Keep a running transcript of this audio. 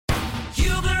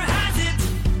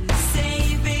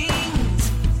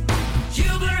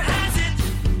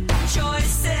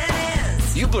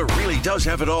does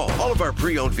have it all. All of our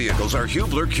pre-owned vehicles are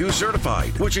Hubler Q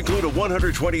certified, which include a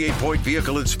 128-point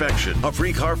vehicle inspection, a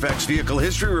free Carfax vehicle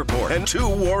history report, and 2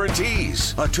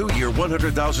 warranties. A 2-year,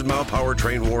 100,000-mile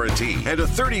powertrain warranty, and a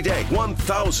 30-day,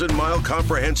 1,000-mile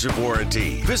comprehensive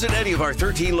warranty. Visit any of our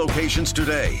 13 locations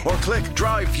today, or click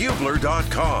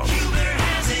drivehubler.com. Hubler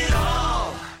has it all.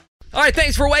 All right,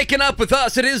 thanks for waking up with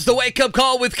us. It is the Wake Up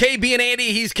Call with KB and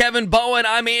Andy. He's Kevin Bowen.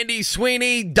 I'm Andy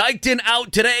Sweeney. Dykton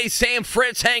out today. Sam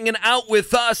Fritz hanging out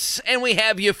with us. And we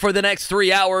have you for the next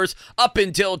 3 hours up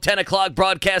until 10 o'clock,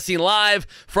 broadcasting live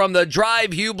from the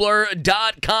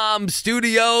drivehubler.com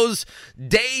studios.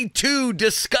 Day 2,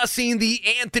 discussing the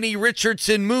Anthony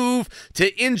Richardson move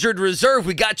to injured reserve.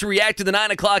 We got to react to the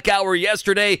 9 o'clock hour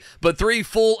yesterday, but 3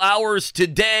 full hours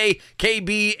today.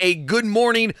 KB, a good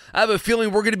morning. I have a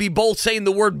feeling we're going to be both saying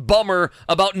the word bummer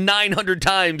about 900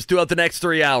 times throughout the next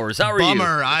 3 hours. How are you?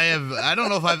 Bummer. I don't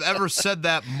know if I've ever said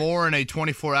that more in a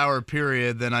 24-hour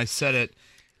period than I said it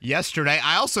yesterday.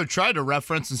 I also tried to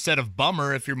reference, instead of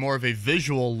bummer, if you're more of a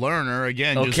visual learner,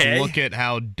 again, just look at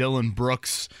how Dylan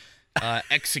Brooks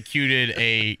executed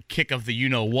a kick of the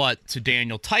you-know-what to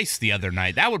Daniel Tice the other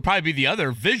night. That would probably be the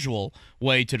other visual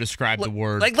way to describe the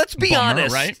word let's be bummer,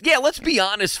 honest. right? Yeah, let's be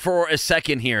honest for a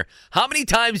second here. How many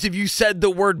times have you said the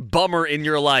word bummer in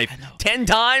your life? 10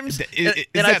 times? Is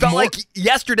and I that felt more? like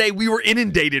yesterday we were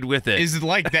inundated with it. Is it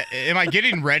like that? Am I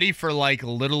getting ready for like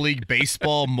Little League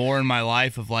baseball more in my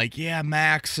life of like, yeah,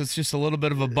 Max, it's just a little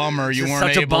bit of a bummer. You weren't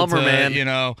such a able bummer, to,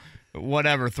 man.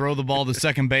 Whatever, throw the ball to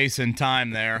second base in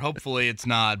time there. Hopefully it's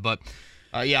not, but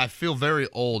yeah, I feel very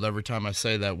old every time I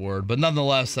say that word. But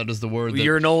nonetheless, that is the word.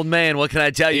 You're an old man. What can I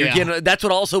tell you? Yeah. Again, that's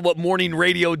what morning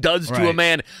radio does to a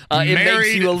man. It Married,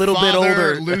 makes you a little bit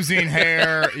father, older. Losing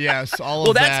hair, yes, all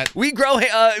of that. We grow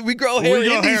hair.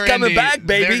 Indy's coming back,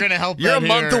 baby. They're gonna help. You're that a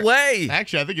month here. away.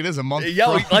 Actually, I think it is a month.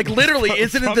 Yo, from, like literally,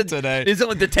 isn't from it today? Is it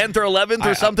like the 10th or 11th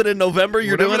or something in November?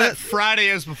 You're doing that it. Friday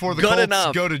is before the Good Colts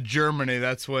enough. go to Germany.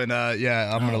 That's when, I'm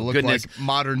gonna look goodness. like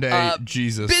modern day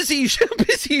Jesus. Busy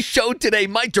show today.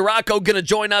 Mike Duraco going to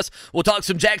join us. We'll talk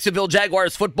some Jacksonville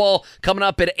Jaguars football coming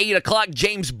up at 8 o'clock.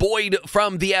 James Boyd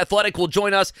from The Athletic will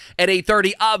join us at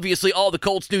 8:30. Obviously, all the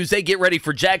Colts news. They get ready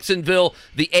for Jacksonville,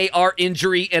 the AR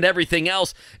injury, and everything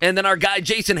else. And then our guy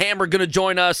Jason Hammer going to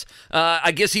join us.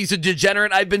 I guess he's a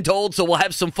degenerate, I've been told, so we'll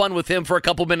have some fun with him for a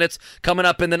couple minutes coming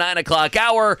up in the 9 o'clock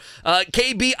hour.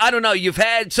 KB, I don't know.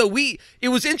 It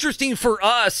was interesting for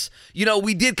us.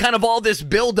 We did kind of all this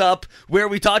build-up where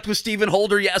we talked with Stephen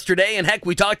Holder yesterday, and heck,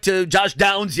 we talked to Josh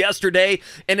Downs yesterday,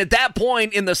 and at that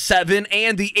point in the 7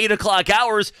 and the 8 o'clock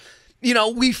hours,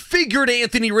 we figured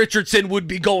Anthony Richardson would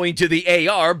be going to the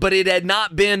AR, but it had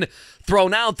not been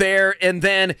thrown out there. And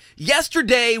then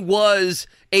yesterday was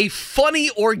a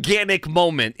funny organic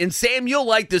moment. And Sam, you'll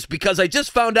like this because I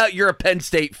just found out you're a Penn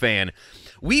State fan.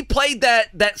 We played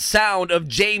that sound of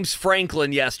James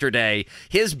Franklin yesterday,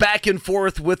 his back and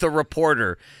forth with a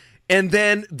reporter. And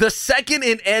then the second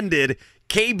it ended,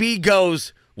 KB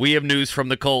goes, "We have news from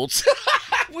the Colts."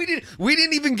 We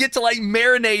didn't even get to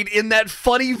marinate in that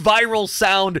funny viral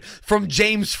sound from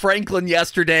James Franklin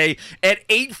yesterday. At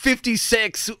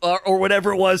 8:56 or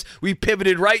whatever it was, we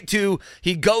pivoted right to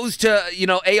he goes to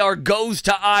AR goes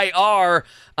to IR.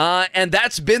 And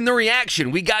that's been the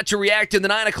reaction. We got to react in the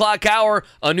 9 o'clock hour,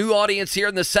 a new audience here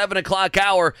in the 7 o'clock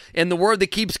hour, and the word that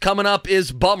keeps coming up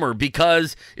is bummer,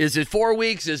 because is it 4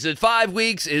 weeks? Is it 5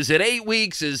 weeks? Is it 8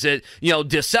 weeks? Is it,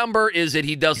 December? Is it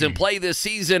he doesn't play this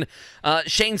season?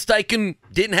 Shane Steichen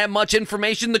didn't have much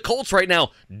information. The Colts right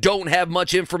now don't have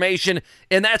much information,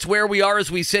 and that's where we are as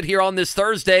we sit here on this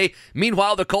Thursday.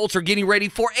 Meanwhile, the Colts are getting ready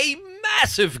for a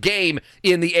massive game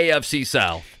in the AFC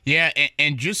South. Yeah,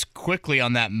 and just quickly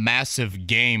on that massive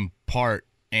game part,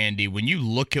 Andy, when you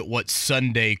look at what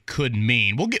Sunday could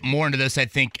mean, we'll get more into this, I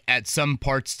think, at some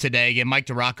parts today. Again, Mike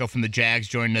Duraco from the Jags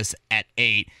joining us at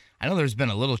 8. I know there's been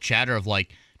a little chatter of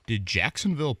did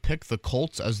Jacksonville pick the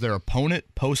Colts as their opponent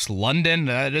post-London?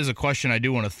 That is a question I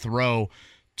do want to throw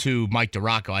to Mike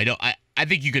Duraco. I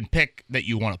think you can pick that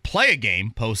you want to play a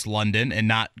game post-London and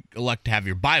not elect to have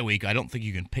your bye week. I don't think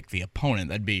you can pick the opponent.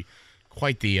 That'd be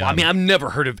quite the... I've never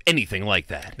heard of anything like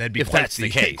that. That'd be if that's the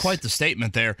case. Quite the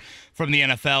statement there from the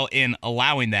NFL in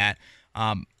allowing that.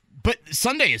 But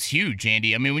Sunday is huge,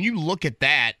 Andy. I mean, when you look at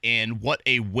that and what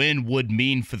a win would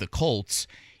mean for the Colts,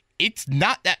 it's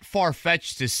not that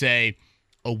far-fetched to say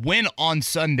a win on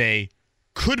Sunday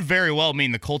could very well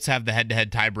mean the Colts have the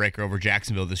head-to-head tiebreaker over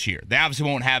Jacksonville this year. They obviously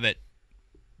won't have it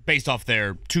based off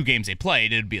their 2 games they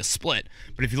played, it'd be a split.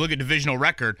 But if you look at divisional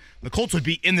record, the Colts would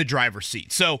be in the driver's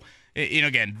seat. So,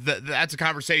 again, that's a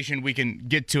conversation we can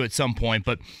get to at some point.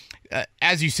 But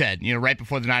as you said, right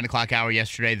before the 9 o'clock hour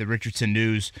yesterday, the Richardson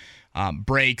news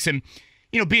breaks. And,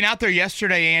 being out there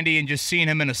yesterday, Andy, and just seeing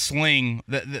him in a sling,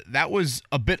 that was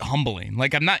a bit humbling.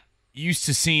 Like, I'm not used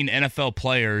to seeing NFL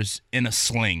players in a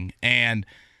sling. And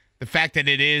the fact that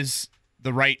it is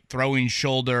the right throwing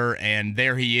shoulder, and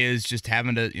there he is just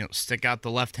having to, stick out the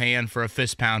left hand for a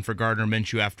fist pound for Gardner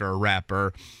Minshew after a rep,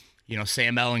 or,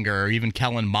 Sam Ehlinger, or even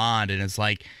Kellen Mond. And it's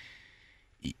like,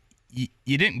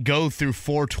 you didn't go through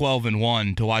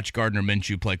 4-12-1 to watch Gardner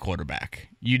Minshew play quarterback.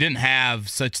 You didn't have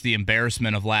such the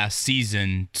embarrassment of last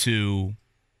season to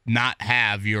not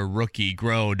have your rookie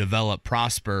grow, develop,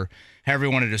 prosper, however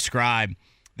you want to describe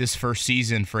this first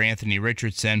season for Anthony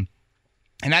Richardson.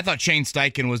 And I thought Shane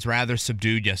Steichen was rather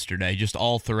subdued yesterday, just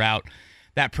all throughout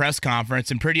that press conference,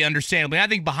 and pretty understandably. I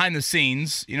think behind the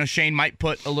scenes, Shane might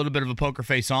put a little bit of a poker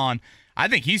face on. I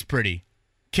think he's pretty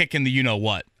kicking the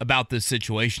you-know-what about this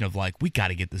situation of, like, we got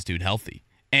to get this dude healthy.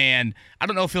 And I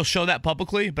don't know if he'll show that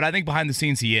publicly, but I think behind the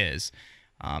scenes he is.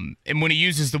 And when he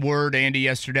uses the word, Andy,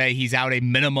 yesterday, he's out a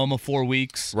minimum of 4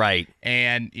 weeks. Right.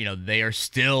 And, they are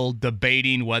still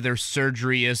debating whether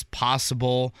surgery is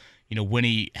possible. When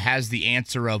he has the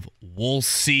answer of we'll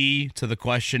see to the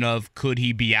question of could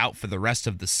he be out for the rest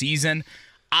of the season.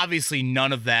 Obviously,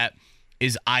 none of that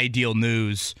is ideal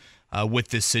news with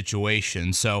this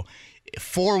situation. So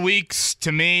 4 weeks,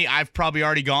 to me, I've probably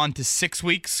already gone to 6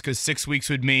 weeks, because 6 weeks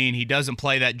would mean he doesn't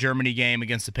play that Germany game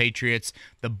against the Patriots.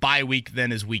 The bye week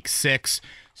then is week 6.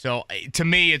 So to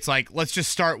me, it's like, let's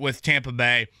just start with Tampa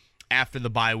Bay after the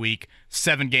bye week,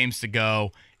 7 games to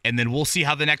go, and then we'll see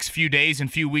how the next few days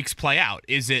and few weeks play out.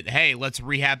 Is it, hey, let's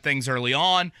rehab things early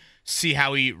on, see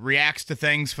how he reacts to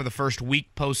things for the first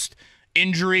week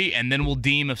post-injury, and then we'll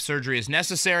deem if surgery is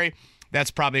necessary? That's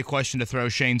probably a question to throw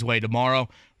Shane's way tomorrow.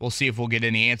 We'll see if we'll get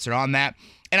any answer on that.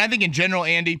 And I think in general,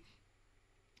 Andy,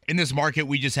 in this market,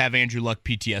 we just have Andrew Luck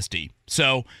PTSD.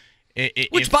 So,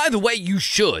 which, by the way, you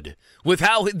should. With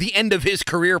how the end of his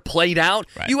career played out,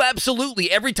 right. You absolutely,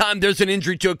 every time there's an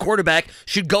injury to a quarterback,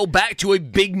 should go back to a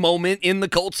big moment in the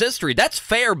Colts history. That's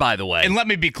fair, by the way. And let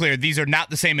me be clear, these are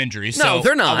not the same injuries. No, so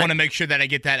they're not. I want to make sure that I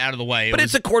get that out of the way. But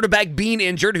it's a quarterback being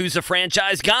injured who's a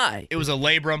franchise guy. It was a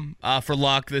labrum for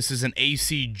Luck. This is an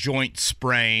AC joint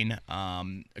sprain, a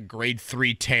grade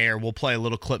 3 tear. We'll play a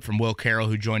little clip from Will Carroll,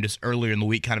 who joined us earlier in the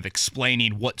week, kind of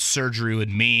explaining what surgery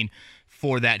would mean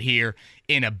for that here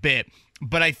in a bit.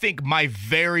 But I think my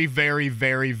very, very,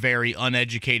 very, very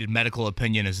uneducated medical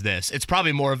opinion is this. It's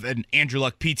probably more of an Andrew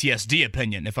Luck PTSD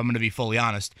opinion, if I'm going to be fully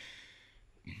honest.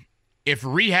 If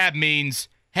rehab means,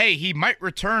 hey, he might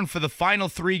return for the final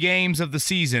 3 games of the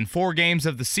season, 4 games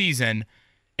of the season,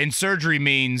 and surgery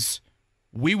means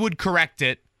we would correct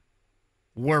it,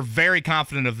 we're very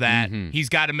confident of that. Mm-hmm. He's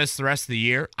got to miss the rest of the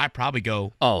year. I probably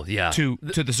go to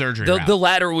the surgery route. The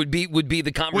latter would be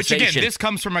the conversation. Which, again, this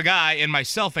comes from a guy and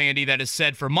myself, Andy, that has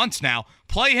said for months now,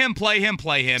 play him.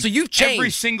 So you've changed. Every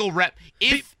single rep.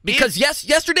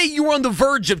 Yesterday you were on the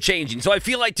verge of changing. So I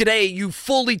feel like today you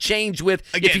fully changed with,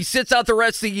 again, if he sits out the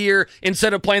rest of the year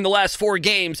instead of playing the last 4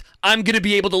 games, I'm going to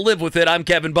be able to live with it. I'm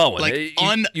Kevin Bowen. Like,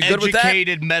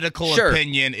 uneducated medical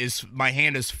opinion, my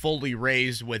hand is fully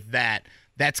raised with that.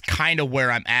 That's kind of where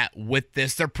I'm at with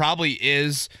this. There probably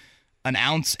is an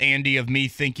ounce, Andy, of me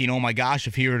thinking, oh my gosh,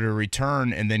 if he were to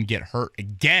return and then get hurt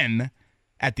again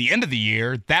at the end of the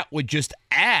year, that would just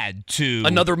add to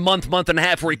another month and a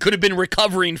half where he could have been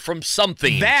recovering from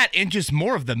something. That and just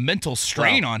more of the mental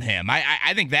strain on him.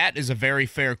 I think that is a very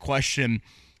fair question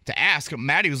to ask.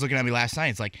 Maddie was looking at me last night.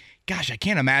 It's like, gosh, I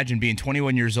can't imagine being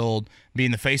 21 years old,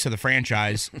 being the face of the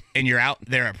franchise, and you're out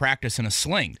there at practice in a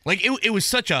sling. Like, it was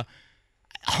such a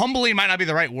humbling might not be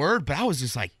the right word, but I was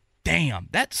just like, damn,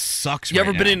 that sucks. You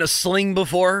ever been in a sling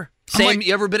before? Sam,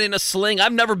 you ever been in a sling?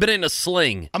 I've never been in a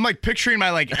sling. I'm like picturing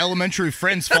my elementary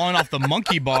friends falling off the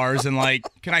monkey bars and like,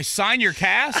 can I sign your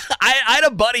cast? I had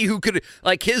a buddy who could,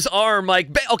 his arm,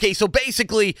 so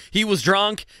basically he was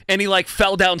drunk and he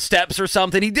fell down steps or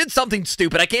something. He did something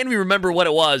stupid. I can't even remember what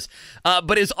it was.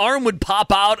 But his arm would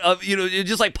pop out of, it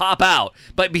just pop out.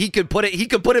 But he could put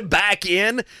it back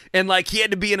in, and he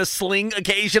had to be in a sling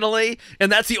occasionally. And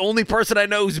that's the only person I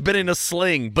know who's been in a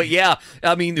sling. But yeah,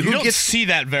 I mean, you don't see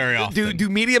that very often. often. Do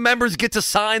media members get to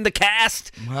sign the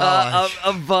cast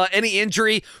of any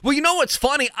injury? Well, you know what's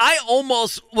funny? I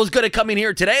almost was going to come in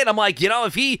here today, and I'm like,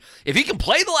 if he can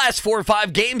play the last 4 or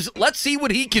 5 games, let's see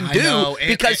what he can do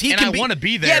because he can. I want to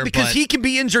be there. Yeah, because he can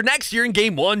be injured next year in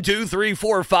game 1, 2, 3,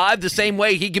 4, 5. The same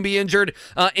way he can be injured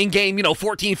in game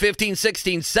 14, 15,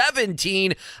 16,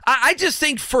 17. I just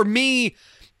think for me,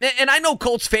 and I know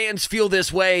Colts fans feel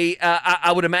this way,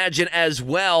 I would imagine as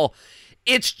well.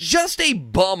 It's just a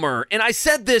bummer, and I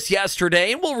said this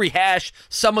yesterday, and we'll rehash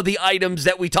some of the items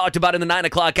that we talked about in the 9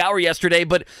 o'clock hour yesterday,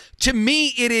 but to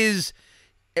me, it is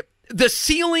the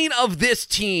ceiling of this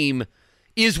team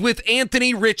is with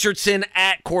Anthony Richardson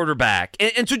at quarterback.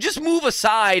 And so just move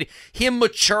aside him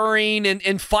maturing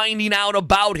and finding out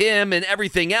about him and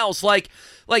everything else, like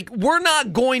we're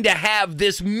not going to have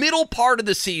this middle part of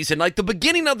the season, like the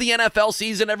beginning of the NFL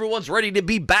season, everyone's ready to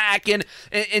be back and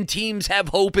teams have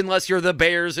hope unless you're the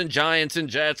Bears and Giants and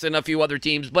Jets and a few other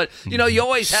teams. But, you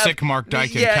always have... Sick Mark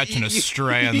Dykin catching a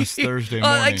stray on this Thursday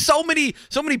morning. Like so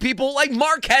many people, like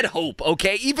Mark had hope,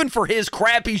 okay, even for his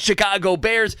crappy Chicago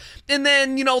Bears. And then,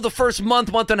 the first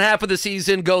month and a half of the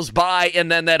season goes by and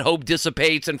then that hope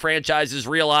dissipates and franchises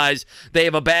realize they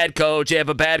have a bad coach, they have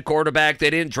a bad quarterback, they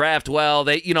didn't draft well,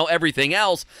 everything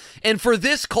else. And for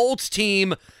this Colts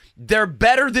team, they're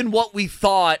better than what we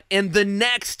thought. And the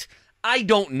next, I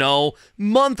don't know,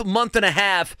 month and a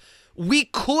half, we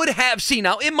could have seen,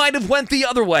 now it might have went the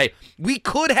other way, we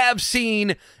could have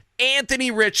seen Anthony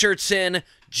Richardson,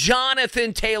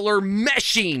 Jonathan Taylor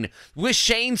meshing with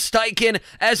Shane Steichen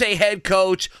as a head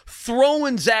coach,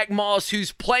 throwing Zach Moss,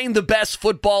 who's playing the best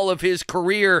football of his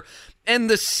career, and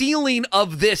the ceiling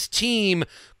of this team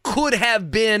could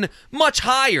have been much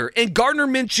higher. And Gardner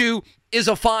Minshew is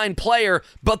a fine player,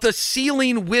 but the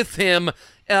ceiling with him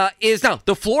is now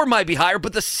the floor might be higher,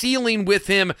 but the ceiling with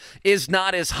him is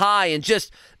not as high. And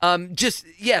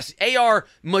yes, AR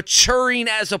maturing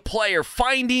as a player,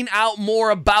 finding out more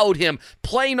about him,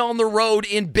 playing on the road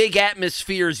in big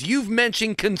atmospheres. You've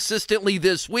mentioned consistently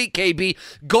this week, KB,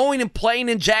 going and playing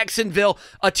in Jacksonville,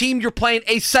 a team you're playing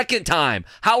a second time.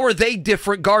 How are they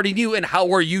different guarding you, and how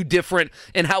are you different,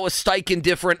 and how is Steichen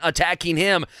different attacking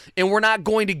him? And we're not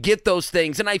going to get those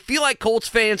things. And I feel like Colts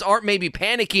fans aren't maybe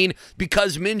panicking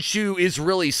because Minshew is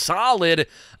really solid,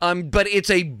 but it's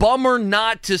a bummer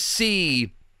not to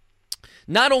see,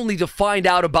 not only to find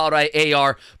out about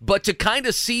AR, but to kind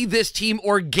of see this team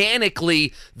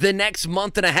organically the next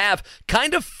month and a half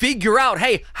kind of figure out,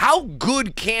 hey, how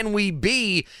good can we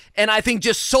be? And I think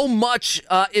just so much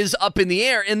is up in the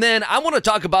air. And then I want to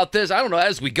talk about this, I don't know,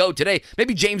 as we go today,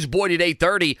 maybe James Boyd at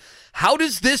 8:30. How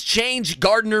does this change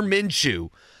Gardner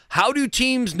Minshew? How do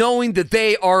teams, knowing that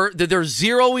they're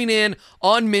zeroing in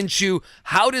on Minshew,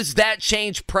 how does that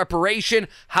change preparation?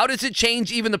 How does it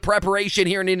change even the preparation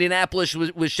here in Indianapolis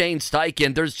with Shane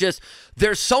Steichen?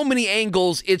 There's so many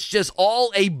angles. It's just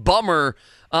all a bummer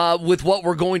with what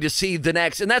we're going to see the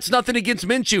next. And that's nothing against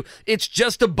Minshew. It's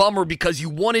just a bummer because you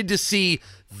wanted to see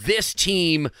this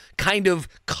team kind of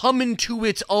come into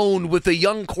its own with a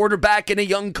young quarterback and a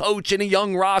young coach and a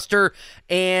young roster,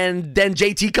 and then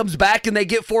JT comes back and they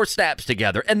get 4 snaps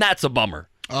together, and that's a bummer.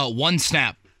 1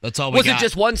 snap. That's all we got. Was it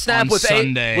just 1 snap with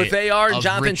Sunday with AR and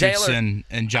Jonathan Richardson Taylor?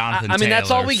 And Jonathan Taylor. I mean,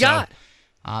 that's all we got.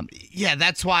 Yeah,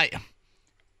 that's why.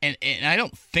 And I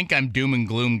don't think I'm doom and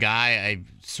gloom guy. I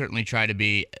certainly try to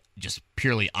be just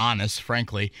purely honest,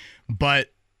 frankly.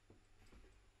 But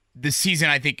this season,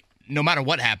 I think, no matter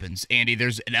what happens, Andy,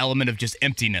 there's an element of just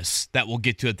emptiness that we'll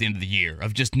get to at the end of the year,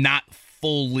 of just not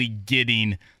fully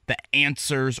getting the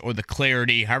answers or the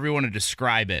clarity, however you want to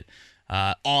describe it,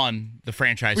 on the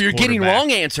franchise You're getting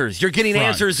wrong answers. You're getting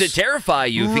answers that terrify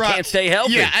you if you can't stay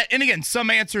healthy. Yeah, and again, some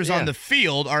answers on the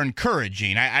field are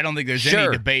encouraging. I don't think there's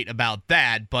any debate about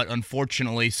that, but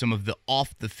unfortunately, some of the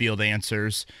off-the-field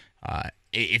answers,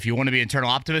 if you want to be internal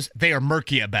optimist, they are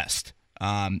murky at best.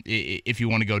 If you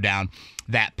want to go down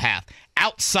that path.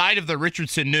 Outside of the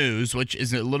Richardson news, which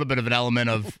is a little bit of an element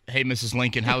of, hey, Mrs.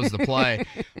 Lincoln, how was the play?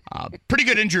 Pretty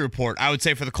good injury report, I would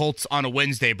say, for the Colts on a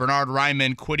Wednesday. Bernard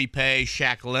Ryman, Kwity Paye,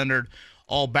 Shaq Leonard,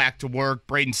 all back to work.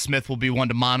 Braden Smith will be one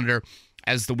to monitor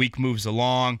as the week moves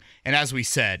along. And as we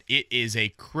said, it is a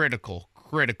critical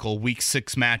Week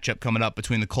 6 matchup coming up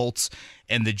between the Colts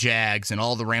and the Jags, and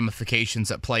all the ramifications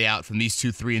that play out from these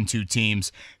 2 3-2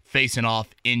 teams facing off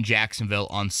in Jacksonville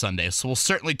on Sunday. So we'll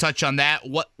certainly touch on that.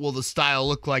 What will the style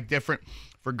look like different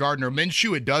for Gardner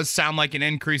Minshew? It does sound like an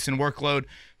increase in workload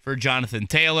for Jonathan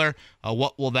Taylor.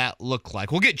 What will that look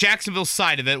like? We'll get Jacksonville's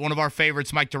side of it. One of our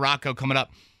favorites, Mike DiRocco, coming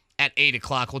up at 8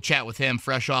 o'clock. We'll chat with him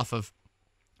fresh off of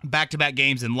back-to-back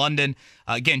games in London.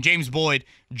 Again, James Boyd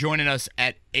joining us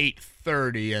at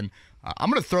 8:30, and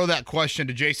I'm going to throw that question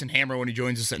to Jason Hammer when he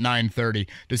joins us at 9:30.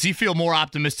 Does he feel more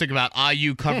optimistic about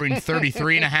IU covering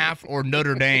 33.5 or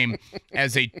Notre Dame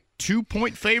as a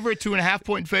 2-point favorite,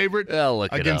 2.5-point favorite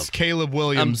against Caleb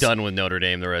Williams? I'm done with Notre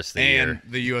Dame the rest of the year. And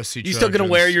the USC Trojans. You still going to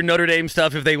wear your Notre Dame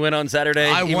stuff if they win on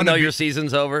Saturday, even though your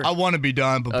season's over? I want to be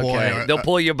done, but boy. They'll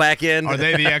pull you back in. Are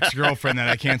they the ex-girlfriend that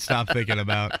I can't stop thinking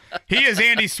about? He is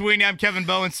Andy Sweeney. I'm Kevin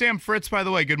Bowen. Sam Fritz, by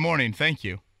the way, good morning. Thank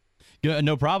you.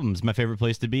 No problems. My favorite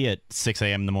place to be at 6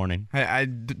 a.m. in the morning. I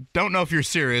don't know if you're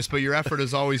serious, but your effort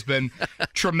has always been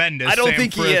tremendous. I don't Sam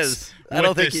think Fritz he is. I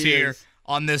don't think he is.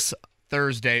 On this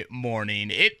Thursday morning.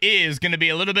 It is going to be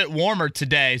a little bit warmer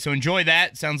today, so enjoy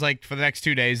that. Sounds like for the next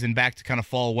 2 days and back to kind of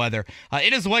fall weather.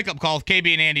 It is a wake-up call with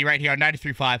KB and Andy right here on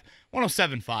 93.5,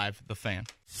 107.5, The Fan.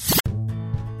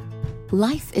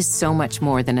 Life is so much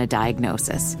more than a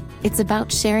diagnosis. It's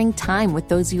about sharing time with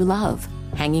those you love,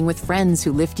 hanging with friends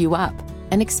who lift you up,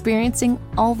 and experiencing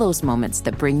all those moments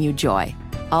that bring you joy.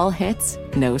 All hits,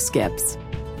 no skips.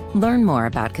 Learn more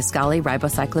about Kisqali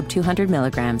Ribociclib 200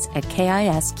 milligrams at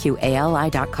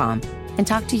KISQALI.com and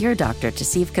talk to your doctor to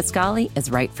see if Kisqali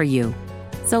is right for you.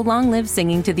 So long live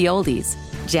singing to the oldies,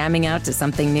 jamming out to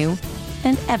something new,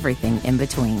 and everything in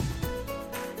between.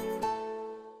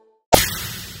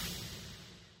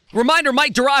 Reminder,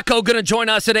 Mike Duraco going to join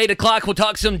us at 8 o'clock. We'll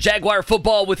talk some Jaguar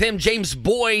football with him. James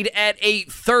Boyd at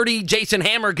 8:30. Jason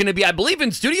Hammer going to be, I believe,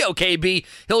 in studio, KB.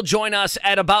 He'll join us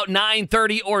at about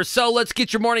 9:30 or so. Let's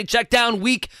get your morning check down.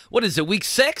 Week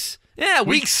 6? Yeah,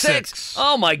 week 6.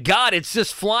 Oh, my God. It's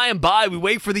just flying by. We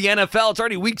wait for the NFL. It's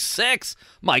already week 6.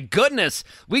 My goodness.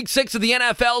 Week 6 of the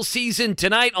NFL season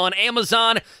tonight on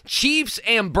Amazon. Chiefs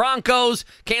and Broncos.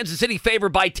 Kansas City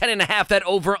favored by 10.5. That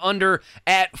over-under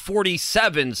at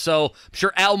 47. So I'm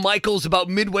sure Al Michaels about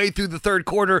midway through the third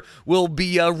quarter will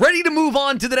be ready to move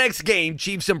on to the next game.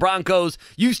 Chiefs and Broncos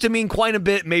used to mean quite a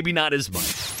bit, maybe not as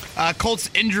much. Colts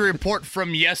injury report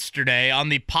from yesterday. On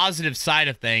the positive side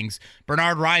of things,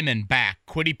 Bernard Ryman back,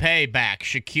 Kwity Paye back,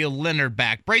 Shaquille Leonard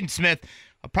back, Braden Smith,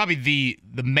 probably the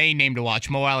main name to watch.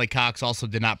 Mo Alley Cox also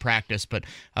did not practice, but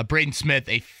Braden Smith,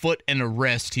 a foot and a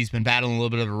wrist. He's been battling a little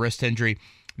bit of a wrist injury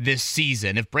this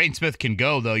season. If Braden Smith can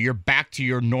go, though, you're back to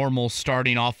your normal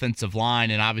starting offensive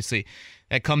line, and obviously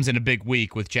that comes in a big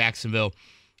week with Jacksonville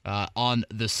on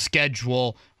the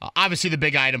schedule. Obviously, the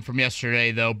big item from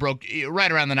yesterday, though, broke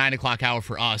right around the 9 o'clock hour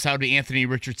for us. That would be Anthony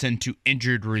Richardson to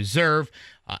injured reserve.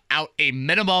 Out a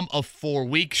minimum of 4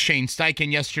 weeks. Shane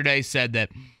Steichen yesterday said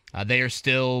that they are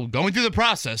still going through the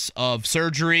process of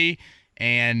surgery,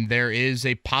 and there is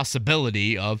a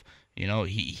possibility of,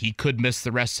 he could miss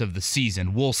the rest of the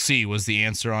season. We'll see was the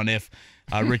answer on if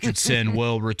Richardson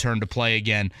will return to play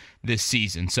again this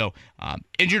season. So,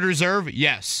 injured reserve,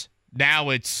 yes. Now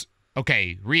it's,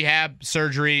 okay, rehab,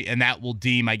 surgery, and that will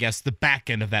deem, I guess, the back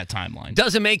end of that timeline.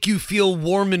 Doesn't make you feel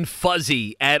warm and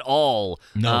fuzzy at all.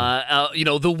 No.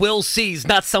 The will see's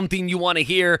not something you want to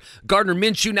hear. Gardner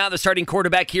Minshew, now the starting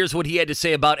quarterback, here's what he had to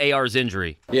say about AR's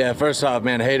injury. Yeah, first off,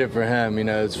 man, hate it for him.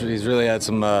 He's really had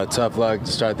some tough luck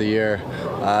to start the year.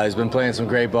 He's been playing some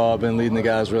great ball, been leading the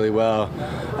guys really well.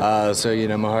 So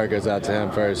my heart goes out to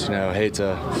him first.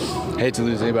 Hate to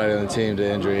lose anybody on the team to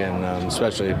injury, and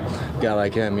especially a guy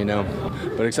like him,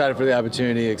 But excited for the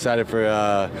opportunity, excited for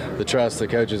the trust the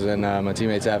coaches and my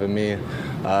teammates have in me.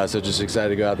 So just excited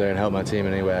to go out there and help my team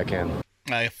in any way I can.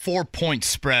 A 4-point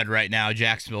spread right now.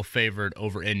 Jacksonville favored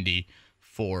over Indy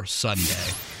for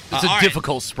Sunday. It's a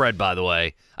difficult spread, by the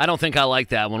way. I don't think I like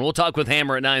that one. We'll talk with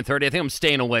Hammer at 9:30. I think I'm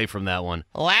staying away from that one.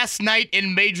 Last night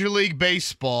in Major League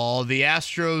Baseball, the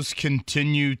Astros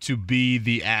continue to be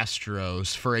the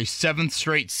Astros. For a 7th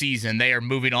straight season, they are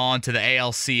moving on to the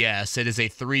ALCS. It is a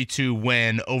 3-2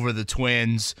 win over the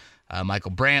Twins.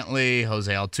 Michael Brantley,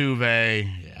 Jose Altuve,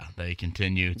 they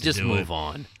continue to just move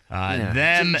on.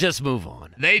 Just move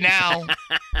on. They now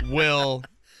will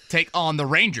take on the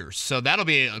Rangers. So that'll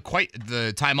be quite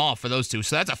the time off for those two.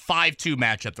 So that's a 5-2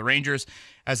 matchup. The Rangers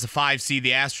as the 5 seed,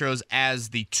 the Astros as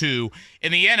the 2.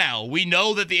 In the NL, we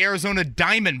know that the Arizona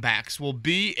Diamondbacks will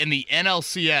be in the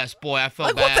NLCS. Boy, I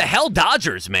felt bad. What the hell,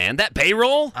 Dodgers, man? That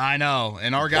payroll? I know.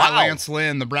 And our guy Lance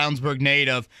Lynn, the Brownsburg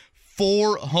native,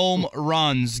 4 home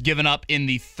runs given up in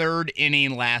the 3rd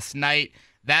inning last night.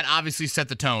 That obviously set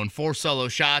the tone. 4 solo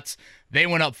shots. They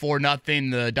went up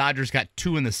 4-0. The Dodgers got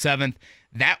 2 in the 7th.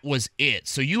 That was it.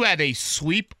 So you had a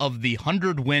sweep of the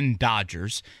 100-win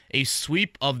Dodgers, a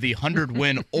sweep of the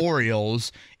 100-win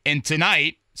Orioles, and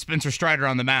tonight, Spencer Strider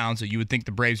on the mound, so you would think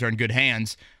the Braves are in good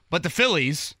hands. But the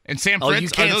Phillies, and Sam Fritz, you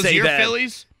can't are those say your that.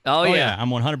 Phillies? Oh, yeah. I'm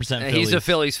 100% Phillies. He's a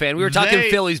Phillies fan. We were talking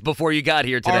They Phillies before you got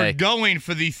here today. Are going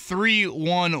for the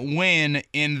 3-1 win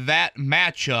in that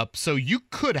matchup. So you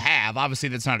could have, obviously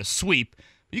that's not a sweep,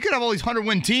 you could have all these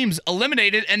 100-win teams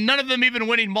eliminated and none of them even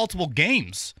winning multiple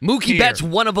games. Mookie Betts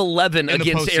 1 of 11 in the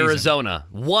against postseason. Arizona.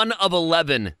 1 of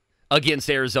 11 against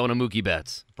Arizona, Mookie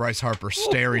Betts. Bryce Harper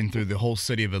staring through the whole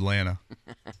city of Atlanta.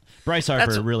 Bryce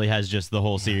Harper really has just the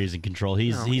whole series in control.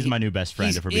 He's my new best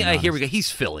friend, if we're being honest. Here we go.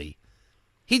 He's Philly.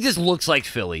 He just looks like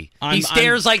Philly. He I'm-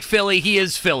 stares like Philly. He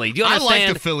is Philly. Do you I understand?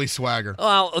 like the Philly swagger.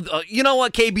 Well, you know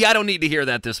what, KB? I don't need to hear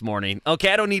that this morning.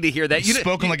 Okay, I don't need to hear that.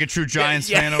 Spoken like a true Giants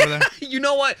fan over there. You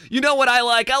know what? You know what I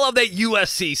like? I love that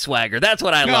USC swagger. That's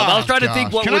what I love. I was trying to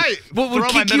think what would throw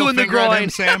kick my you middle in the finger at groin. him,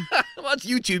 Sam? Well, it's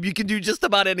YouTube. You can do just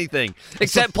about anything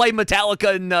except play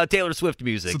Metallica and Taylor Swift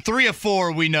music. So 3 of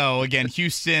 4 we know. Again,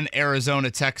 Houston,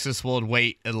 Arizona, Texas will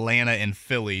await Atlanta and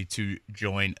Philly to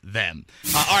join them.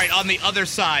 All right, on the other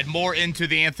side, more into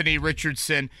the Anthony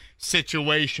Richardson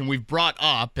situation we've brought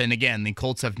up. And again, the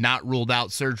Colts have not ruled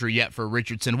out surgery yet for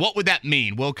Richardson. What would that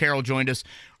mean? Will Carroll joined us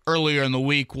earlier in the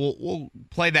week. We'll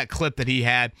play that clip that he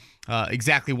had,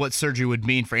 exactly what surgery would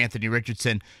mean for Anthony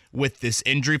Richardson with this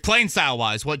injury. Playing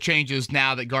style-wise, what changes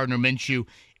now that Gardner Minshew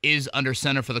is under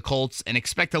center for the Colts, and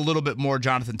expect a little bit more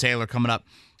Jonathan Taylor coming up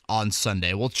on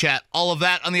Sunday. We'll chat all of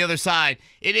that on the other side.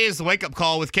 It is the Wake Up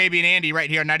Call with KB and Andy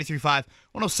right here on 93.5,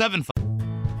 107.5.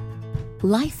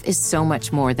 Life is so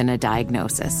much more than a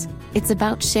diagnosis. It's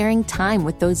about sharing time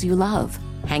with those you love,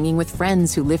 hanging with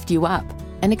friends who lift you up,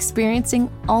 and experiencing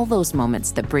all those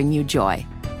moments that bring you joy.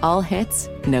 All hits,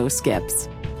 no skips.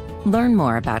 Learn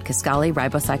more about Kisqali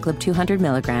Ribociclib 200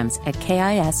 milligrams at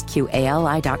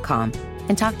KISQALI.com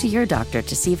and talk to your doctor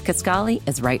to see if Kisqali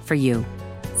is right for you.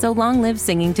 So long live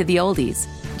singing to the oldies,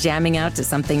 jamming out to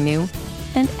something new,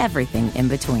 and everything in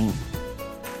between.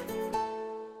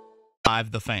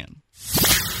 The Fan.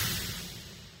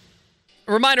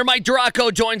 Reminder, Mike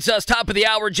Duraco joins us top of the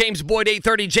hour. James Boyd,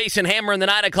 8:30. Jason Hammer in the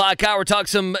 9 o'clock hour. Talk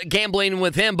some gambling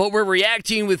with him, but we're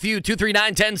reacting with you.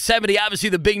 239-1070. Obviously,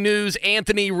 the big news,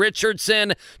 Anthony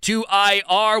Richardson to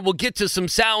IR. We'll get to some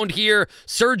sound here.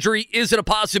 Surgery, is it a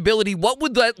possibility? What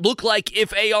would that look like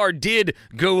if AR did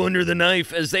go under the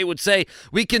knife, as they would say?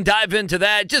 We can dive into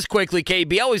that. Just quickly,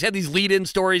 KB, I always have these lead-in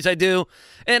stories I do,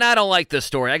 and I don't like this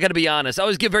story. I got to be honest. I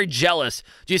always get very jealous.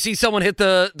 Do you see someone hit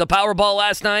the Powerball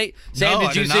last night? Sam,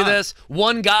 did you see this?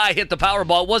 One guy hit the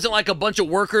Powerball. It wasn't like a bunch of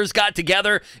workers got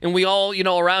together and we all,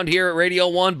 around here at Radio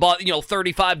 1 bought,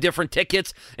 35 different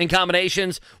tickets and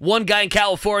combinations. One guy in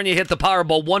California hit the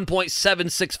Powerball,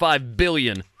 $1.765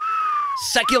 billion.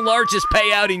 Second largest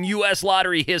payout in U.S.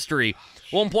 lottery history,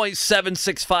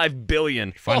 $1.765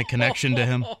 billion. Find a connection to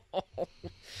him?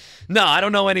 No, I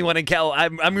don't know anyone in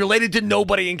I'm related to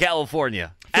nobody in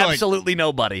California. Absolutely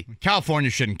nobody. California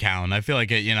shouldn't count. I feel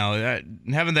like it,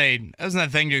 hasn't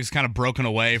that thing just kind of broken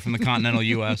away from the continental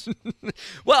U.S.?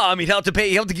 Well, I mean, he'll have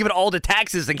to give it all to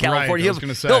taxes in California. Right, I was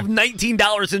gonna say. He'll have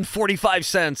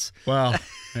 $19.45. Well,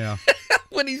 yeah.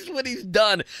 when he's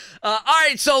done. All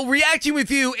right, so reacting with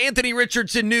you, Anthony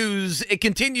Richardson news. It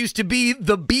continues to be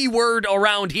the B word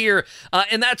around here,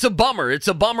 and that's a bummer. It's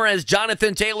a bummer as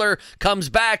Jonathan Taylor comes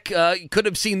back. Could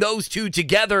have seen those two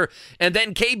together. And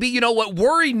then KB, what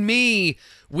worried me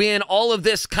when all of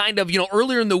this kind of,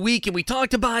 earlier in the week, and we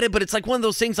talked about it, but it's like one of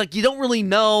those things like you don't really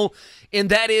know, and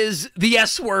that is the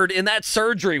S word in that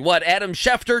surgery. What, Adam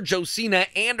Schefter, Josina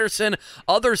Anderson,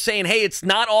 others saying, hey, it's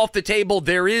not off the table.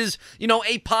 There is,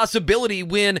 a possibility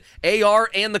when AR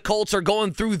and the Colts are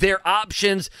going through their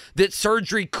options that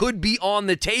surgery could be on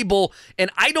the table.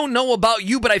 And I don't know about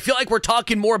you, but I feel like we're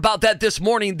talking more about that this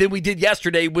morning than we did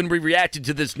yesterday when we reacted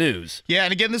to this news. Yeah,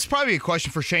 and again, this is probably a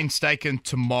question for Shane Steichen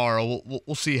tomorrow.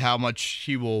 We'll see how much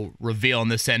he will reveal on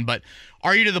this end, but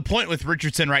are you to the point with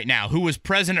Richardson right now, who was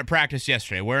present at practice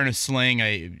yesterday, wearing a sling?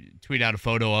 I tweet out a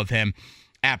photo of him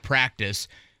at practice,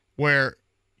 where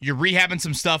you're rehabbing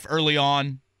some stuff early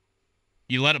on,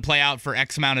 you let it play out for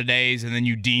X amount of days, and then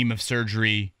you deem if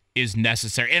surgery is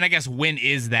necessary. And I guess when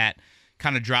is that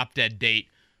kind of drop-dead date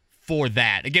for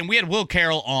that? Again, we had Will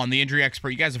Carroll on, the injury expert.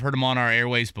 You guys have heard him on our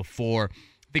airways before.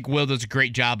 I think Will does a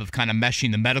great job of kind of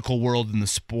meshing the medical world and the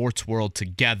sports world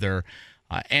together.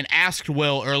 And asked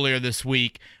Will earlier this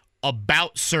week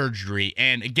about surgery.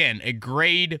 And again,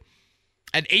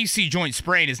 an AC joint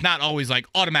sprain is not always like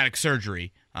automatic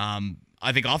surgery.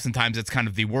 I think oftentimes it's kind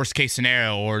of the worst case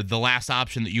scenario or the last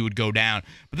option that you would go down.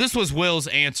 But this was Will's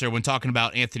answer when talking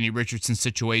about Anthony Richardson's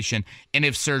situation and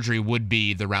if surgery would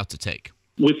be the route to take.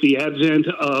 With the advent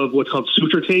of what's called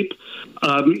suture tape,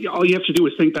 all you have to do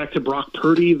is think back to Brock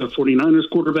Purdy, the 49ers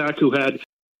quarterback who had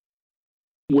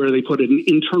where they put an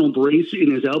internal brace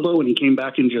in his elbow, and he came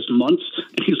back in just months,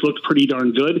 and he's looked pretty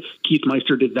darn good. Keith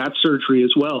Meister did that surgery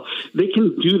as well. They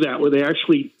can do that where they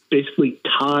actually basically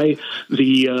tie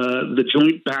the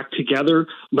joint back together,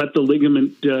 let the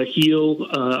ligament heal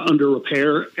under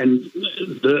repair, and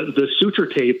the suture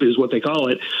tape is what they call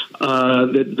it,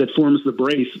 that forms the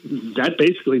brace. That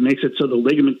basically makes it so the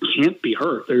ligament can't be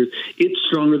hurt. It's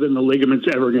stronger than the ligament's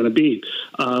ever going to be.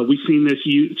 We've seen this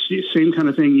same kind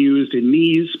of thing used in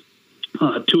knees.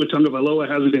 Tua Tagovailoa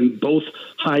has it in both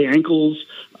high ankles.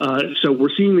 So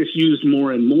we're seeing this used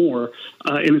more and more,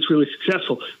 and it's really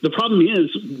successful. The problem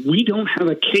is we don't have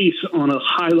a case on a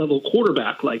high-level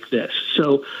quarterback like this.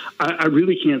 So I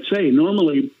really can't say.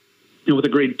 Normally, with a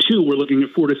grade 2, we're looking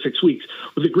at 4 to 6 weeks.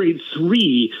 With a grade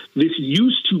 3, this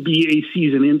used to be a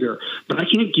season ender. But I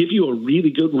can't give you a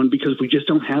really good one because we just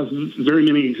don't have very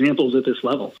many examples at this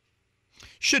level.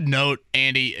 Should note,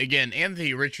 Andy, again,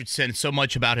 Anthony Richardson, so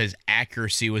much about his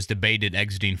accuracy was debated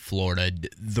exiting Florida,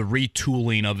 the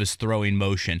retooling of his throwing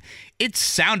motion. It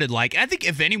sounded like, I think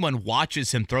if anyone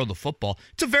watches him throw the football,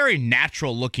 it's a very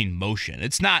natural-looking motion.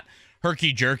 It's not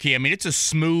herky-jerky. I mean, it's a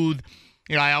smooth,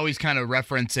 I always kind of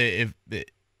reference it,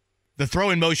 the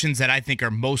throwing motions that I think are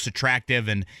most attractive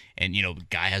and the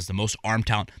guy has the most arm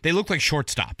talent, they look like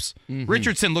shortstops. Mm-hmm.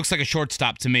 Richardson looks like a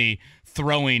shortstop to me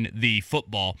throwing the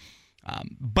football.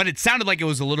 But it sounded like it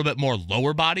was a little bit more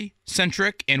lower body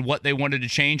centric in what they wanted to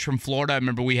change from Florida. I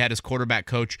remember we had his quarterback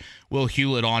coach, Will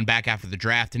Hewlett, on back after the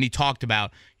draft, and he talked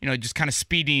about, just kind of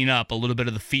speeding up a little bit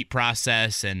of the feet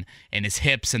process and his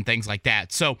hips and things like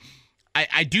that. So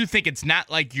I do think it's not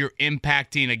like you're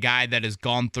impacting a guy that has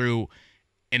gone through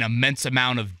an immense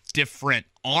amount of different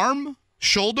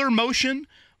shoulder motion,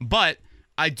 but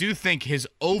I do think his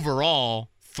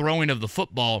overall throwing of the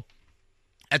football,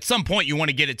 at some point, you want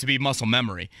to get it to be muscle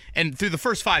memory. And through the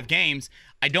first 5 games,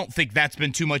 I don't think that's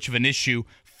been too much of an issue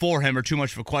for him or too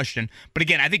much of a question. But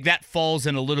again, I think that falls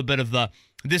in a little bit of the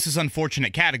this is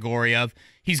unfortunate category of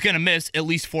he's going to miss at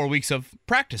least 4 weeks of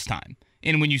practice time.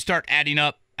 And when you start adding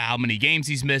up how many games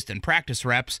he's missed and practice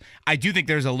reps, I do think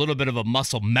there's a little bit of a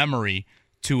muscle memory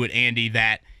to it, Andy,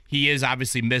 that he is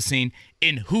obviously missing.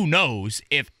 And who knows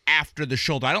if after the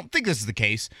shoulder, I don't think this is the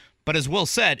case, but as Will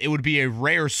said, it would be a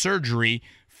rare surgery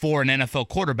for an NFL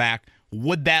quarterback.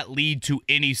 Would that lead to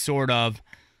any sort of,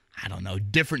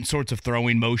 different sorts of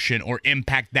throwing motion or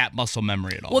impact that muscle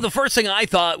memory at all? Well, the first thing I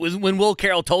thought was when Will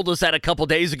Carroll told us that a couple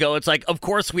days ago, it's like, of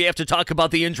course we have to talk about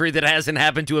the injury that hasn't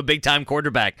happened to a big-time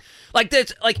quarterback. Like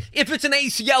this, if it's an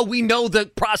ACL, we know the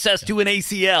process to an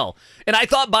ACL. And I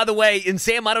thought, by the way, and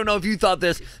Sam, I don't know if you thought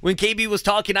this, when KB was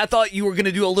talking, I thought you were going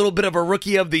to do a little bit of a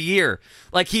rookie of the year.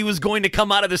 Like he was going to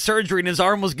come out of the surgery and his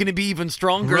arm was going to be even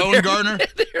stronger. Rowan Garner?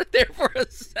 They're there for a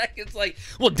second. It's like,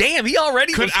 well, damn, he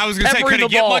already was I was going to say, could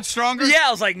it get much stronger? Yeah,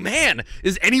 I was like, man,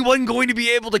 is anyone going to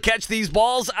be able to catch these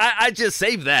balls? I just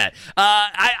saved that.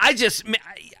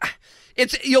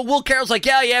 It's, Will Carroll's like,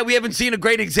 yeah, we haven't seen a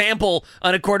great example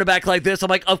on a quarterback like this. I'm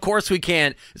like, of course we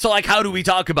can't. So, like, how do we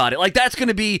talk about it? Like, that's going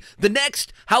to be the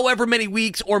next however many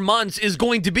weeks or months is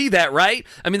going to be that, right?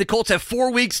 I mean, the Colts have 4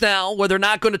 weeks now where they're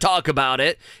not going to talk about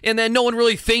it, and then no one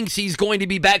really thinks he's going to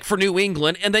be back for New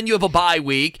England, and then you have a bye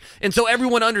week. And so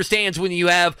everyone understands when you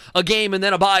have a game and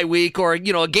then a bye week, or,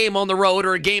 a game on the road,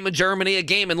 or a game in Germany, a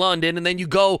game in London, and then you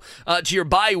go to your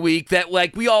bye week, that,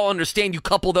 like, we all understand you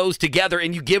couple those together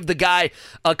and you give the guy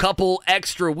a couple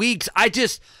extra weeks. I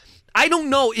don't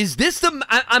know. Is this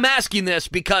I'm asking this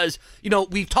because,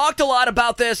 we've talked a lot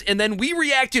about this, and then we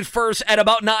reacted first at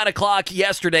about 9 o'clock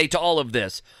yesterday to all of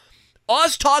this.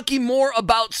 Us talking more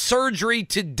about surgery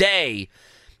today,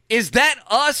 is that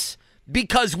us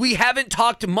because we haven't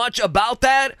talked much about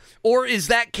that, or is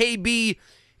that KB?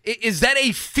 Is that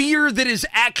a fear that is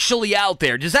actually out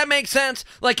there? Does that make sense?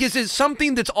 Like, is it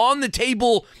something that's on the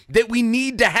table that we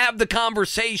need to have the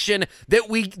conversation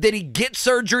that he gets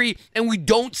surgery and we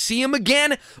don't see him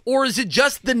again? Or is it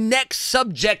just the next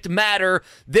subject matter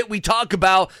that we talk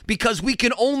about because we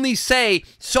can only say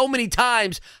so many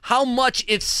times how much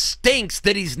it stinks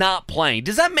that he's not playing?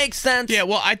 Does that make sense? Yeah,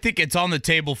 well, I think it's on the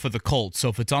table for the Colts. So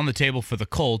if it's on the table for the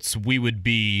Colts, we would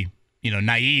be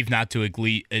naive not to at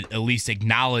least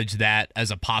acknowledge that as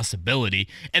a possibility.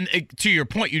 And to your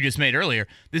point you just made earlier,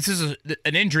 this is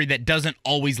an injury that doesn't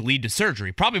always lead to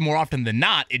surgery. Probably more often than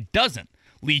not, it doesn't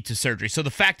lead to surgery. So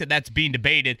the fact that that's being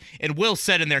debated, and Will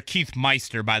said in there, Keith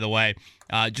Meister, by the way,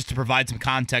 just to provide some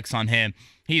context on him,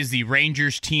 he is the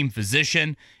Rangers team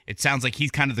physician. It sounds like he's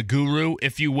kind of the guru,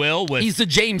 if you will. He's the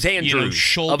James Andrews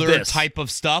shoulder type of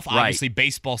stuff. Right. Obviously,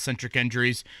 baseball-centric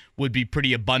injuries would be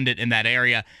pretty abundant in that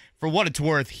area. For what it's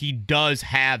worth, he does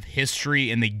have history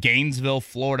in the Gainesville,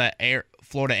 Florida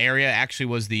Florida area, actually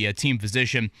was the team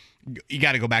physician. You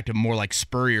got to go back to more like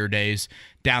Spurrier days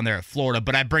down there at Florida.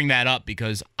 But I bring that up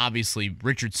because obviously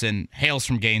Richardson hails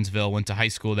from Gainesville, went to high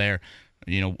school there,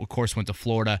 of course went to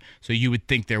Florida. So you would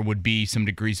think there would be some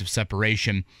degrees of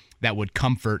separation that would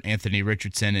comfort Anthony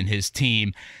Richardson and his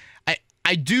team.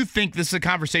 I do think this is a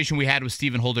conversation we had with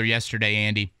Stephen Holder yesterday,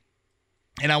 Andy,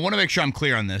 and I want to make sure I'm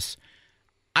clear on this.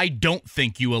 I don't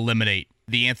think you eliminate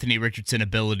the Anthony Richardson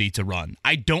ability to run.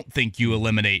 I don't think you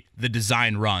eliminate the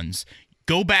design runs.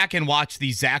 Go back and watch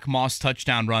the Zach Moss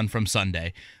touchdown run from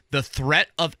Sunday. The threat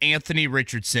of Anthony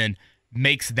Richardson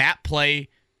makes that play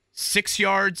 6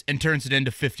 yards and turns it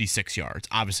into 56 yards.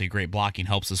 Obviously, great blocking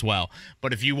helps as well.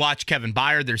 But if you watch Kevin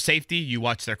Byard, their safety, you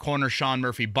watch their corner, Sean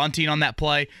Murphy-Bunting on that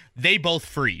play, they both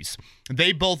freeze.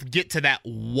 They both get to that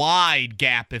wide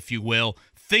gap, if you will,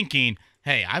 thinking,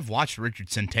 hey, I've watched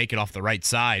Richardson take it off the right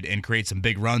side and create some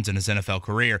big runs in his NFL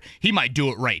career. He might do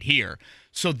it right here.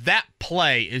 So that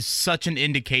play is such an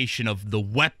indication of the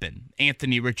weapon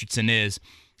Anthony Richardson is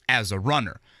as a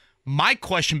runner. My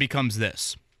question becomes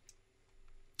this.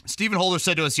 Stephen Holder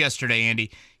said to us yesterday, Andy,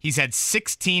 he's had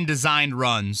 16 designed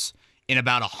runs in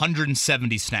about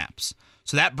 170 snaps.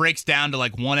 So that breaks down to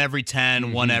like one every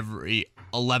 10, one every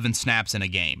 11 snaps in a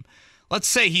game. Let's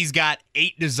say he's got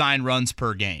 8 design runs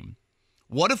per game.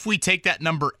 What if we take that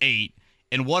number 8,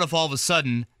 and what if all of a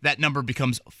sudden that number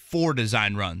becomes 4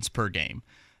 design runs per game?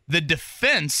 The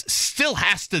defense still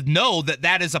has to know that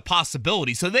that is a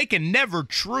possibility, so they can never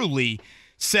truly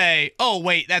say, oh,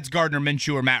 wait, that's Gardner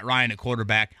Minshew or Matt Ryan at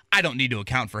quarterback. I don't need to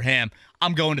account for him.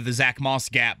 I'm going to the Zach Moss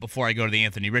gap before I go to the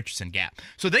Anthony Richardson gap.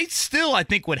 So they still, I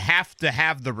think, would have to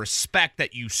have the respect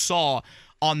that you saw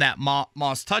on that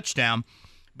Moss touchdown.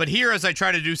 But here, as I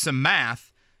try to do some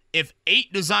math, if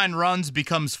 8 design runs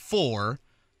becomes 4,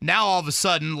 now all of a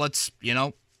sudden, let's,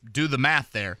 do the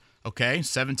math there. Okay,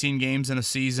 17 games in a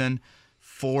season,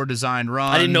 4 design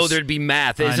runs. I didn't know there'd be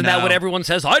math. Isn't that what everyone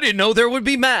says? I didn't know there would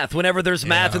be math whenever there's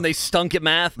math and they stunk at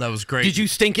math. That was great. Did you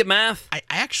stink at math? I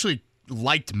actually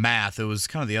liked math. It was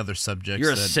kind of the other subjects.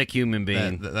 You're a sick human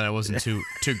being. That I wasn't too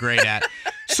great at.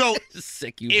 So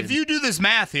if you do this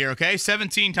math here, okay,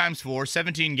 17 times 4,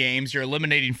 17 games, you're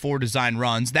eliminating 4 design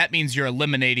runs. That means you're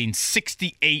eliminating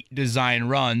 68 design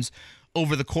runs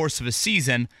over the course of a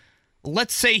season.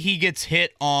 Let's say he gets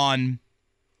hit on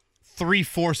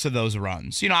 3/4 of those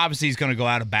runs. Obviously he's going to go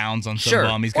out of bounds on some of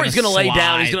them. He's going to lay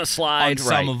down. He's going to slide. On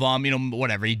some of them,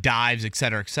 whatever. He dives, et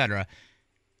cetera, et cetera.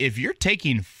 If you're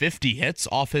taking 50 hits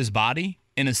off his body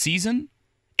in a season,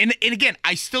 and again,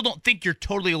 I still don't think you're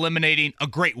totally eliminating a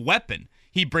great weapon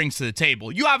he brings to the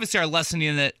table. You obviously are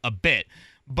lessening it a bit,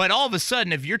 but all of a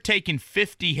sudden, if you're taking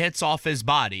 50 hits off his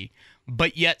body,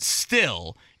 but yet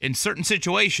still, in certain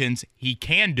situations, he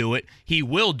can do it, he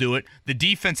will do it, the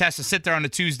defense has to sit there on a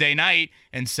Tuesday night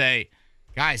and say,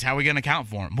 guys, how are we going to account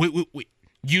for him?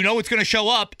 It's going to show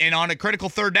up, and on a critical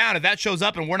third down, if that shows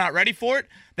up and we're not ready for it,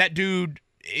 that dude,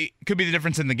 it could be the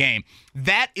difference in the game.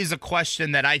 That is a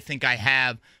question that I think I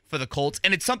have for the Colts,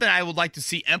 and it's something I would like to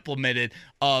see implemented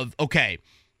of, okay,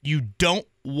 you don't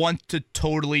want to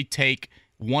totally take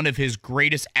one of his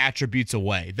greatest attributes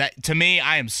away. That, to me,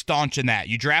 I am staunch in that.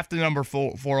 You drafted number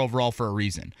 4 overall for a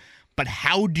reason, but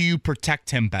how do you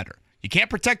protect him better? You can't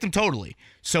protect him totally.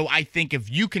 So I think if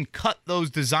you can cut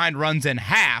those design runs in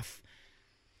half,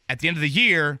 at the end of the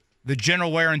year, the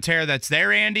general wear and tear that's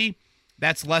there, Andy,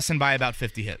 that's lessened by about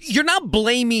 50 hits. You're not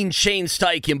blaming Shane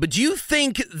Steichen, but do you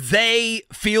think they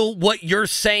feel what you're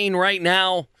saying right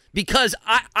now? Because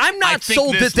I'm not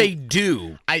sold that they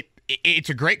do. It's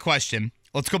a great question.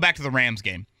 Let's go back to the Rams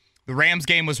game. The Rams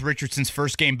game was Richardson's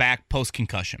first game back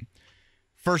post-concussion.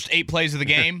 First 8 plays of the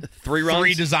game, 3 runs?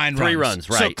 3 design runs. 3 runs,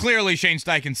 right. So clearly Shane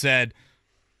Steichen said,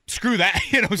 screw that,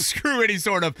 screw any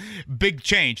sort of big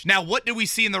change. Now, what did we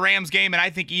see in the Rams game, and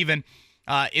I think even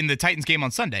in the Titans game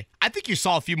on Sunday? I think you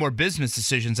saw a few more business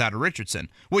decisions out of Richardson,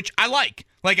 which I like.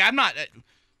 I'm not,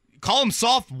 call him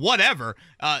soft, whatever.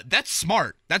 That's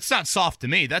smart. That's not soft to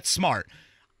me. That's smart.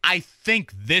 I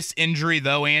think this injury,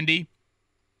 though, Andy,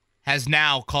 has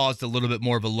now caused a little bit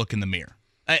more of a look in the mirror.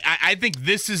 I think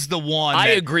this is the one. I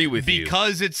agree with you.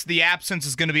 Because it's the absence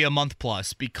is going to be a month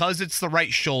plus, because it's the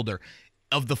right shoulder.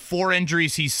 Of the 4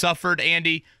 injuries he suffered,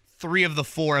 Andy, 3 of the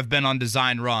 4 have been on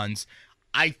design runs.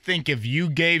 I think if you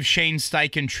gave Shane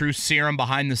Steichen true serum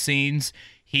behind the scenes,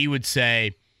 he would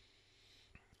say,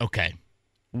 okay,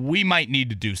 we might need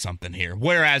to do something here.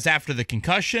 Whereas after the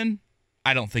concussion,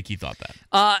 I don't think he thought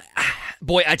that.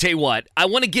 Boy, I tell you what, I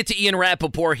want to get to Ian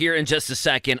Rappaport here in just a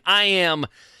second. I'm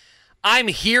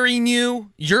hearing you.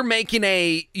 You're making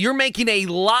a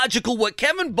logical, what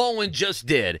Kevin Bowen just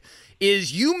did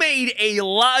is you made a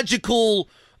logical,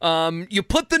 you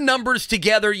put the numbers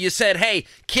together, you said, hey,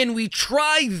 can we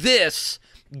try this?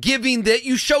 Giving that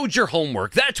you showed your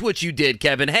homework. That's what you did,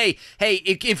 Kevin. Hey,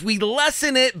 if we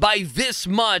lessen it by this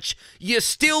much, you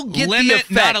still get the effect.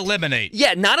 Not eliminate.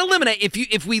 Yeah, not eliminate.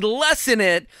 If we lessen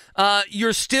it,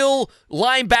 you're still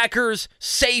linebackers,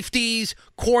 safeties,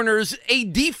 corners. A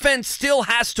defense still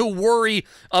has to worry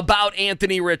about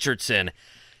Anthony Richardson.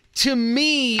 To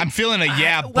me, I'm feeling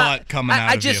a but coming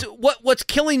out of you. What's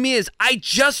killing me is I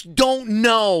just don't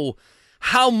know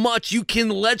how much you can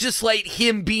legislate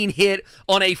him being hit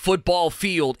on a football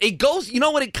field. It goes, you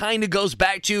know what it kind of goes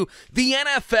back to? The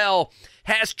NFL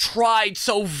has tried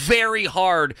so very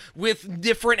hard with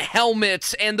different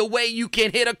helmets and the way you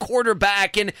can hit a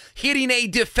quarterback and hitting a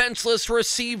defenseless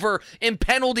receiver and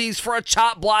penalties for a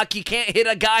chop block. You can't hit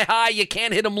a guy high, you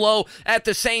can't hit him low at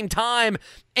the same time.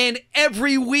 And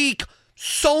every week,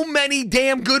 so many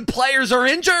damn good players are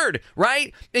injured,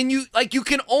 right? And you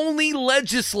can only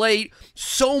legislate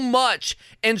so much.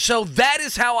 And so that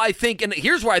is how I think, and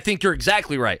here's where I think you're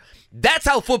exactly right. That's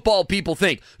how football people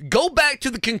think. Go back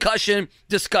to the concussion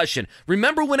discussion.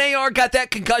 Remember when AR got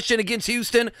that concussion against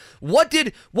Houston? What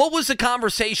was the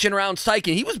conversation around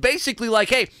Steichen? He was basically like,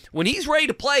 hey, when he's ready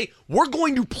to play, we're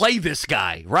going to play this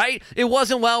guy, right? It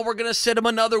wasn't, well, we're going to sit him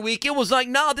another week. It was like,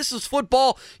 no, this is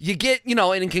football. You get,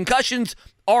 and concussions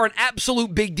are an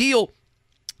absolute big deal.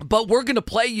 But we're going to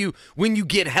play you when you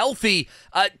get healthy.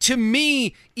 To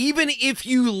me, even if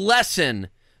you lessen,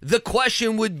 the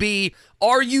question would be,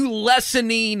 are you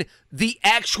lessening the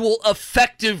actual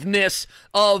effectiveness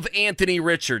of Anthony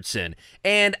Richardson?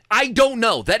 And I don't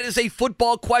know. That is a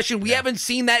football question. We haven't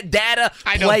seen that data play out.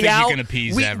 I don't think you can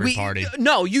appease every party.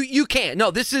 No, you can't.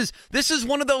 No, this is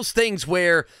one of those things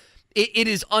where it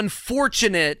is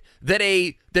unfortunate that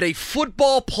a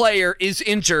football player is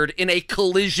injured in a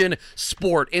collision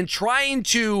sport, and trying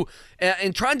to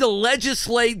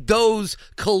legislate those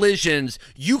collisions.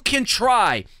 You can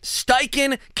try.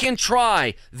 Steichen can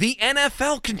try. The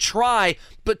NFL can try,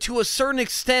 but to a certain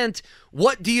extent,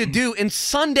 what do you do? And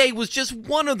Sunday was just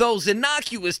one of those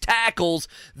innocuous tackles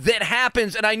that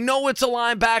happens. And I know it's a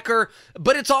linebacker,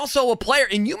 but it's also a player.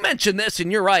 And you mentioned this,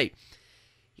 and you're right.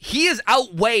 He has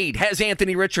outweighed, has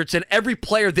Anthony Richardson, every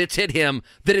player that's hit him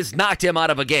that has knocked him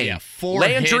out of a game. Yeah, 4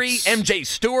 Landry, hits. MJ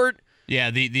Stewart. Yeah,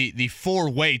 the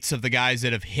 4 weights of the guys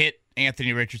that have hit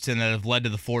Anthony Richardson that have led to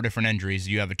the 4 different injuries.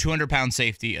 You have a 200-pound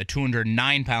safety, a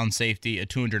 209-pound safety, a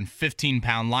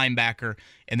 215-pound linebacker,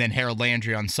 and then Harold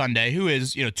Landry on Sunday, who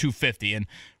is 250. And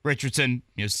Richardson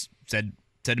said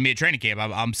to me at training camp,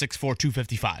 I'm 6'4",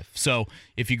 255. So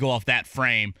if you go off that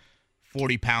frame,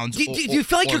 40 pounds. Do you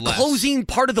feel like you're less. Closing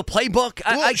part of the playbook?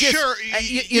 I guess, sure.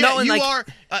 You are.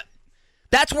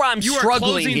 That's where I'm struggling here. You are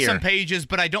closing here. some pages,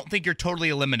 but I don't think you're totally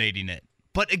eliminating it.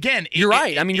 But again, you're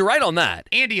right. You're right on that,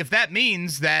 Andy. If that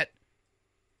means that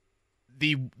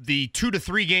the 2 to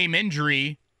 3 game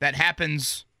injury that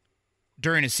happens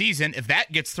during a season, if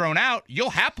that gets thrown out, you'll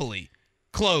happily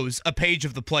close a page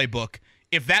of the playbook.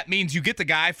 If that means you get the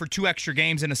guy for 2 extra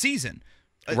games in a season.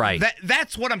 Right.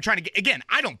 That's what I'm trying to get. Again,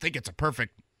 I don't think it's a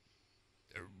perfect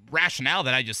rationale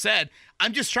that I just said.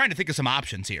 I'm just trying to think of some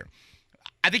options here.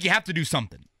 I think you have to do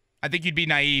something. I think you'd be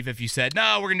naive if you said,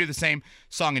 no, we're going to do the same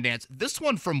song and dance. This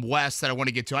one from Wes that I want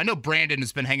to get to. I know Brandon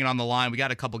has been hanging on the line. We got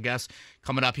a couple guests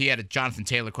coming up. He had a Jonathan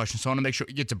Taylor question, so I want to make sure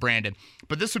we get to Brandon.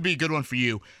 But this would be a good one for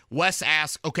you. Wes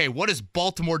asks, okay, what has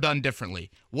Baltimore done differently?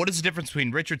 What is the difference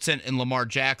between Richardson and Lamar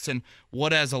Jackson?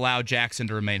 What has allowed Jackson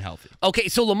to remain healthy? Okay,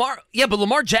 so Lamar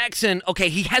Jackson, okay,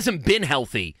 he hasn't been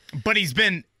healthy. But he's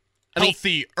been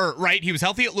healthy, right? He was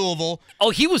healthy at Louisville. Oh,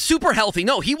 he was super healthy.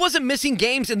 No, he wasn't missing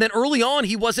games, and then early on,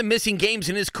 he wasn't missing games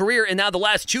in his career, and now the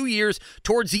last 2 years,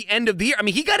 towards the end of the year.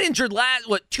 He got injured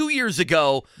 2 years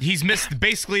ago. He's missed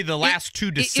basically the last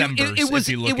 2 Decembers, it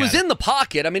was in the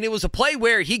pocket. It was a play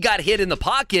where he got hit in the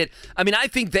pocket. I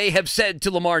think they have said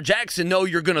to Lamar Jackson, no,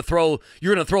 you're going to throw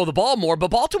the ball more,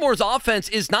 but Baltimore's offense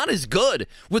is not as good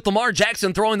with Lamar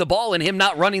Jackson throwing the ball and him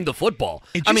not running the football.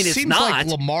 It seems like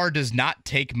Lamar does not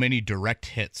take many direct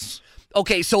hits.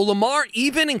 Okay, so Lamar,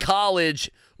 even in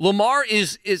college, Lamar's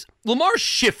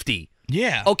shifty.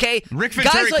 Yeah. Okay. Rick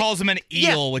Venturi calls him an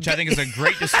eel, which I think is a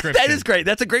great description. That is great.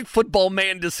 That's a great football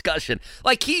man discussion.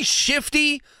 He's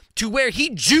shifty to where he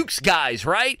jukes guys,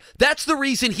 right? That's the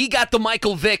reason he got the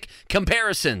Michael Vick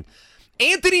comparison.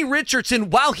 Anthony Richardson,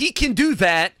 while he can do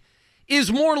that,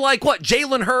 is more like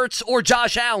Jalen Hurts or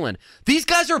Josh Allen. These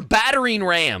guys are battering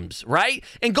rams, right?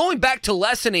 And going back to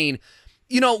lessening,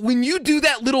 when you do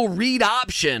that little read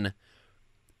option,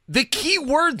 the key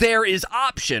word there is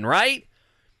option, right?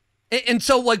 And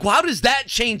so, like, how does that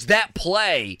change that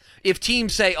play if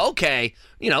teams say, okay,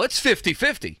 it's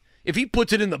 50-50. If he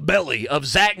puts it in the belly of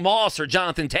Zach Moss or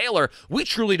Jonathan Taylor, we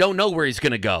truly don't know where he's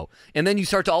going to go. And then you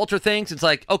start to alter things. It's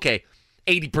like, okay,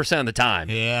 80% of the time.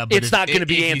 Yeah, but it's not going to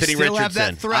be Anthony Richardson. Have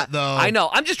that threat, though. I know.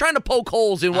 I'm just trying to poke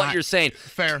holes in what you're saying.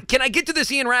 Fair. Can I get to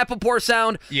this Ian Rappaport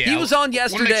sound? Yeah. He was on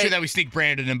yesterday. I want to make sure that we sneak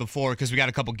Brandon in before because we got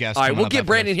a couple guests. All right, we'll get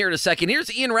Brandon here in a second.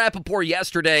 Here's Ian Rappaport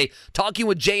yesterday talking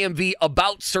with JMV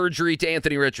about surgery to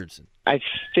Anthony Richardson. I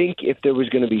think if there was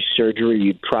going to be surgery,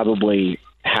 you'd probably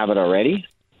have it already,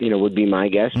 would be my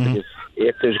guess. Mm-hmm. Because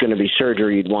if there's going to be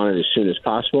surgery, you'd want it as soon as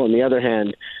possible. On the other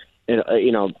hand,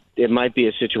 it might be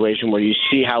a situation where you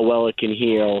see how well it can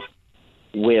heal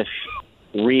with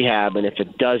rehab, and if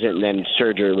it doesn't, then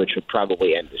surgery, which would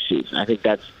probably end the season. I think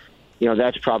that's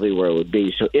probably where it would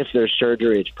be. So if there's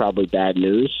surgery, it's probably bad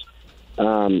news.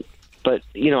 But,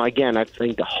 again, I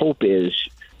think the hope is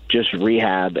just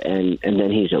rehab and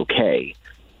then he's okay.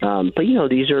 But,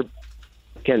 these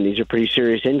are pretty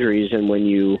serious injuries, and when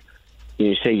you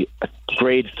say a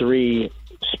grade 3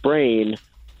 sprain,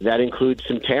 that includes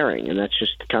some tearing, and that's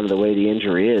just kind of the way the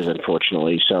injury is,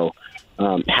 unfortunately. So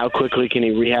how quickly can he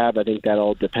rehab? I think that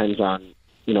all depends on,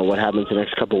 what happens the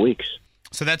next couple of weeks.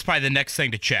 So that's probably the next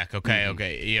thing to check.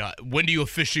 Okay. When do you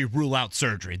officially rule out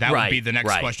surgery? That would be the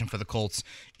next question for the Colts.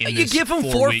 You give them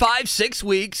 4, 5, 6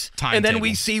 weeks, and then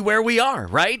we see where we are,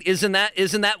 right? Isn't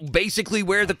that basically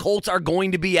where the Colts are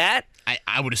going to be at?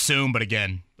 I would assume, but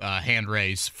again, hand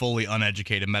raised, fully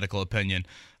uneducated medical opinion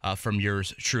from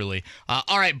yours truly.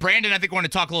 All right, Brandon, I think we want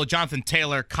to talk a little Jonathan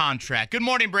Taylor contract. Good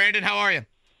morning, Brandon. How are you?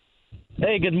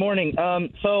 Hey, good morning.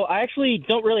 So I actually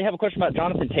don't really have a question about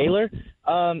Jonathan Taylor.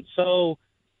 So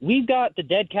we've got the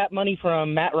dead cap money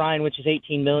from Matt Ryan, which is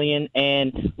 $18 million,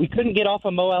 and we couldn't get off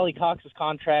of Mo Alley Cox's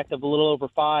contract of a little over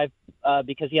 $5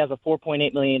 because he has a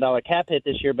 $4.8 million cap hit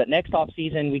this year. But next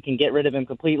offseason, we can get rid of him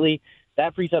completely.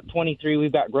 That frees up 23.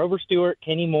 We've got Grover Stewart,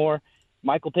 Kenny Moore,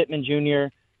 Michael Pittman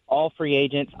Jr., all free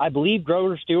agents. I believe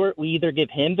Grover Stewart, we either give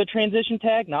him the transition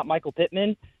tag, not Michael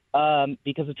Pittman,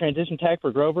 because the transition tag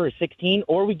for Grover is 16,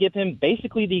 or we give him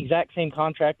basically the exact same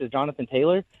contract as Jonathan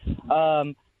Taylor.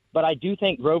 But I do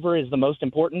think Grover is the most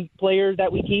important player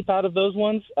that we keep out of those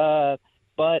ones.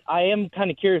 But I am kind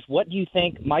of curious, what do you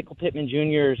think Michael Pittman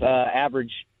Jr.'s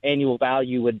average annual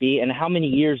value would be, and how many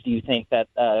years do you think that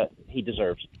he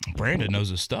deserves? Brandon knows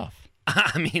his stuff.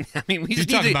 I mean, he's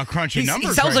talking about crunching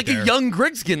numbers. He sounds right like there. a young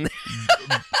Grigskin.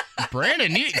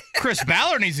 Brandon, Chris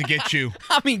Ballard needs to get you.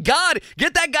 I mean, God,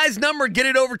 get that guy's number, get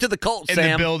it over to the Colts, in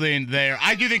Sam. The building there.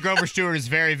 I do think Grover Stewart is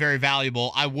very, very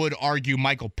valuable. I would argue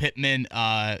Michael Pittman,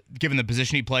 given the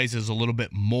position he plays, is a little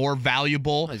bit more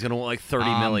valuable. He's going to want like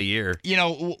 $30 million a year.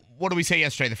 What did we say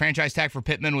yesterday? The franchise tag for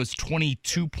Pittman was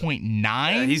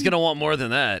 $22.9. He's going to want more than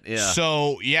that. Yeah.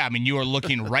 So you are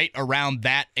looking right around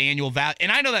that annual value,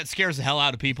 and I know that scares the hell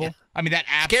out of people. Yeah. I mean, that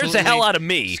absolutely scares the hell out of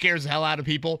me. Scares the hell out of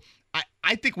people.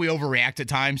 I think we overreact at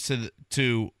times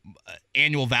to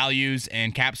annual values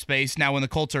and cap space. Now, when the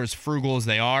Colts are as frugal as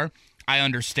they are, I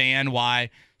understand why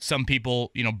some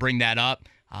people, bring that up.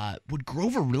 Would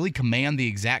Grover really command the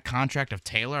exact contract of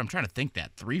Taylor? I'm trying to think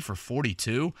that. 3 for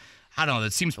 $42? I don't know.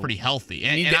 That seems pretty healthy.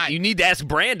 You need to ask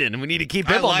Brandon, and we need to keep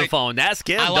him on the phone. Ask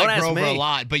him. Don't ask Grover me. a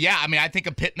lot. But, yeah, I think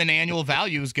a Pittman annual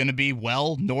value is going to be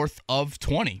well north of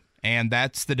 20, and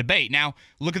that's the debate. Now,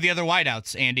 look at the other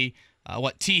wideouts, Andy.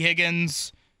 T.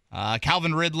 Higgins,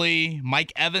 Calvin Ridley,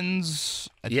 Mike Evans.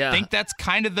 I think that's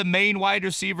kind of the main wide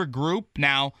receiver group.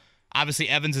 Now, obviously,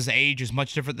 Evans' age is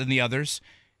much different than the others.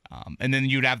 And then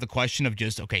you'd have the question of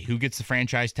just, okay, who gets the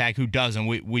franchise tag, who doesn't?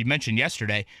 We mentioned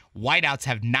yesterday, wideouts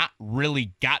have not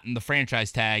really gotten the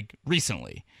franchise tag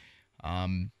recently.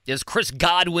 Yes, Chris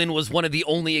Godwin was one of the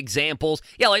only examples.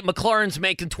 Yeah, like McLaurin's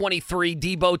making 23,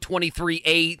 Debo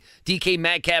 23.8, DK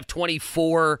Metcalf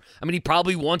 24. I mean, he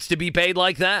probably wants to be paid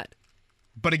like that.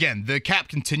 But again, the cap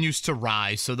continues to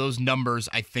rise, so those numbers,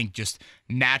 I think, just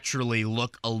naturally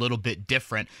look a little bit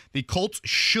different. The Colts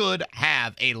should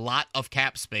have a lot of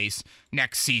cap space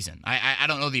next season. I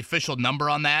don't know the official number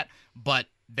on that, but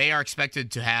they are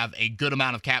expected to have a good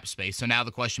amount of cap space. So now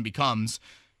the question becomes,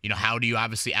 how do you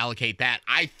obviously allocate that?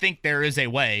 I think there is a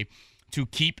way to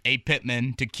keep a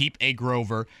Pittman, to keep a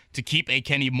Grover, to keep a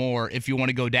Kenny Moore if you want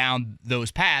to go down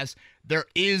those paths. There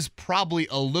is probably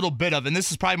a little bit of, and this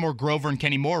is probably more Grover and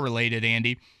Kenny Moore related,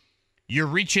 Andy, you're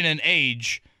reaching an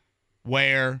age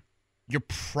where you're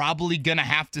probably going to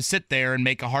have to sit there and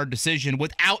make a hard decision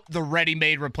without the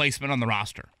ready-made replacement on the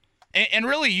roster. And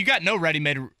really, you got no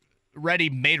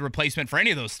ready-made replacement for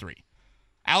any of those three.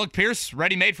 Alec Pierce,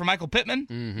 ready-made for Michael Pittman?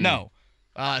 Mm-hmm. No.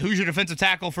 Who's your defensive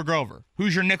tackle for Grover?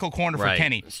 Who's your nickel corner for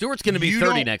Kenny? Stewart's going to be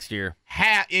 30 next year.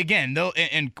 Again, though,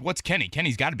 and what's Kenny?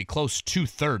 Kenny's got to be close to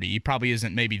 30. He probably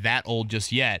isn't maybe that old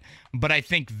just yet. But I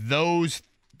think those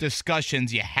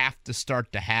discussions, you have to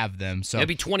start to have them. So he'll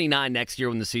be 29 next year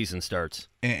when the season starts.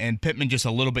 And Pittman just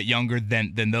a little bit younger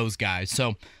than those guys.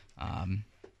 So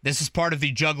this is part of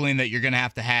the juggling that you're going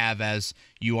to have as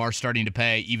you are starting to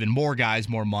pay even more guys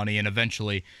more money, and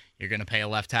eventually you're going to pay a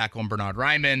left tackle in Bernard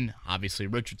Ryman, obviously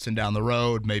Richardson down the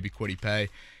road, maybe Kwity Paye,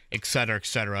 et cetera, et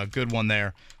cetera. Good one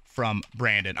there from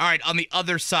Brandon. All right, on the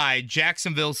other side,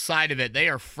 Jacksonville's side of it, they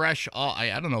are fresh.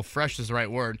 I don't know if fresh is the right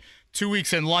word. 2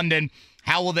 weeks in London.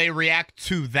 How will they react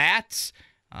to that?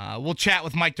 We'll chat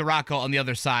with Mike DiRocco on the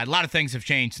other side. A lot of things have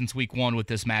changed since week one with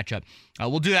this matchup.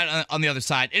 We'll do that on the other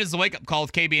side. It is the Wake Up Call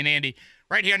with KB and Andy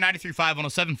right here, 93.5,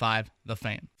 107.5, The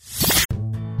Fan.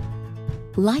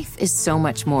 Life is so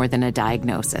much more than a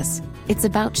diagnosis. It's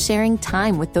about sharing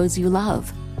time with those you love,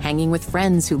 hanging with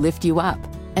friends who lift you up,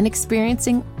 and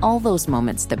experiencing all those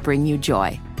moments that bring you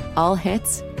joy. All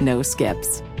hits, no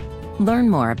skips. Learn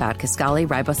more about Kisqali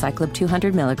Ribociclib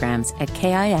 200 milligrams at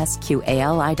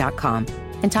KISQALI.com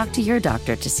and talk to your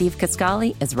doctor to see if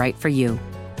Kisqali is right for you.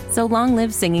 So long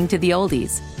live singing to the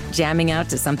oldies, jamming out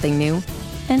to something new,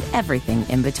 and everything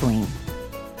in between.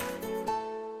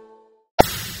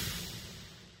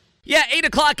 Yeah, 8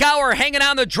 o'clock hour, hanging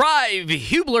on the drive.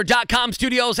 Hubler.com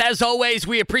studios. As always,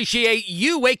 we appreciate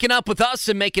you waking up with us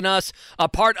and making us a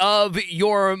part of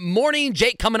your morning.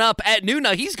 Jake coming up at noon.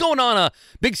 Now, he's going on a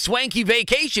big swanky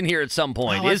vacation here at some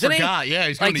point, isn't he? Yeah,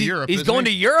 he's going to Europe. He's going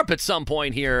to Europe at some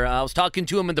point here. I was talking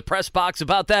to him in the press box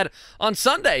about that on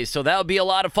Sunday, so that'll be a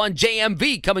lot of fun.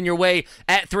 JMV coming your way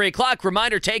at 3 o'clock.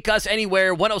 Reminder, take us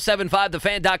anywhere,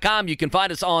 1075thefan.com. You can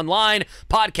find us online,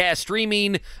 podcast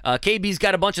streaming. KB's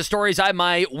got a bunch of stories. I have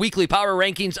my weekly power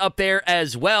rankings up there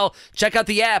as well. Check out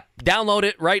the app. Download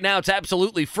it right now. It's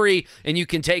absolutely free, and you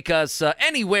can take us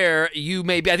anywhere you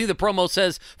may be. I think the promo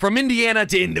says from Indiana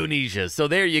to Indonesia, so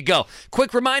there you go.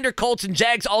 Quick reminder, Colts and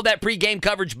Jags, all that pregame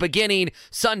coverage beginning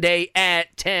Sunday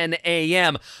at 10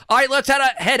 a.m. All right, let's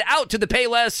head out to the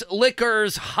Payless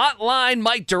Liquors hotline.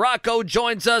 Mike DiRocco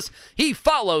joins us. He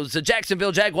follows the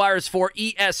Jacksonville Jaguars for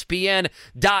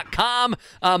ESPN.com.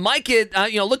 Mike,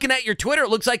 looking at your Twitter, it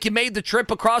looks like you made the trip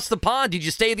across the pond. Did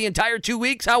you stay the entire 2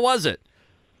 weeks? How was it?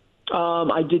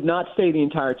 I did not stay the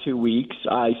entire 2 weeks.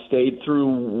 I stayed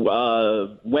through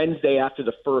Wednesday after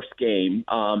the first game,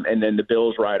 and then the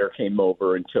Bills rider came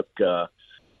over and took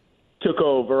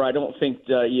over. I don't think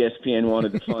ESPN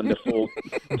wanted to fund a full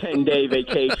 10-day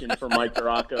vacation for Mike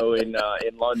DiRocco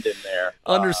in London there.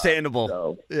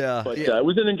 Understandable. But it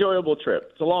was an enjoyable trip.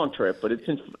 It's a long trip, but it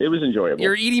was enjoyable.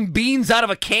 You're eating beans out of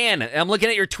a can. I'm looking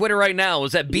at your Twitter right now.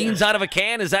 Was that beans out of a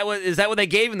can? Is that what they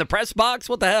gave in the press box?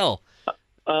 What the hell?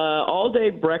 All day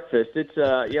breakfast. It's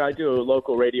I do a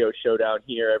local radio show down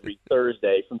here every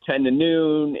Thursday from 10 to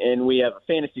noon, and we have a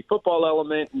fantasy football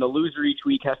element, and the loser each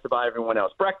week has to buy everyone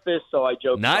else breakfast. So I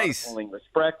joke about pulling this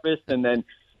breakfast, and then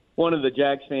one of the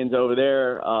Jags fans over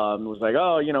there was like,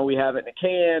 we have it in a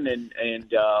can,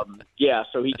 and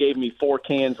so he gave me 4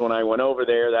 cans when I went over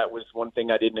there. That was one thing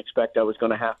I didn't expect I was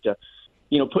going to have to,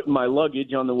 put in my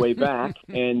luggage on the way back,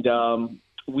 and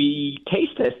we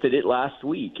taste tested it last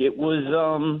week. It was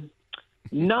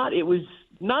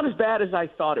not as bad as I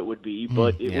thought it would be,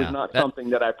 but it was not something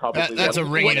that I probably that's a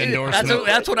ringing endorsement.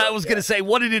 That's what I was going to say.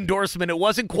 What an endorsement. It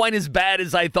wasn't quite as bad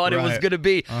as I thought it was going to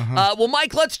be. Well,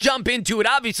 Mike, let's jump into it.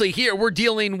 Obviously, here we're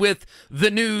dealing with the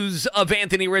news of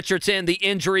Anthony Richardson, the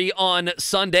injury on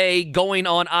Sunday, going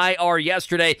on IR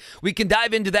yesterday. We can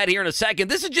dive into that here in a second.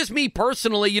 This is just me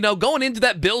personally, going into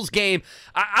that Bills game,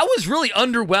 I was really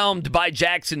underwhelmed by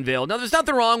Jacksonville. Now, there's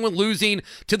nothing wrong with losing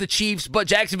to the Chiefs, but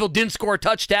Jacksonville didn't score a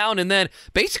touchdown, and then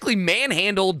basically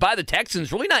manhandled by the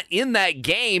Texans, really not in that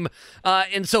game.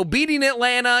 And so beating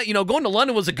Atlanta, going to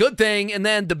London was a good thing. And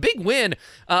then the big win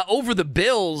over the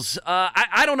Bills,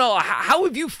 I don't know. How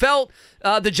have you felt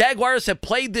the Jaguars have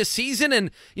played this season?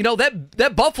 And,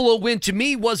 that Buffalo win to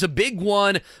me was a big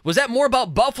one. Was that more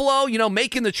about Buffalo,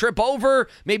 making the trip over?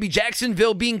 Maybe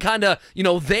Jacksonville being kind of,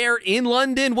 there in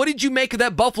London? What did you make of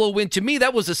that Buffalo win? To me,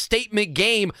 that was a statement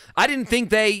game. I didn't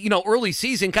think they, early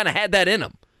season kind of had that in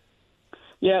them.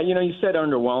 Yeah, you said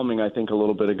underwhelming, I think, a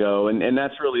little bit ago, and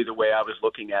that's really the way I was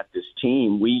looking at this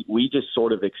team. We just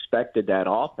sort of expected that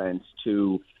offense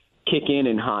to kick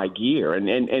in high gear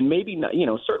and maybe not,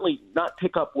 certainly not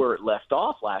pick up where it left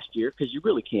off last year, because you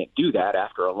really can't do that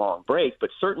after a long break,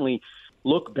 but certainly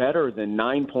look better than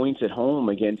 9 points at home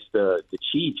against the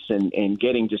Chiefs and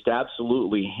getting just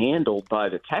absolutely handled by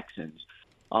the Texans.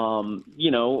 The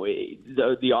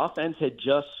offense had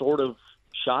just sort of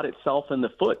shot itself in the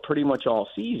foot pretty much all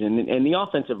season, and the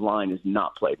offensive line has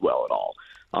not played well at all.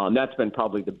 That's been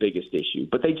probably the biggest issue.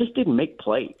 But they just didn't make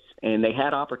plays, and they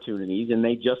had opportunities, and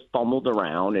they just fumbled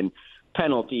around and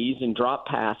penalties and dropped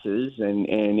passes, and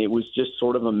it was just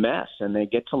sort of a mess. And they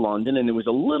get to London, and it was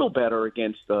a little better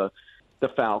against the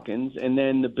Falcons. And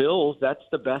then the Bills, that's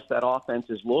the best that offense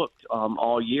has looked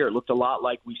all year. It looked a lot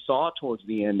like we saw towards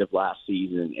the end of last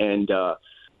season. And,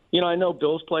 I know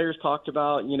Bills players talked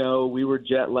about, we were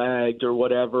jet lagged or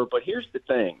whatever. But here's the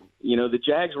thing. The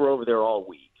Jags were over there all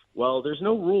week. Well, there's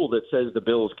no rule that says the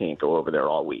Bills can't go over there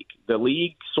all week. The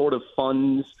league sort of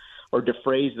funds or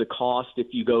defrays the cost if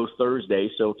you go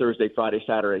Thursday. So Thursday, Friday,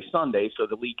 Saturday, Sunday. So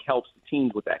the league helps the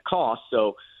teams with that cost.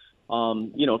 So,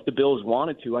 if the Bills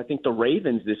wanted to, I think the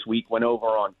Ravens this week went over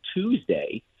on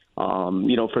Tuesday,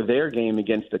 for their game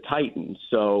against the Titans.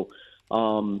 So,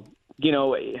 I'll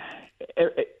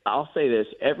say this.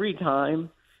 Every time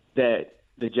that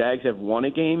the Jags have won a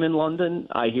game in London,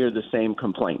 I hear the same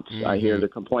complaints. Mm-hmm. I hear the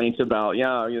complaints about,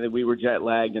 we were jet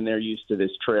lagged and they're used to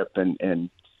this trip. And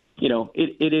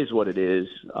it is what it is.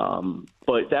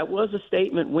 But that was a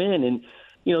statement win. And,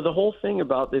 the whole thing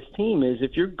about this team is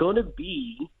if you're going to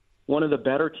be one of the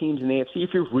better teams in the AFC,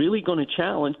 if you're really going to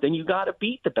challenge, then you got to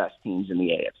beat the best teams in the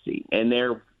AFC. And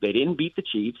they didn't beat the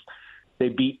Chiefs. They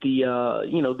beat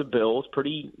the Bills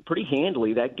pretty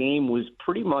handily. That game was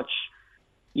pretty much,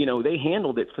 they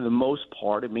handled it for the most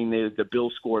part. I mean, the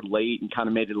Bills scored late and kind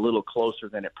of made it a little closer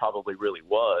than it probably really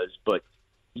was. But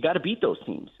you got to beat those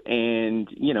teams. And,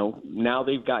 now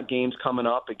they've got games coming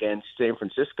up against San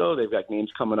Francisco. They've got games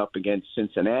coming up against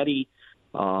Cincinnati,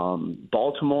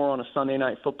 Baltimore on a Sunday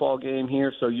night football game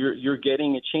here. So you're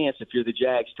getting a chance, if you're the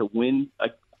Jags, to win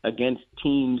against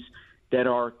teams that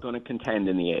are going to contend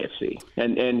in the AFC.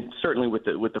 And certainly with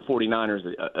the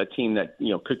 49ers, a team that,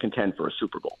 could contend for a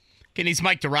Super Bowl. Kenny's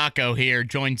Mike DeRocco here,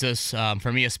 joins us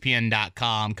from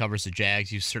ESPN.com, covers the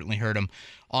Jags. You've certainly heard him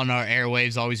on our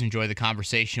airwaves. Always enjoy the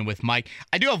conversation with Mike.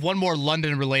 I do have one more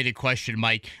London-related question,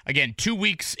 Mike. Again, 2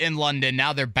 weeks in London,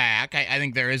 now they're back. I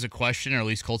think there is a question, or at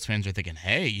least Colts fans are thinking,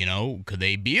 hey, could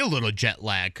they be a little jet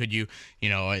lag? Could you,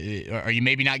 are you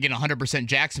maybe not getting 100%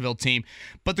 Jacksonville team?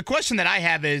 But the question that I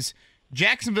have is,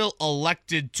 Jacksonville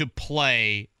elected to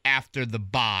play after the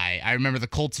bye. I remember the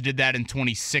Colts did that in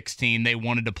 2016. They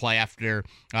wanted to play after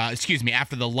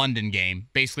the London game.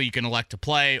 Basically, you can elect to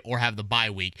play or have the bye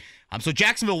week. So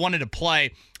Jacksonville wanted to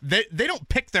play. They don't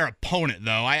pick their opponent,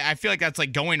 though. I feel like that's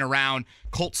like going around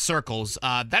Colts circles.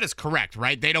 That is correct,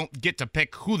 right? They don't get to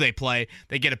pick who they play.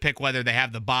 They get to pick whether they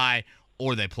have the bye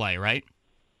or they play, right?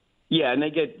 Yeah, and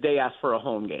they ask for a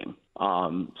home game.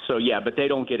 But they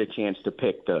don't get a chance to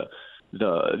pick the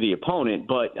opponent.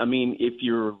 But I mean, if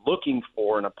you're looking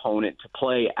for an opponent to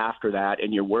play after that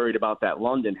and you're worried about that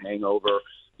London hangover,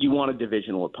 you want a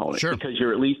divisional opponent. Sure. Because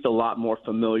you're at least a lot more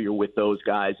familiar with those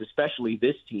guys, especially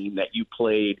this team that you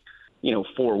played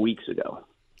 4 weeks ago.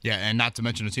 Yeah, and not to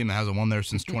mention a team that hasn't won there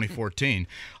since 2014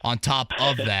 on top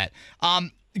of that.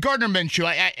 Gardner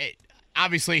Minshew,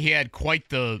 obviously he had quite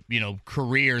the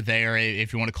career there,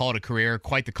 if you want to call it a career,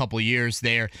 quite the couple of years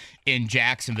there in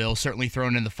Jacksonville, certainly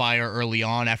thrown in the fire early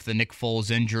on after the Nick Foles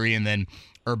injury, and then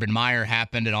Urban Meyer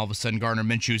happened, and all of a sudden Gardner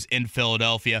Minshew's in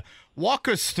Philadelphia. Walk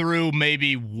us through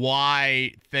maybe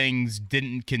why things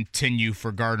didn't continue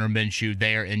for Gardner Minshew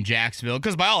there in Jacksonville,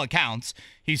 because by all accounts,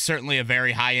 he's certainly a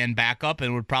very high-end backup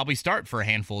and would probably start for a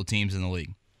handful of teams in the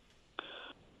league.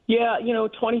 Yeah,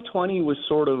 2020 was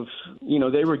sort of,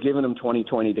 they were giving him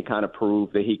 2020 to kind of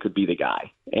prove that he could be the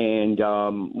guy. And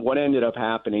what ended up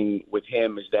happening with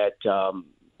him is that,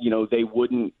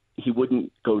 he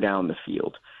wouldn't go down the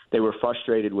field. They were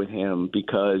frustrated with him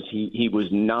because he was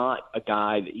not a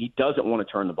guy that he doesn't want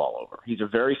to turn the ball over. He's a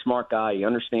very smart guy. He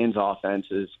understands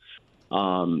offenses.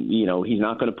 He's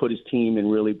not going to put his team in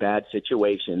really bad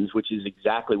situations, which is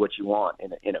exactly what you want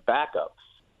in a backup.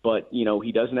 But,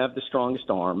 he doesn't have the strongest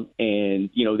arm, and,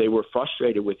 they were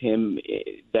frustrated with him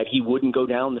that he wouldn't go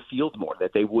down the field more,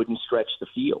 that they wouldn't stretch the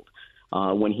field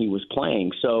when he was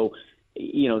playing. So,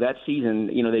 that season,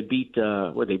 they beat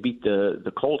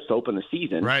the Colts to open the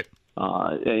season, right?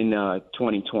 In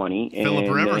 2020.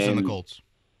 Phillip Rivers and the Colts.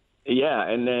 Yeah,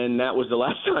 and then that was the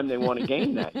last time they won a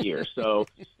game that year. So,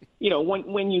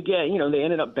 when you get, they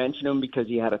ended up benching him because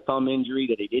he had a thumb injury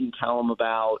that they didn't tell him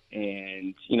about,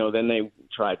 and then they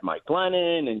tried Mike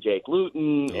Glennon and Jake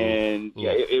Luton, and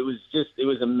it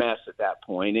was a mess at that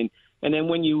point. And then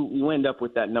when you end up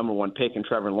with that number one pick and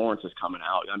Trevor Lawrence is coming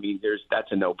out, I mean,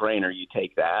 that's a no-brainer. You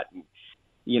take that. And,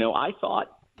 I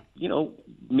thought,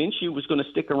 Minshew was going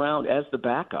to stick around as the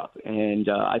backup, and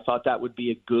I thought that would be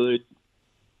a good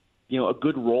a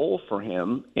good role for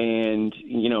him. And,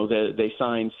 they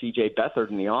signed C.J. Beathard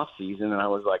in the offseason, and I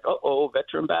was like,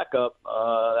 veteran backup.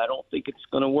 I don't think it's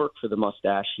going to work for the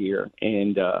mustache here.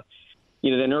 And,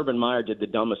 then Urban Meyer did the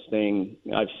dumbest thing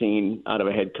I've seen out of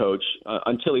a head coach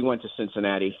until he went to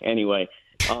Cincinnati anyway,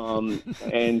 or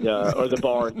the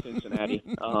bar in Cincinnati.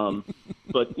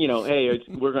 But, hey,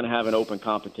 we're going to have an open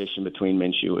competition between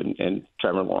Minshew and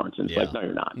Trevor Lawrence. And it's like, no,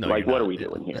 you're not. No, like, you're what not. are we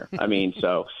doing here? I mean,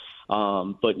 so –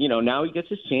 but, now he gets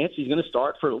his chance. He's going to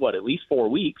start for, at least 4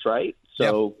 weeks, right?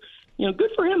 So,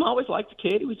 good for him. I always liked the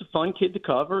kid. He was a fun kid to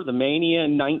cover. The Mania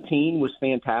in 19 was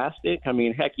fantastic. I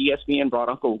mean, heck, ESPN brought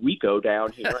Uncle Rico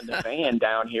down here in the van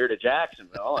down here to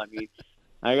Jacksonville. I mean,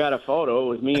 I got a photo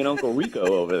with me and Uncle Rico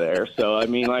over there. So, I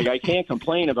mean, I can't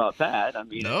complain about that. I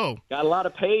mean, got a lot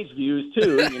of page views,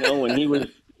 too, when he was,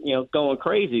 going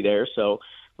crazy there. So,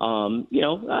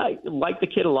 I like the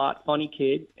kid a lot, funny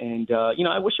kid, and,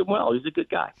 I wish him well. He's a good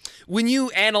guy. When you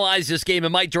analyze this game,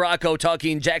 and Mike Duraco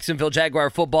talking Jacksonville Jaguar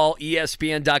football,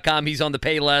 ESPN.com, he's on the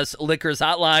Payless Liquors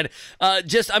hotline. I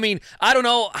don't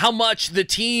know how much the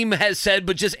team has said,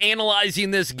 but just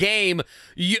analyzing this game,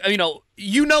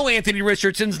 Anthony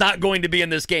Richardson's not going to be in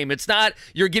this game. It's not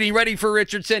you're getting ready for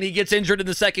Richardson. He gets injured in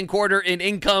the second quarter, and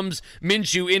in comes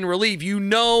Minshew in relief.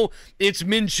 It's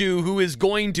Minshew who is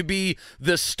going to be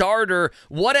the starter.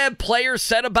 What have players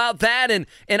said about that? And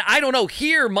I don't know.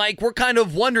 Here, Mike,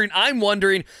 I'm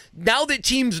wondering, now that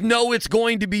teams know it's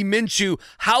going to be Minshew,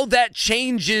 how that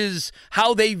changes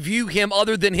how they view him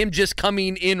other than him just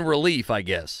coming in relief, I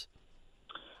guess.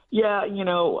 Yeah,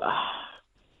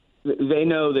 they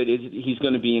know that he's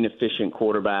going to be an efficient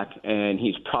quarterback, and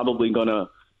he's probably going to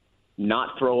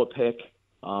not throw a pick,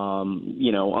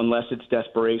 unless it's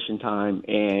desperation time.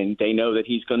 And they know that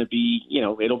he's going to be,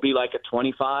 it'll be like a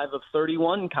 25 of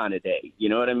 31 kind of day. You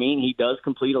know what I mean? He does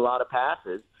complete a lot of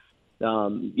passes.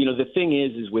 The thing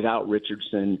is without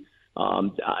Richardson,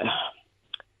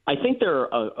 I think they're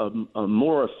a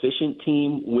more efficient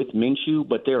team with Minshew,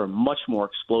 but they're a much more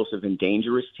explosive and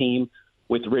dangerous team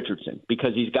with Richardson,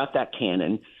 because he's got that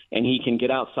cannon and he can get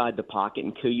outside the pocket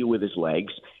and kill you with his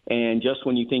legs. And just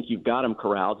when you think you've got him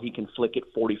corralled, he can flick it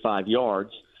 45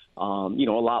 yards. A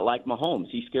lot like Mahomes.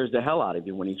 He scares the hell out of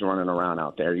you when he's running around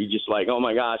out there. You're just like, oh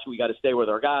my gosh, we got to stay with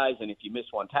our guys. And if you miss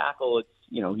one tackle, it's,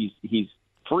 he's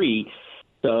free.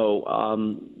 So,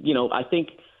 I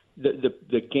think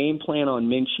the game plan on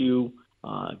Minshew,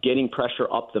 getting pressure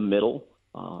up the middle,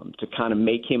 to kind of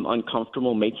make him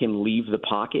uncomfortable, make him leave the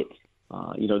pocket.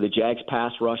 The Jags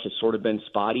pass rush has sort of been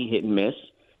spotty, hit and miss.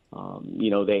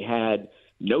 They had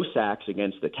no sacks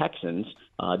against the Texans,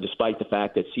 despite the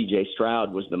fact that C.J.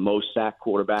 Stroud was the most sacked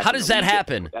quarterback. How does that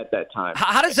happen at that time?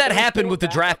 How does that happen with the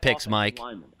draft picks, Mike?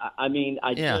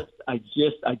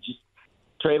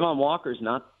 Trayvon Walker's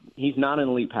he's not an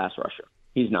elite pass rusher.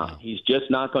 He's not. No. He's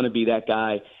just not going to be that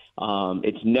guy.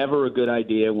 It's never a good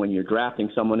idea when you're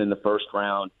drafting someone in the first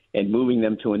round and moving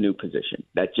them to a new position.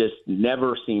 That just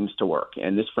never seems to work.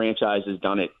 And this franchise has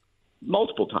done it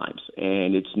multiple times,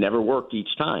 and it's never worked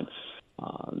each time.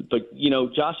 But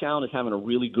Josh Allen is having a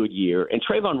really good year, and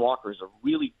Trayvon Walker is a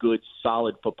really good,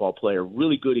 solid football player,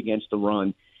 really good against the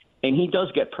run, and he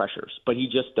does get pressures, but he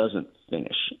just doesn't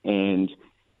finish. And,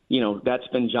 that's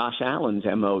been Josh Allen's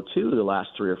MO too the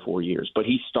last 3 or 4 years, but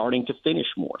he's starting to finish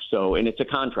more. So, and it's a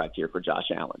contract year for Josh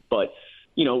Allen. But,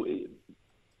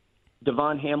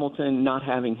 Devon Hamilton, not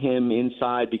having him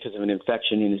inside because of an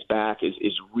infection in his back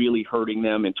is really hurting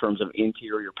them in terms of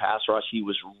interior pass rush. He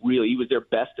was their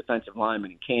best defensive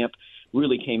lineman in camp,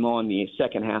 really came on the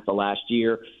second half of last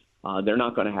year. They're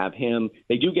not going to have him.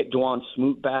 They do get Dwan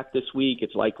Smoot back this week.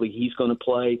 It's likely he's going to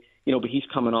play, but he's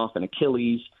coming off an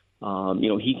Achilles.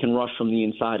 He can rush from the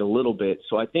inside a little bit.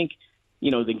 So I think,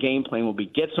 the game plan will be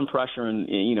get some pressure in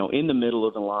the middle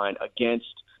of the line against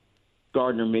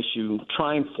Gardner Minshew,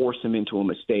 try and force him into a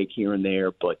mistake here and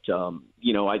there. But,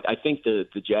 I think the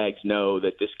Jags know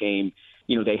that this game,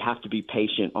 they have to be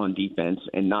patient on defense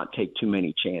and not take too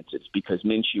many chances because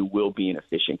Minshew will be an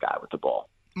efficient guy with the ball.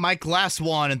 Mike, last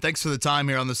one, and thanks for the time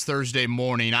here on this Thursday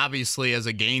morning. Obviously, as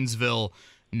a Gainesville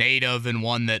native and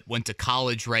one that went to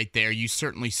college right there, you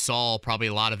certainly saw probably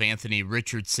a lot of Anthony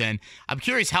Richardson. I'm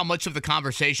curious how much of the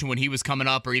conversation when he was coming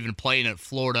up or even playing at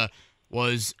Florida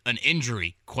was an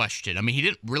injury question. I mean, he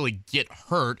didn't really get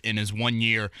hurt in his 1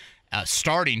 year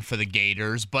starting for the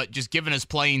Gators, but just given his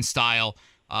playing style,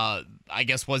 I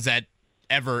guess, was that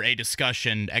ever a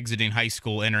discussion exiting high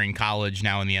school, entering college,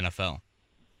 now in the NFL?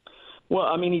 Well,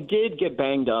 I mean, he did get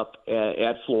banged up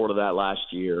at Florida that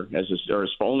last year, his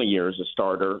only year as a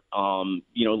starter.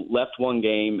 Left one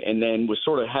game and then was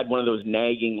sort of had one of those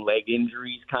nagging leg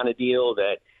injuries kind of deal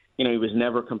that, he was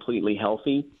never completely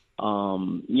healthy.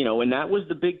 And that was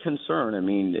the big concern. I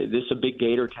mean, this is a big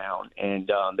Gator town,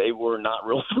 and they were not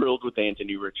real thrilled with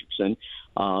Anthony Richardson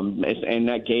and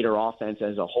that Gator offense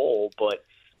as a whole. But,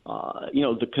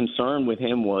 the concern with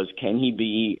him was, can he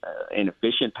be an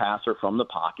efficient passer from the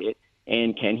pocket,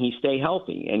 and can he stay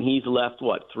healthy? And he's left,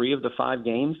 3 of the 5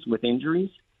 games with injuries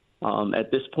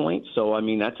at this point. So, I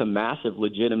mean, that's a massive,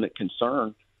 legitimate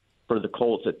concern for the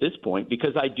Colts at this point,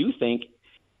 because I do think,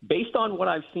 based on what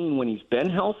I've seen when he's been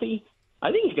healthy,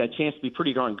 I think he's got a chance to be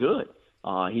pretty darn good.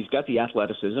 He's got the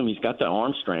athleticism, he's got the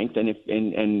arm strength, and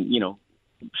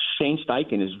Shane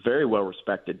Steichen is very well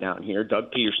respected down here.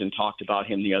 Doug Peterson talked about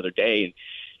him the other day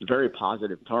in very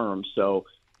positive terms. So,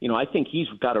 I think he's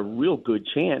got a real good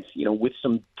chance, with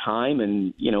some time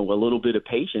and, a little bit of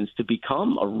patience, to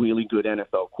become a really good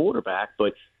NFL quarterback.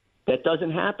 But that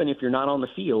doesn't happen if you're not on the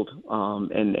field,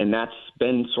 and that's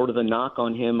been sort of the knock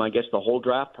on him, I guess, the whole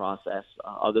draft process,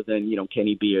 other than, can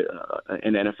he be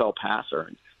an NFL passer?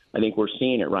 And I think we're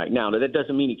seeing it right now. Now, that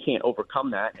doesn't mean he can't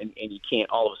overcome that, and he can't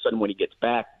all of a sudden, when he gets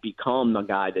back, become the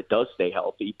guy that does stay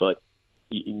healthy, but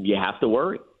you have to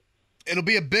worry. It'll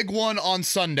be a big one on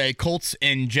Sunday. Colts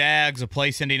and Jags, a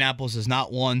place Indianapolis has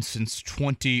not won since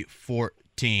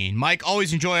 2014. Mike,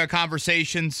 always enjoy our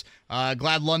conversations.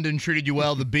 Glad London treated you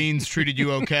well. The Beans treated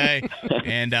you okay.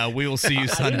 And we will see you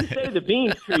Sunday. I didn't say the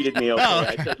Beans treated me okay. Oh,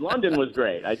 okay. I said London was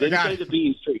great. I didn't say the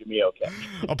Beans treated me okay.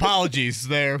 Apologies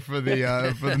there for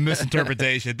the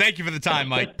misinterpretation. Thank you for the time,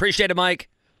 Mike. Appreciate it, Mike.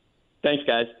 Thanks,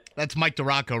 guys. That's Mike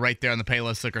DeRocco right there on the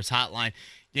Payless Liquors hotline.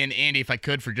 And Andy, if I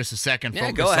could for just a second,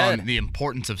 focus on the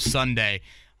importance of Sunday.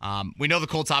 We know the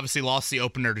Colts obviously lost the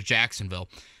opener to Jacksonville.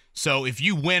 So if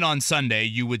you win on Sunday,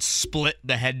 you would split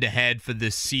the head-to-head for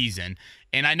this season.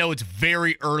 And I know it's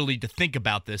very early to think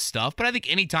about this stuff, but I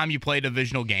think anytime you play a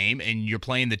divisional game and you're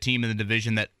playing the team in the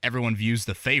division that everyone views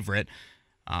the favorite,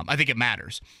 I think it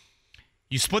matters.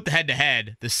 You split the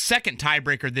head-to-head, the second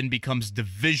tiebreaker then becomes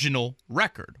divisional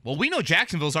record. Well, we know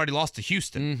Jacksonville's already lost to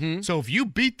Houston. Mm-hmm. So if you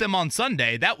beat them on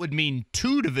Sunday, that would mean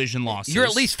 2 division losses. You're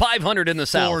at least 500 in the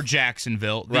South. For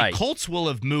Jacksonville. The Colts will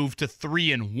have moved to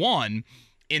 3-1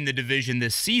 in the division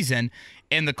this season,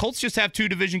 and the Colts just have 2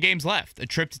 division games left. A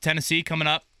trip to Tennessee coming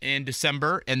up in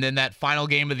December, and then that final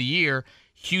game of the year,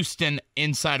 Houston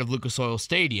inside of Lucas Oil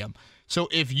Stadium. So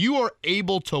if you are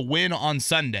able to win on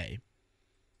Sunday,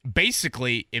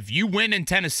 basically, if you win in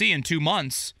Tennessee in 2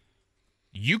 months,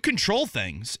 you control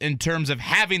things in terms of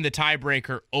having the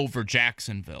tiebreaker over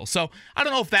Jacksonville. So I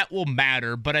don't know if that will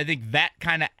matter, but I think that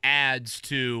kind of adds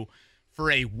to,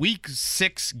 for a Week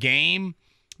 6 game,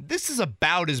 this is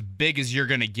about as big as you're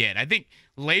going to get. I think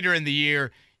later in the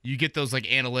year, you get those like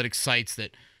analytics sites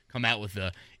that come out with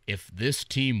if this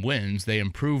team wins, they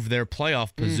improve their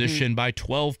playoff position by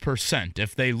 12%.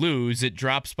 If they lose, it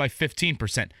drops by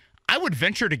 15%. I would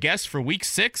venture to guess for Week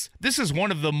 6, this is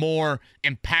one of the more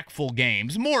impactful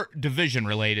games, more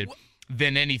division-related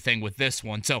than anything with this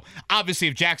one. So, obviously,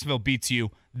 if Jacksonville beats you,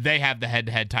 they have the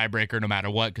head-to-head tiebreaker no matter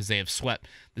what because they have swept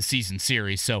the season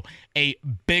series. So, a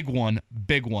big one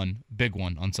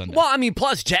on Sunday. Well, I mean,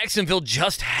 plus Jacksonville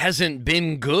just hasn't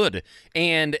been good.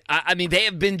 And, I mean, they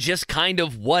have been just kind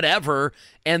of whatever.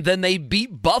 And then they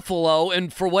beat Buffalo.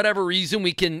 And for whatever reason,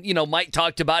 we can, Mike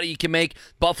talked about it.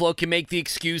 Buffalo can make the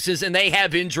excuses. And they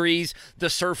have injuries, the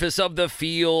surface of the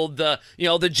field, the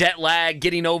jet lag,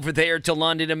 getting over there to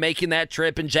London and making that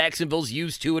trip. And Jacksonville's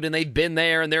used to it. And they've been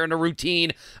there and they're in a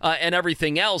routine and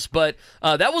everything else. But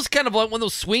that was kind of like one of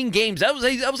those swing games. That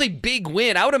was a big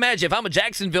win. I would imagine if I'm a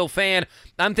Jacksonville fan,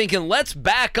 I'm thinking, let's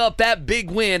back up that big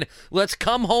win. Let's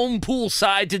come home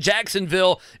poolside to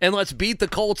Jacksonville, and let's beat the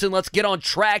Colts, and let's get on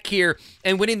track here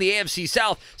and winning the AFC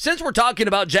South. Since we're talking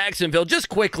about Jacksonville, just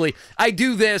quickly, I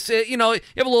do this. You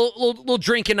have a little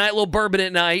drink at night, a little bourbon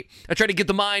at night. I try to get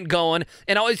the mind going,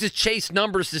 and I always just chase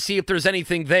numbers to see if there's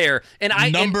anything there.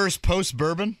 Numbers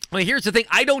post-bourbon? Well, here's the thing.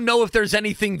 I don't know if there's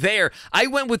anything there. I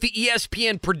went with the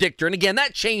ESPN predictor, and again,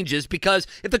 that changes because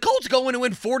if the Colts go in and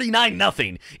win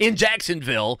 49-0 in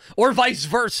Jacksonville, or vice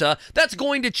versa, that's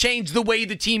going to change the way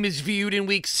the team is viewed in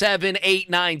week 7, 8,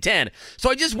 9, 10. So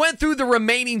I just went through the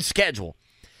remaining schedule.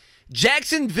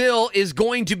 Jacksonville is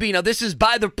going to be, now this is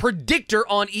by the predictor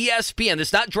on ESPN.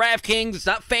 It's not DraftKings, it's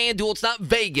not FanDuel, it's not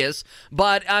Vegas,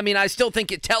 but I mean, I still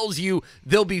think it tells you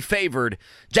they'll be favored.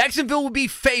 Jacksonville will be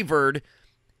favored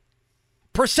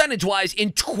percentage-wise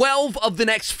in 12 of the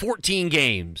next 14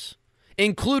 games,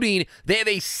 including they have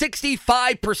a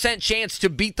 65% chance to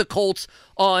beat the Colts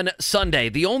on Sunday.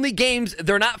 The only games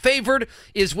they're not favored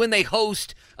is when they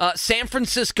host San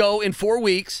Francisco in 4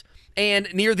 weeks,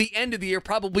 And near the end of the year,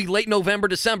 probably late November,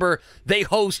 December, they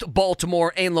host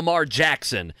Baltimore and Lamar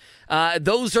Jackson.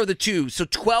 Those are the two. So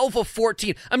 12 of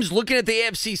 14. I'm just looking at the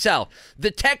AFC South.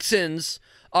 The Texans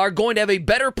are going to have a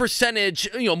better percentage,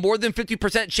 more than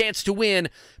 50% chance to win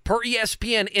per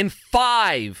ESPN in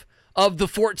 5 of the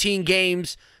 14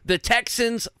 games. The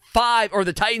Texans 5, or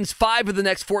the Titans 5 of the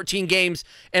next 14 games.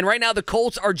 And right now the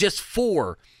Colts are just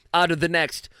 4 out of the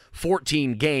next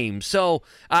 14 games. So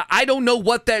I don't know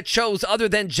what that shows other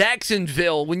than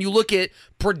Jacksonville, when you look at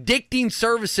predicting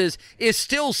services, is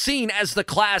still seen as the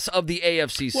class of the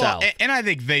AFC South. And I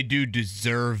think they do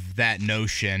deserve that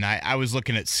notion. I was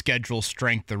looking at schedule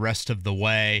strength the rest of the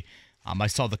way. I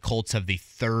saw the Colts have the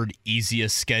 3rd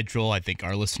easiest schedule. I think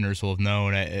our listeners will have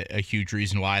known a huge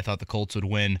reason why I thought the Colts would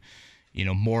win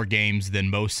more games than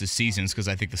most this season, because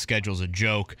I think the schedule's a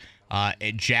joke.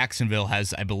 Jacksonville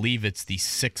has, I believe it's the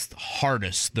 6th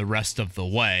hardest the rest of the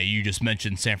way. You just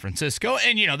mentioned San Francisco,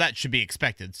 and that should be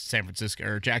expected. San Francisco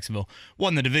or Jacksonville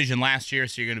won the division last year,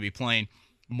 so you're going to be playing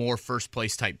more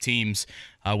first-place type teams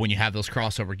when you have those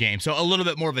crossover games. So a little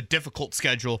bit more of a difficult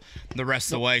schedule the rest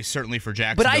of the way, certainly for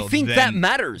Jacksonville. But I think that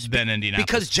matters. Than Indianapolis.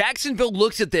 Because Jacksonville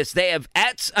looks at this. They have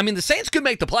the Saints could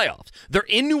make the playoffs. They're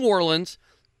in New Orleans.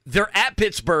 They're at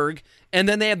Pittsburgh. And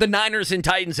then they have the Niners and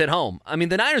Titans at home. The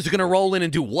Niners are going to roll in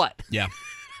and do what? Yeah.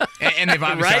 And they've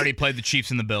obviously already played the Chiefs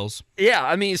and the Bills.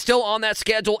 Yeah, still on that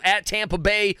schedule at Tampa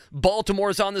Bay.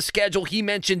 Baltimore's on the schedule. He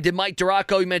mentioned Mike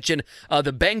Duraco. He mentioned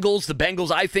the Bengals. The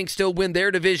Bengals, I think, still win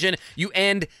their division. You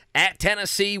end at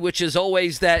Tennessee, which is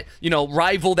always that,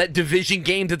 rival, that division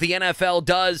game that the NFL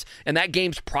does. And that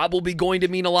game's probably going to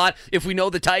mean a lot. If we know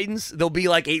the Titans, they'll be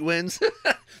like 8 wins.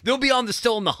 They'll be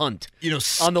still in the hunt,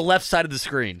 on the left side of the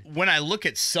screen. When I look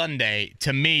at Sunday,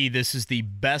 to me, this is the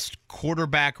best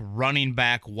quarterback, running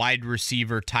back, wide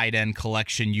receiver, tight end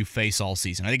collection you face all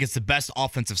season. I think it's the best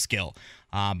offensive skill.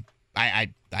 I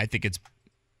think it's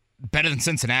better than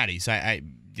Cincinnati's.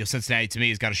 Cincinnati, to me,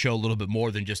 has got to show a little bit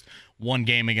more than just one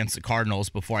game against the Cardinals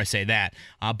before I say that.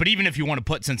 But even if you want to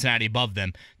put Cincinnati above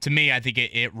them, to me, I think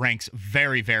it ranks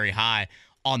very, very high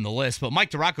on the list. But Mike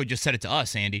Duraco just said it to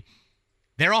us, Andy.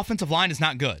 Their offensive line is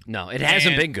not good. No, it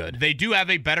hasn't been good. They do have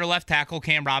a better left tackle,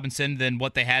 Cam Robinson, than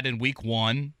what they had in Week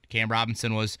 1. Cam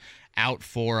Robinson was out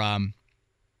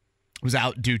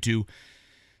due to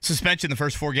suspension the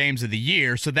first 4 games of the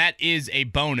year, so that is a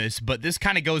bonus. But this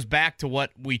kind of goes back to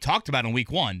what we talked about in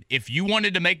Week 1. If you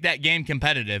wanted to make that game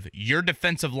competitive, your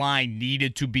defensive line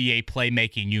needed to be a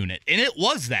playmaking unit, and it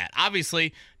was that.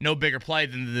 Obviously, no bigger play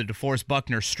than the DeForest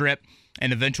Buckner strip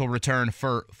and eventual return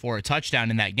for a touchdown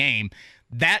in that game.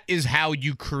 That is how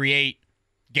you create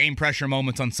game pressure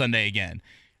moments on Sunday again.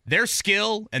 Their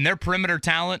skill and their perimeter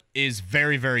talent is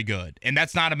very, very good, and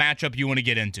that's not a matchup you want to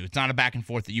get into. It's not a back and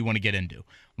forth that you want to get into.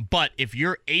 But if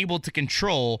you're able to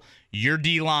control your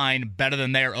D-line better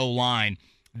than their O-line,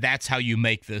 that's how you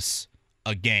make this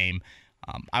a game.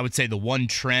 I would say the one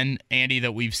trend, Andy,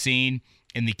 that we've seen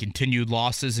in the continued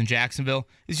losses in Jacksonville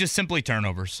is just simply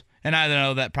turnovers. And I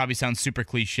know that probably sounds super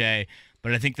cliche,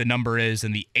 but I think the number is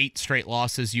in the 8 straight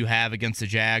losses you have against the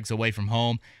Jags away from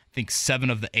home, I think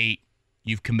 7 of the 8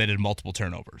 you've committed multiple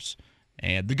turnovers.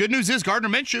 And the good news is Gardner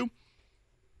Minshew,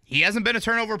 he hasn't been a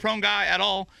turnover-prone guy at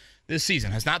all this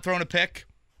season. Has not thrown a pick.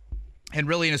 And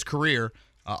really in his career,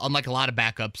 unlike a lot of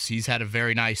backups, he's had a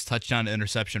very nice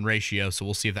touchdown-to-interception ratio, so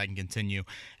we'll see if that can continue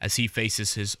as he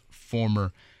faces his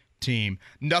former team.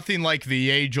 Nothing like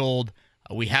the age-old,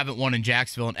 we haven't won in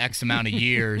Jacksonville in X amount of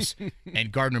years,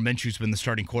 and Gardner Minshew's been the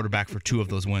starting quarterback for 2 of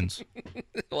those wins.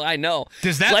 Well, I know.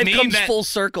 Does that Life mean comes that full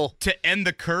circle? To end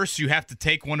the curse, you have to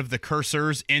take one of the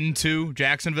cursors into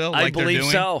Jacksonville? I like believe they're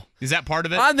doing? so. Is that part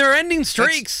of it? They're ending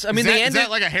streaks. Is that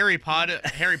like a Harry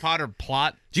Potter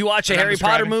plot? Do you watch the Harry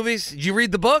Potter movies? Did you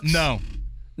read the books? No.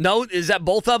 No? Is that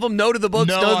both of them? No to the books,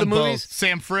 no to the movies? Both.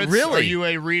 Sam Fritz, really? Are you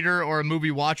a reader or a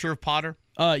movie watcher of Potter?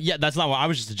 Yeah, that's not what I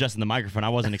was just adjusting the microphone. I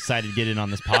wasn't excited to get in on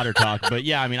this Potter talk, but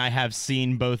yeah, I have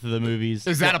seen both of the movies.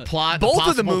 Is that a plot? Both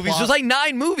of the movies? Plot? There's like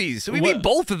 9 movies. So we mean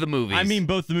both of the movies. I mean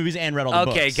both the movies and read all the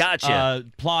books. Okay, gotcha.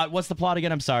 Plot. What's the plot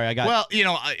again? I'm sorry. Well,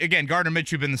 again, Gardner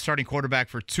Minshew been the starting quarterback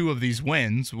for 2 of these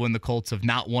wins when the Colts have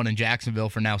not won in Jacksonville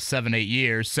for now 7-8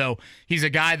 years. So he's a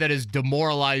guy that has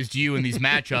demoralized you in these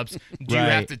matchups. Do you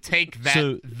have to take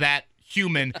that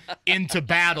human into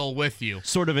battle with you?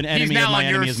 Sort of an enemy of my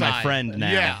enemy is my friend now.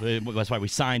 Yeah. That's why we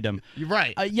signed him. You're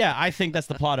right. Yeah, I think that's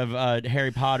the plot of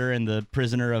Harry Potter and the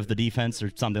Prisoner of the Defense or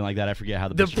something like that. I forget how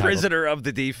the book's Prisoner of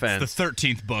the Defense. It's the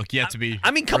 13th book yet to be.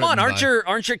 Come on, aren't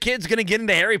your kids going to get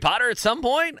into Harry Potter at some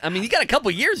point? You got a couple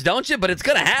years, don't you? But it's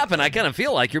going to happen. I kind of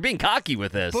feel like you're being cocky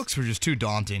with this. Books were just too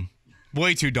daunting.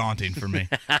 Way too daunting for me.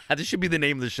 This should be the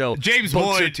name of the show. James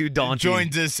Books Boyd are too daunting.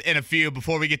 joins us in a few.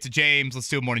 Before we get to James, let's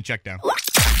do a morning check down.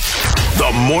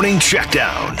 The Morning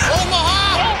Checkdown.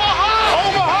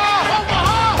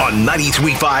 On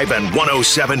 93.5 and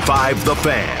 107.5 The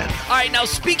Fan. All right, now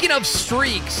speaking of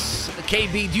streaks,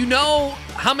 KB, do you know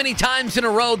how many times in a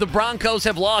row the Broncos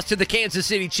have lost to the Kansas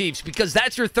City Chiefs? Because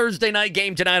that's your Thursday night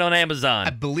game tonight on Amazon.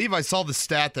 I believe I saw the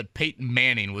stat that Peyton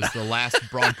Manning was the last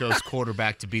Broncos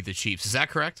quarterback to beat the Chiefs. Is that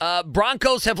correct?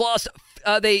 Broncos have lost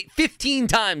 15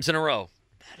 times in a row.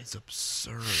 That is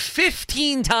absurd.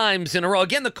 15 times in a row.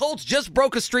 Again, the Colts just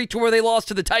broke a streak to where they lost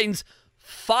to the Titans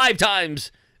 5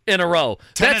 times in a row.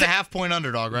 10.5-point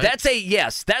underdog, right? That's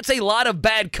a lot of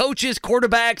bad coaches,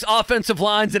 quarterbacks, offensive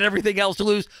lines, and everything else to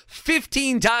lose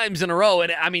 15 times in a row.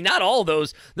 And I mean, not all of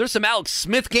those. There's some Alex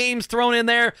Smith games thrown in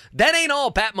there. That ain't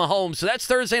all Pat Mahomes. So that's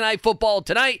Thursday night football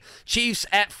tonight. Chiefs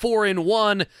at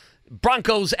 4-1.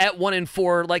 Broncos at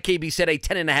 1-4. Like KB said, a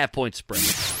 10.5-point spread.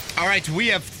 All right, we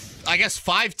have, I guess,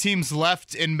 5 teams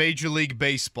left in Major League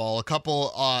Baseball. A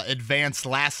couple advanced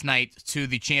last night to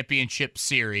the championship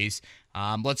series.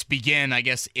 Let's begin, I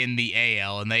guess, in the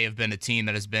AL, and they have been a team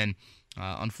that has been,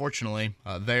 unfortunately,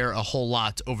 there a whole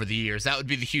lot over the years. That would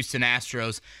be the Houston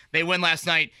Astros. They win last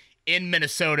night in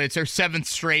Minnesota. It's their 7th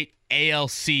straight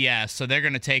ALCS, so they're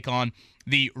going to take on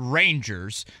the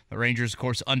Rangers. The Rangers, of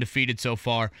course, undefeated so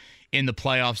far in the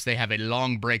playoffs. They have a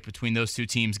long break between those two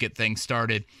teams, get things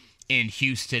started in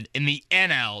Houston. In the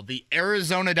NL, the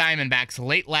Arizona Diamondbacks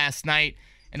late last night,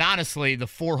 and honestly, the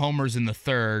 4 homers in the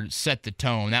third set the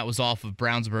tone. That was off of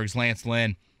Brownsburg's Lance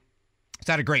Lynn. He's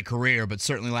had a great career, but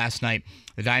certainly last night,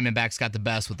 the Diamondbacks got the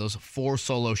best with those 4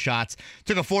 solo shots.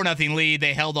 Took a 4-0 lead.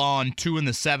 They held on 2 in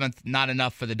the 7th. Not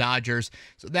enough for the Dodgers.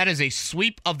 So that is a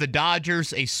sweep of the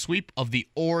Dodgers, a sweep of the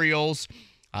Orioles.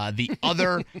 The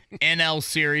other NL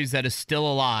series that is still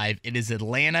alive, it is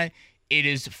Atlanta. It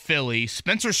is Philly.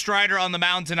 Spencer Strider on the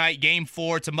mound tonight, Game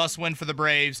 4. It's a must-win for the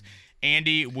Braves.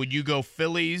 Andy, would you go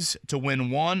Phillies to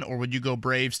win 1, or would you go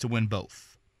Braves to win both?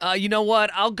 You know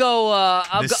what? I'll go.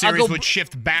 The series would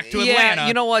shift back to Atlanta. Yeah,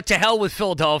 you know what? To hell with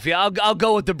Philadelphia. I'll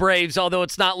go with the Braves, although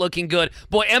it's not looking good.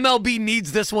 Boy, MLB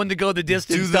needs this one to go the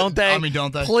distance, don't they? I mean,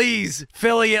 don't they? Please,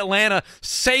 Philly, Atlanta,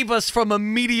 save us from a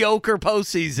mediocre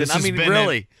postseason. This has been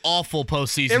really. An awful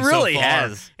postseason. It really so far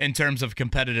has. In terms of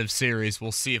competitive series.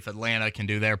 We'll see if Atlanta can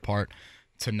do their part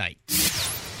tonight.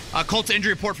 Colts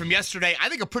injury report from yesterday, I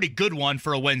think a pretty good one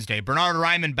for a Wednesday. Bernard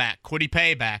Ryman back, Kwity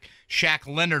Paye back,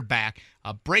 Shaq Leonard back,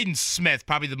 Braden Smith,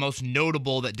 probably the most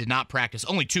notable that did not practice.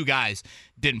 Only 2 guys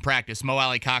didn't practice. Mo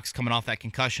Alley Cox coming off that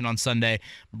concussion on Sunday.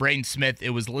 Braden Smith,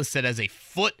 it was listed as a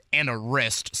foot and a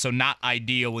wrist, so not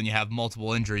ideal when you have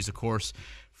multiple injuries, of course,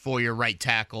 for your right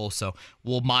tackle. So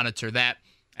we'll monitor that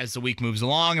as the week moves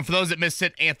along. And for those that missed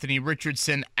it, Anthony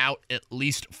Richardson out at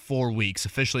least 4 weeks,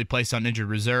 officially placed on injured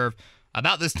reserve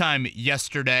about this time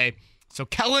yesterday. So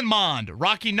Kellen Mond,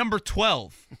 Rocky number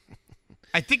 12.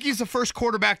 I think he's the first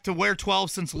quarterback to wear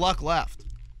 12 since Luck left.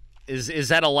 Is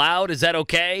that allowed? Is that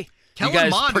okay? Kellen you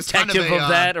guys Mond protective is kind of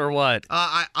that or what?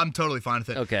 I'm totally fine with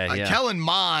it. Okay, yeah. Kellen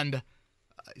Mond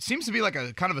seems to be like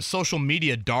a kind of a social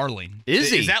media darling.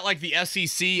 Is he? Is that like the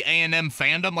SEC A&M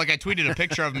fandom? Like I tweeted a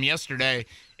picture of him yesterday,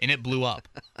 and it blew up.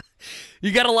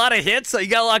 You got a lot of hits? You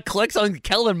got a lot of clicks on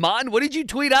Kellen Mond? What did you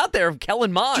tweet out there of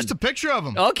Kellen Mond? Just a picture of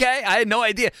him. Okay, I had no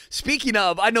idea. Speaking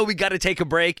of, I know we got to take a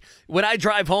break. When I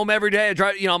drive home every day,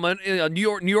 I'm on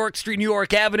New York Street, New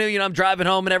York Avenue. I'm driving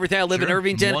home and everything. I live in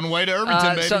Irvington. One way to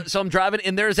Irvington, baby. So I'm driving,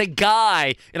 and there's a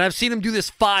guy, and I've seen him do this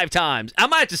 5 times. I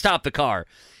might have to stop the car.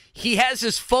 He has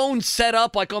his phone set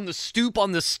up like on the stoop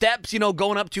on the steps,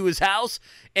 going up to his house,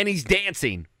 and he's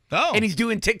dancing. Oh. And he's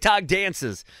doing TikTok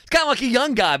dances. It's kind of like a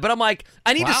young guy, but I'm like,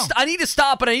 I need to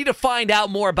stop and I need to find out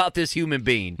more about this human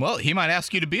being. Well, he might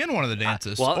ask you to be in one of the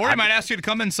dances. Or he might ask you to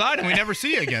come inside and we never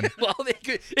see you again. Well,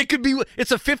 it could be,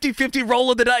 it's a 50-50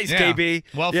 roll of the dice, yeah. KB.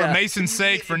 Well, for Mason's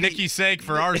sake, for Nikki's sake,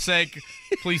 for our sake,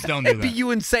 please don't do that. Be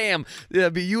you and Sam.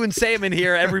 Be you and Sam in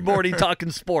here every morning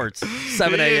talking sports.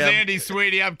 7 a.m. He is Andy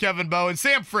Sweetie. I'm Kevin Bowen.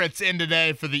 Sam Fritz in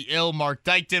today for the ill Mark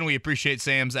Dykton. We appreciate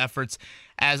Sam's efforts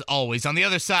as always. On the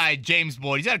other side, James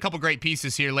Boyd. He's had a couple great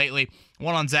pieces here lately.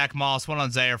 One on Zach Moss, one on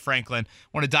Zaire Franklin.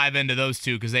 Want to dive into those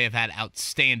two because they have had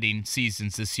outstanding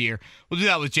seasons this year. We'll do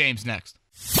that with James next.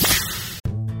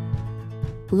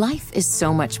 Life is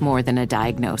so much more than a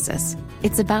diagnosis.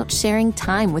 It's about sharing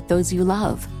time with those you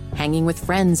love, hanging with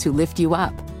friends who lift you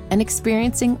up, and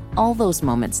experiencing all those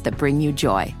moments that bring you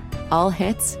joy. All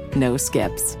hits, no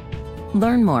skips.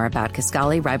 Learn more about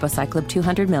Kisqali Ribociclib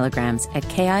 200 milligrams at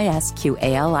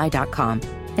KISQALI.com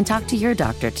and talk to your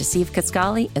doctor to see if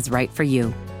Kisqali is right for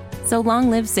you. So long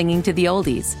live singing to the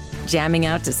oldies, jamming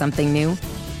out to something new,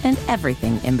 and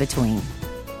everything in between.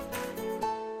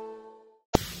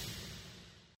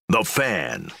 The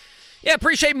Fan. Yeah,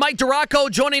 appreciate Mike DeRocco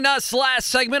joining us last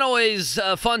segment. Always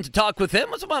fun to talk with him.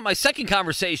 It was about my second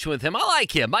conversation with him. I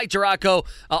like him. Mike DeRocco,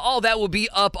 all that will be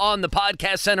up on the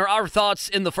podcast center. Our thoughts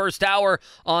in the first hour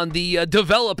on the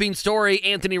developing story.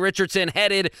 Anthony Richardson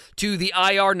headed to the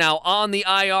IR, now on the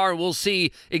IR. We'll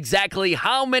see exactly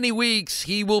how many weeks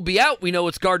he will be out. We know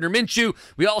it's Gardner Minshew.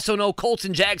 We also know Colts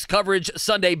and Jags coverage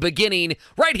Sunday beginning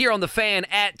right here on The Fan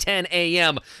at 10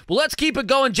 a.m. Well, let's keep it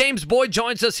going. James Boyd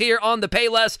joins us here on the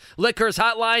Payless Liquors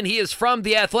Hotline. He is from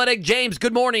The Athletic. James,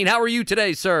 good morning. How are you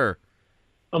today, sir?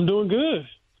 I'm doing good.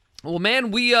 Well, man,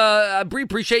 we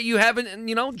appreciate you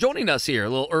joining us here a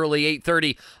little early,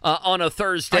 8:30 on a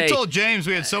Thursday. I told James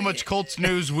we had so much Colts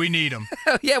news, we need him.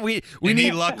 Yeah, we and need.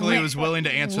 He luckily was willing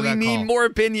to answer that call. We need more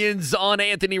opinions on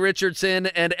Anthony Richardson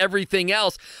and everything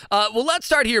else. Well, let's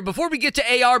start here. Before we get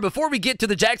to AR, before we get to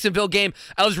the Jacksonville game,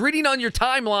 I was reading on your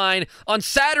timeline on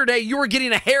Saturday you were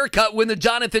getting a haircut when the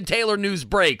Jonathan Taylor news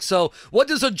breaks. So what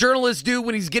does a journalist do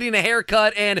when he's getting a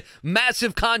haircut and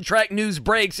massive contract news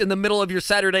breaks in the middle of your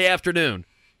Saturday afternoon?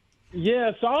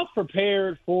 Yeah, so I was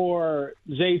prepared for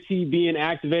JT being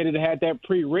activated. I had that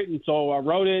pre-written, so I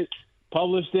wrote it,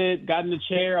 published it, got in the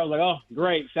chair. I was like, oh,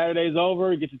 great, Saturday's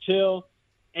over, get to chill.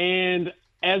 And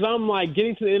as I'm,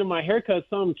 getting to the end of my haircut,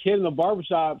 some kid in the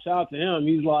barbershop, shout out to him,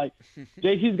 he's like,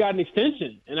 JT's got an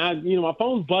extension. And my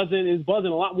phone's buzzing. It's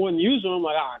buzzing a lot more than usual. I'm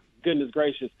like, goodness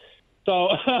gracious. So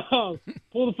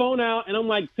pull the phone out, and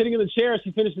I'm, sitting in the chair.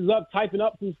 She finishes up, typing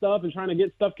up some stuff and trying to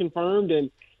get stuff confirmed.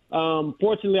 And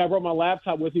fortunately, I brought my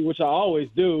laptop with me, which I always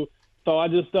do. So I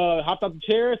just hopped out the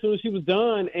chair as soon as she was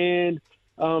done and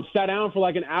sat down for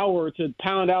an hour to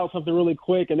pound out something really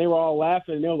quick. And they were all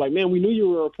laughing. And they were like, man, we knew you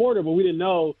were a reporter, but we didn't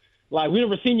know. We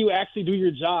never seen you actually do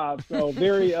your job. So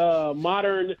very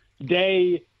modern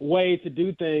day way to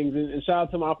do things. And shout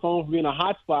out to my phone for being a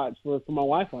hotspot for my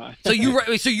Wi-Fi. So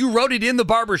you wrote it in the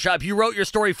barbershop. You wrote your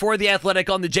story for The Athletic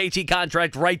on the JT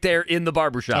contract right there in the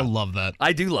barbershop. I love that.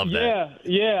 I do love that.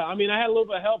 Yeah. I mean, I had a little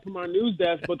bit of help from our news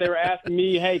desk, but they were asking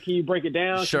me, hey, can you break it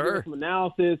down? Sure. Can you do some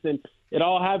analysis? And it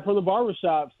all happened from the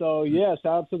barbershop. So, yeah, shout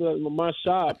out to my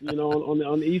shop,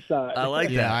 on the east side. I like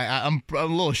that. Yeah, I'm a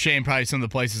little ashamed probably some of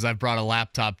the places I've brought a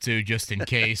laptop to just in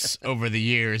case over the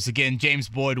years. Again, James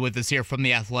Boyd with us here from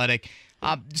The Athletic.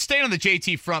 Staying on the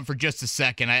JT front for just a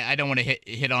second. I don't want to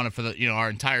hit on it for our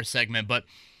entire segment, but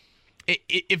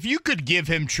if you could give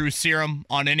him true serum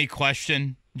on any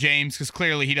question, James, because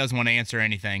clearly he doesn't want to answer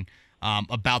anything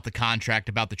about the contract,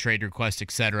 about the trade request,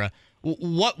 etc.,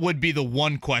 what would be the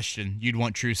one question you'd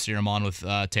want true serum on with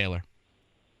Taylor?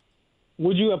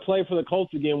 Would you have played for the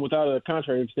Colts again without a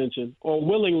contract extension, or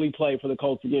willingly play for the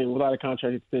Colts again without a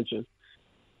contract extension?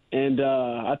 And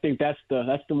I think that's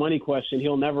the money question.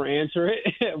 He'll never answer it.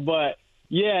 But,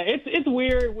 yeah, it's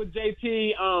weird with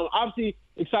JT. Obviously,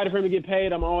 excited for him to get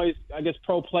paid. I'm always,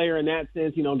 pro player in that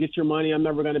sense. Get your money. I'm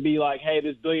never going to be like, hey,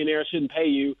 this billionaire shouldn't pay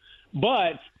you.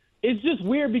 But it's just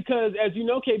weird because, as you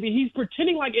know, KB, he's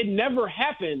pretending like it never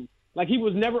happened. Like he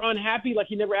was never unhappy, like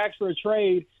he never asked for a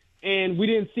trade. And we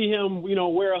didn't see him,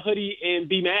 wear a hoodie and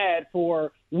be mad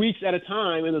for weeks at a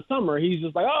time in the summer. He's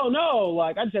just like, oh, no,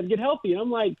 I just had to get healthy. And I'm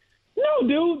like, no,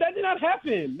 dude, that did not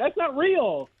happen. That's not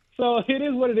real. So it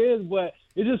is what it is. But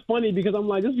it's just funny because I'm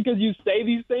like, just because you say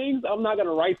these things, I'm not going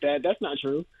to write that. That's not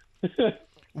true.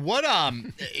 What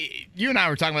you and I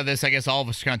were talking about this. I guess all of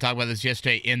us kind of talked about this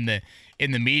yesterday in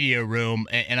the media room,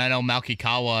 and I know Malky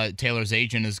Kawa, Taylor's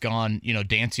agent, has gone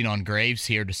dancing on graves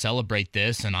here to celebrate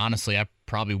this, and honestly, I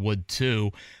probably would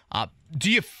too. Do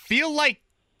you feel like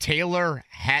Taylor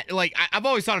had I've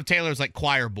always thought of Taylor as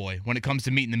choir boy when it comes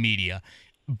to meeting the media,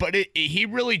 but he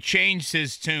really changed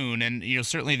his tune, and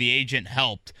certainly the agent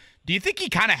helped. Do you think he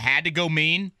kind of had to go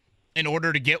mean in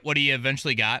order to get what he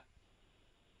eventually got?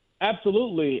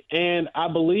 Absolutely. And I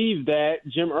believe that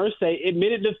Jim Irsay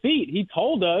admitted defeat. He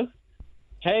told us,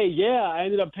 hey, yeah, I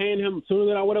ended up paying him sooner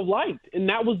than I would have liked. And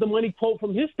that was the money quote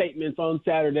from his statements on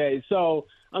Saturday. So,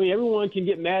 everyone can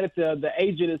get mad at the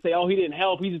agent and say, oh, he didn't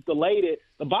help, he just delayed it.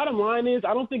 The bottom line is,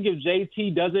 I don't think if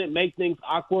JT doesn't make things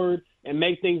awkward and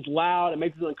make things loud and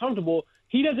make things uncomfortable,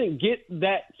 he doesn't get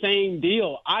that same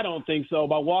deal. I don't think so,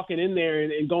 by walking in there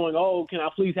and going, oh, can I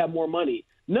please have more money?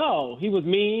 No, he was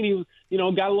mean. He was,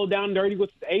 got a little down and dirty with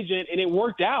his agent, and it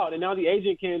worked out. And now the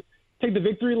agent can take the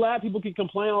victory lap. People can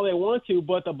complain all they want to,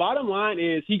 but the bottom line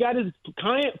is he got his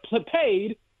client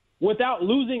paid without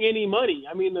losing any money.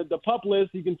 The PUP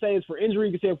list, you can say it's for injury,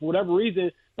 you can say it for whatever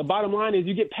reason. The bottom line is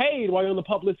you get paid while you're on the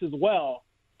PUP list as well.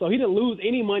 So he didn't lose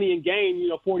any money in game,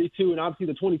 42, and obviously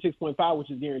the 26.5, which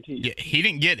is guaranteed. Yeah, he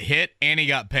didn't get hit and he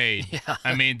got paid. Yeah.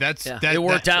 I mean, it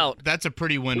worked out. That's a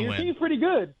pretty win-win. He's pretty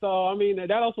good. So, I mean,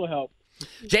 that also helps.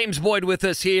 James Boyd with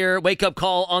us here. Wake up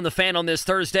call on the Fan on this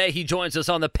Thursday. He joins us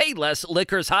on the Payless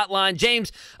Liquors hotline.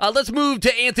 James, let's move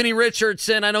to Anthony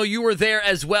Richardson. I know you were there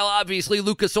as well. Obviously,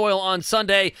 Lucas Oil on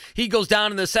Sunday. He goes down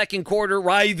in the second quarter,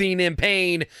 writhing in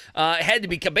pain. Had to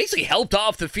be basically helped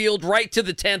off the field right to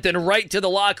the 10th and right to the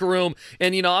locker room.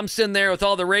 And, I'm sitting there with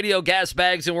all the radio gas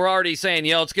bags, and we're already saying,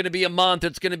 it's going to be a month.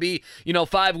 It's going to be,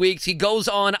 5 weeks. He goes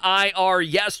on IR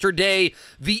yesterday.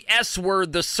 The S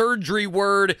word, the surgery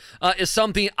word, is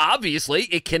something, obviously,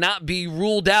 it cannot be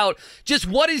ruled out. Just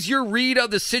what is your read of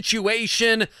the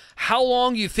situation? How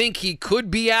long you think he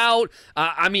could be out?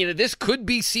 This could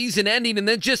be season ending. And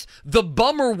then just the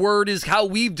bummer word is how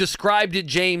we've described it,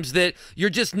 James, that you're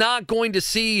just not going to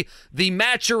see the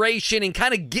maturation and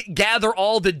kind of gather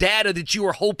all the data that you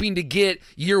were hoping to get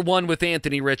year one with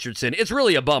Anthony Richardson. It's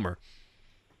really a bummer.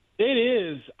 It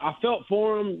is. I felt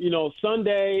for him,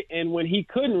 Sunday, and when he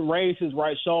couldn't raise his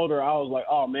right shoulder, I was like,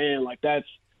 oh, man, like that's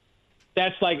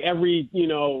like every,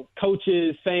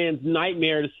 coach's, fans'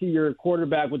 nightmare to see your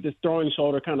quarterback with this throwing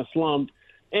shoulder kind of slumped.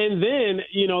 And then,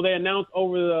 they announced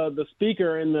over the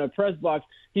speaker in the press box,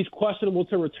 he's questionable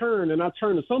to return. And I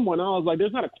turned to someone, I was like,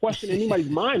 there's not a question in anybody's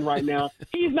mind right now.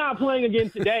 He's not playing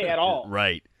again today at all.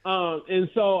 Right. And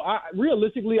so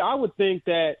realistically, I would think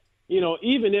that,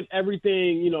 even if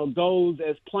everything, goes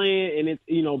as planned and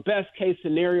it's, best case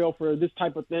scenario for this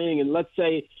type of thing, and let's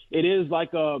say it is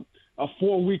like a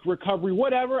 4-week recovery,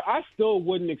 whatever, I still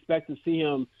wouldn't expect to see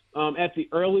him at the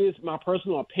earliest, my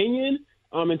personal opinion,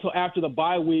 until after the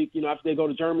bye week, after they go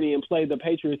to Germany and play the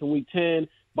Patriots in week 10,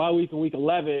 bye week in week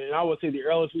 11. And I would say the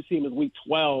earliest we see him is week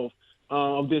 12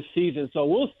 of this season. So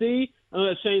we'll see. I know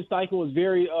that Shane Steichen was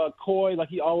very coy, like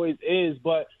he always is.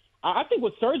 But I think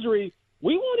with surgery,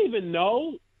 we won't even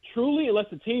know truly unless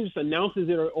the team just announces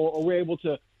it or we're able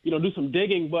to, do some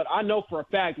digging. But I know for a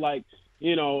fact, like,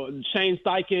 Shane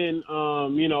Steichen,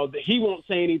 he won't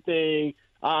say anything.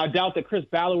 I doubt that Chris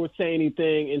Ballard would say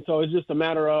anything. And so it's just a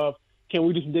matter of, can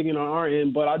we do some digging on our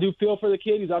end? But I do feel for the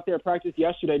kid. He's out there at practice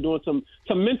yesterday doing some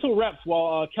mental reps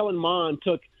while Kellen Mond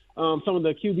took some of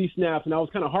the QB snaps. And that was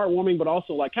kind of heartwarming, but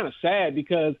also like kind of sad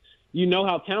because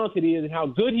how talented he is and how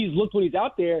good he's looked when he's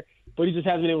out there, but he just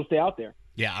hasn't been able to stay out there.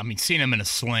 Yeah, seeing him in a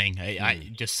sling,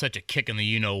 I just such a kick in the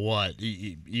you-know-what,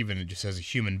 even just as a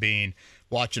human being,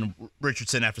 watching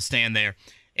Richardson have to stand there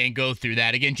and go through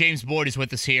that. Again, James Boyd is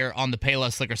with us here on the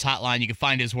Payless Liquors hotline. You can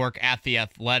find his work at The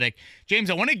Athletic. James,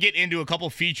 I want to get into a couple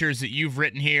features that you've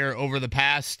written here over the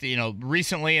past,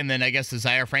 recently, and then I guess the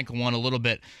Zaire Franklin one a little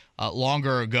bit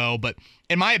longer ago. But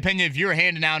in my opinion, if you're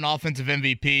handing out an offensive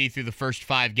MVP through the first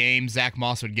 5 games, Zach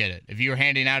Moss would get it. If you're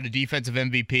handing out a defensive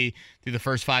MVP through the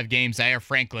first 5 games, Zaire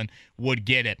Franklin would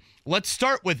get it. Let's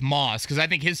start with Moss, because I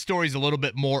think his story is a little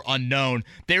bit more unknown.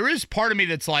 There is part of me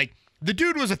that's like, the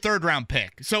dude was a 3rd-round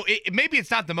pick. So maybe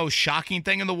it's not the most shocking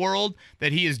thing in the world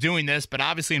that he is doing this, but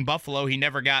obviously in Buffalo, he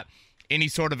never got any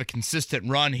sort of a consistent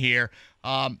run here.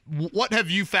 What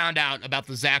have you found out about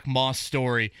the Zach Moss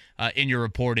story in your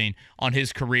reporting on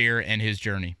his career and his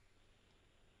journey?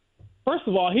 First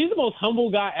of all, he's the most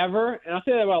humble guy ever, and I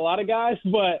say that about a lot of guys,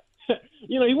 but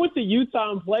he went to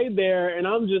Utah and played there, and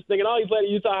I'm just thinking, he played at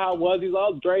Utah, how it was. He was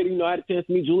all great. I had a chance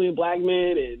to meet Julian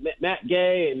Blackmon and Matt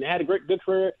Gay and had a good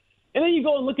career. And then you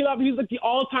go and look it up, he's like the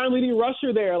all-time leading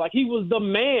rusher there. Like, he was the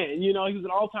man, he was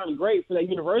an all-time great for that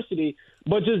university.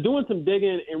 But just doing some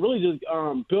digging and really just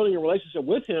building a relationship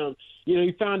with him,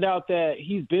 you found out that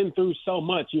he's been through so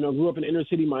much. Grew up in inner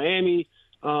city Miami.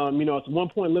 At one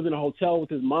point lived in a hotel with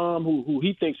his mom, who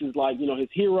he thinks is like, his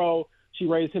hero. She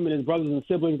raised him and his brothers and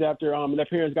siblings after their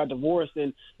parents got divorced.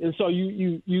 And so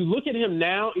you look at him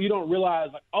now, you don't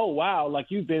realize, like, oh, wow, like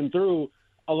you've been through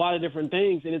a lot of different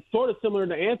things. And it's sort of similar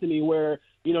to Anthony where,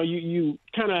 you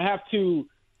kind of have to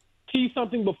see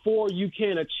something before you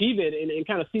can achieve it and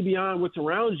kind of see beyond what's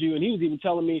around you. And he was even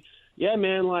telling me, yeah,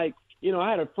 man, like, I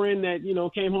had a friend that,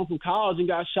 came home from college and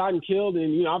got shot and killed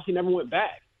and, obviously never went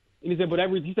back. And he said, but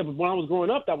when I was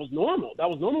growing up, that was normal. That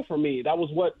was normal for me. That was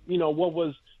what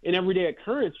was an everyday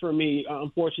occurrence for me,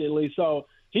 unfortunately. So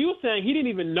he was saying he didn't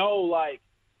even know, like,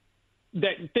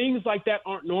 that things like that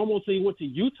aren't normal until he went to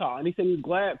Utah. And he said he was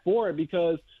glad for it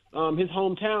because his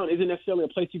hometown isn't necessarily a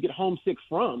place you get homesick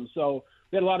from. So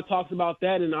we had a lot of talks about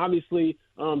that, and obviously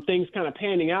things kind of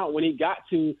panning out when he got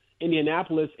to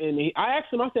Indianapolis. And I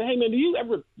asked him, I said, hey, man, did you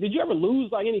ever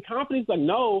lose, like, any confidence? Like,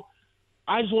 no,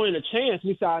 I just wanted a chance.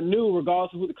 And he said, I knew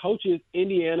regardless of who the coach is,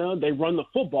 Indiana, they run the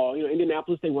football.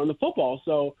 Indianapolis, they run the football.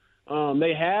 So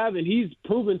they have, and he's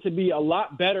proven to be a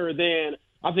lot better than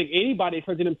I think anybody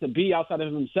expected him to be outside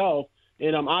of himself.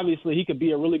 And obviously he could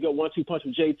be a really good 1-2 punch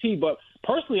with JT. But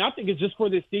personally, I think it's just for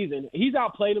this season. He's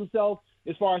outplayed himself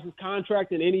as far as his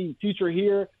contract and any future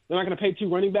here. They're not going to pay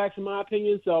 2 running backs, in my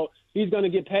opinion. So he's going to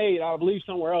get paid, I believe,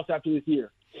 somewhere else after this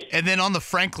year. And then on the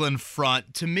Franklin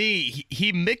front, to me,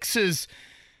 he mixes,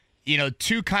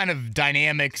 two kind of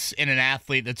dynamics in an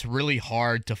athlete that's really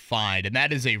hard to find. And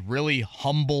that is a really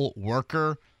humble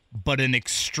worker, but an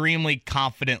extremely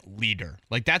confident leader.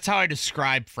 Like, that's how I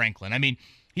describe Franklin. I mean,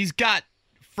 he's got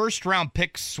first-round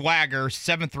pick swagger,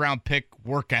 seventh-round pick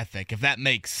work ethic, if that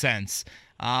makes sense.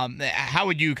 How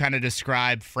would you kind of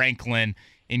describe Franklin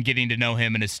in getting to know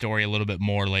him and his story a little bit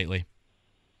more lately?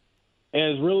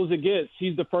 As real as it gets,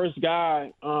 he's the first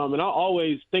guy, and I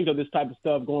always think of this type of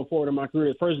stuff going forward in my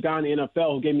career, the first guy in the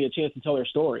NFL who gave me a chance to tell their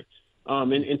story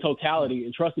in totality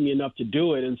and trusting me enough to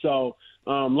do it. And so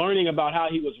learning about how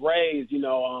he was raised,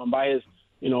 by his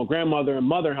grandmother and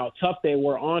mother, how tough they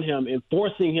were on him and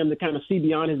forcing him to kind of see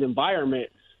beyond his environment.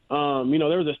 There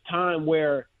was this time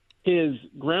where his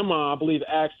grandma, I believe,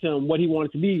 asked him what he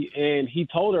wanted to be, and he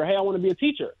told her, hey, I want to be a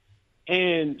teacher.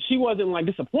 And she wasn't,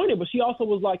 disappointed, but she also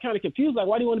was, kind of confused,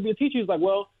 why do you want to be a teacher? He's like,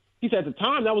 well, he said at the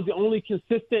time that was the only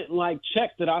consistent,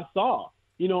 check that I saw,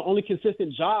 only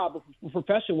consistent job,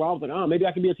 profession where I was like, oh, maybe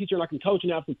I can be a teacher and I can coach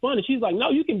and have some fun. And she's like, no,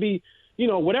 you can be,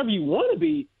 whatever you want to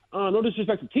be. No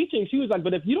disrespect to teaching. She was like,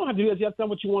 but if you don't have to do this, you have to know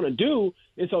what you want to do.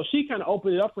 And so she kind of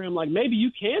opened it up for him, maybe you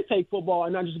can take football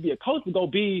and not just be a coach, but go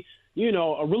be,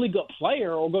 a really good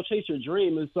player or go chase your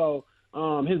dream. And so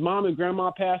his mom and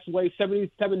grandma passed away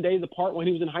 77 days apart when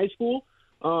he was in high school.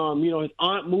 His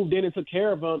aunt moved in and took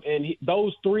care of him. And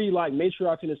those 3,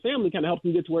 matriarchs in his family kind of helped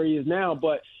him get to where he is now.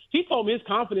 But he told me his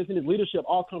confidence and his leadership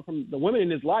all come from the women in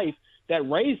his life that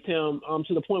raised him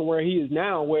to the point where he is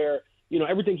now, where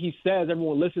everything he says,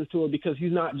 everyone listens to it because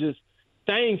he's not just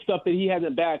saying stuff that he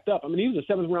hasn't backed up. I mean, he was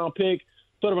a 7th-round pick,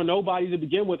 sort of a nobody to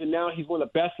begin with, and now he's one of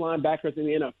the best linebackers in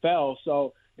the NFL.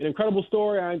 So an incredible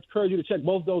story. I encourage you to check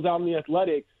both those out on The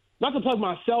Athletic. Not to plug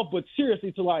myself, but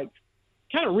seriously to,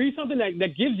 kind of read something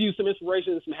that gives you some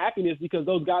inspiration and some happiness because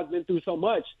those guys have been through so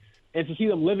much. And to see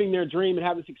them living their dream and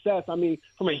having success, I mean,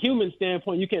 from a human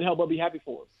standpoint, you can't help but be happy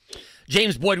for them.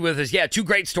 James Boyd with us. Yeah, 2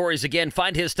 great stories. Again,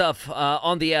 find his stuff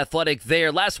on The Athletic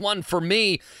there. Last one for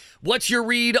me. What's your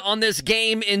read on this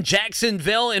game in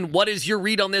Jacksonville, and what is your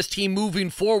read on this team moving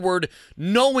forward,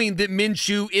 knowing that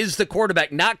Minshew is the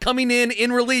quarterback, not coming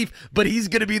in relief, but he's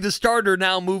going to be the starter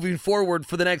now moving forward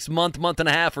for the next month and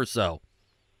a half or so?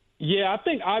 Yeah, I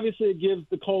think obviously it gives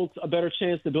the Colts a better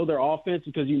chance to build their offense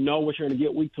because you know what you're going to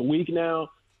get week to week now.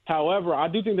 However, I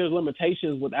do think there's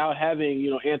limitations without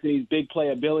having, Anthony's big play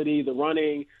ability, the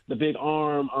running, the big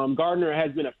arm. Gardner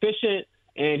has been efficient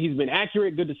and he's been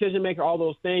accurate, good decision maker, all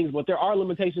those things, but there are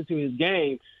limitations to his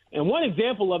game. And one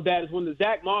example of that is when the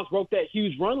Zach Moss broke that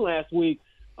huge run last week.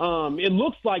 It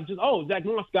looks like Zach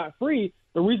Moss got free.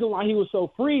 The reason why he was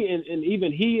so free, and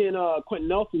even he and Quentin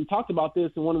Nelson talked about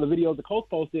this in one of the videos the Colts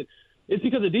posted, is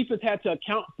because the defense had to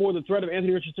account for the threat of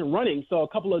Anthony Richardson running. So a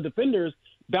couple of defenders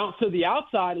bounced to the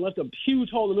outside and left a huge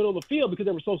hole in the middle of the field because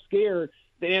they were so scared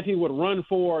that Anthony would run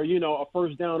for, a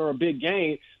first down or a big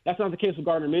gain. That's not the case with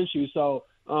Gardner Minshew. So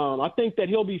I think that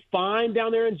he'll be fine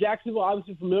down there in Jacksonville,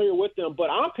 obviously familiar with them. But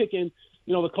I'm picking,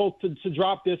 the Colts to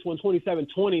drop this one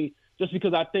 27-20 just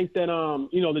because I think that,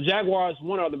 the Jaguars,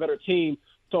 one, are the better team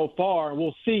so far.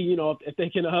 We'll see, if they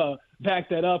can back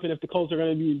that up and if the Colts are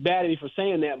going to be mad at me for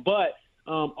saying that. But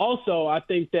also I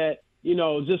think that,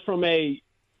 just from a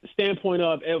standpoint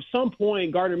of at some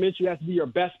point Gardner Minshew has to be your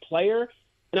best player.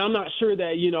 And I'm not sure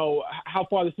that, how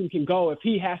far this team can go if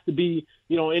he has to be,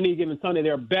 any given Sunday,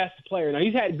 their best player. Now,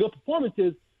 he's had good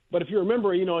performances, but if you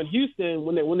remember, in Houston,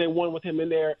 when they won with him in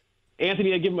there,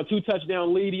 Anthony had given him a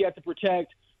 2-touchdown lead he had to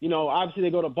protect. Obviously they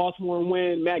go to Baltimore and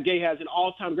win. Matt Gay has an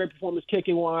all-time great performance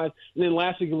kicking-wise. And then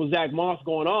last week it was Zach Moss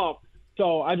going off.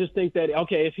 So I just think that,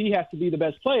 okay, if he has to be the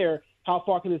best player, how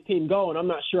far can this team go? And I'm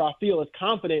not sure I feel as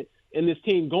confident in this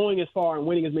team going as far and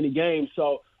winning as many games.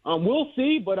 So we'll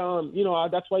see, but,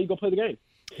 that's why you go play the game.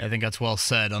 I think that's well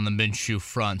said on the Minshew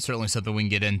front. Certainly something we can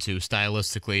get into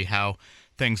stylistically, how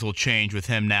things will change with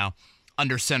him now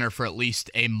under center for at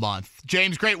least a month.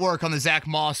 James, great work on the Zach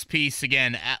Moss piece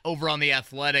again over on The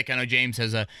Athletic. I know James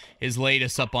has his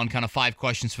latest up on kind of 5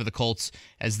 questions for the Colts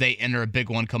as they enter a big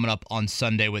one coming up on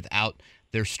Sunday without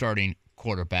their starting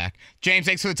quarterback. James,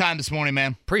 thanks for the time this morning,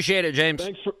 man. Appreciate it, James.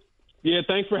 Yeah,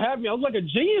 thanks for having me. I was like a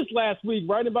genius last week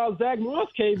writing about Zach Moss,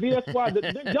 KB. That's why the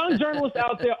young journalists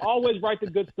out there always write the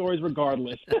good stories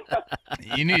regardless.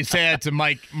 You need to say that to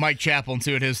Mike Chappell and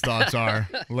see what his thoughts are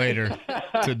later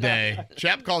today.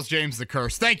 Chap calls James the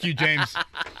curse. Thank you, James.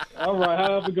 All right,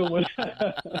 have a good one.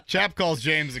 Chap calls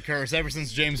James the curse. Ever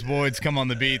since James Boyd's come on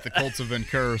the beat, the Colts have been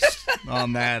cursed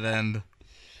on that end.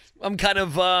 I'm kind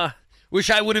of wish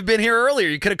I would have been here earlier.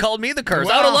 You could have called me the curse.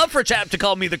 I would have loved for Chap to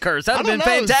call me the curse. That would have been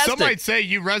fantastic. Some might say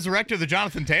you resurrected the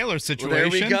Jonathan Taylor situation. Well,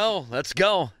 there we go. Let's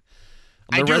go.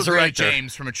 I do agree with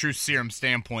James from a true serum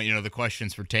standpoint. The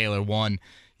questions for Taylor, one,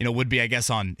 would be, I guess,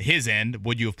 on his end,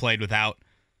 would you have played without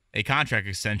a contract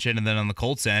extension? And then on the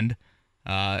Colts end,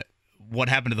 what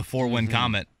happened to the 4-win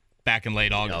comment back in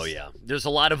late August? Oh, yeah. There's a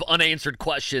lot of unanswered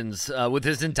questions with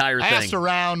his entire thing. I asked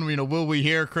around, will we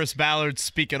hear Chris Ballard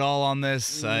speak at all on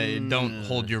this? Don't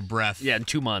hold your breath. Yeah, in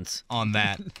 2 months. On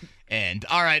that end.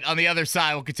 All right, on the other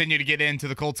side, we'll continue to get into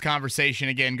the Colts conversation.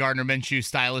 Again, Gardner Minshew,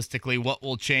 stylistically, what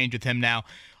will change with him now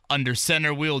under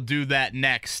center? We'll do that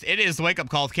next. It is the Wake Up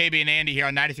Call with KB and Andy here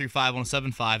on 93.5,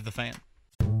 107.5, The Fan.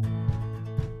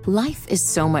 Life is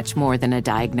so much more than a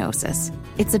diagnosis.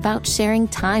 It's about sharing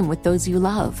time with those you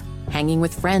love, hanging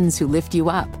with friends who lift you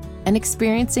up, and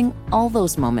experiencing all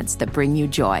those moments that bring you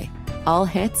joy. All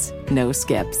hits, no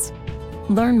skips.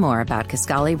 Learn more about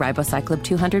Kisqali Ribociclib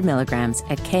 200 milligrams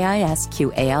at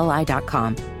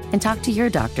KISQALI.com and talk to your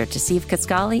doctor to see if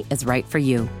Kisqali is right for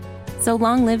you. So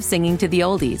long live singing to the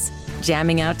oldies,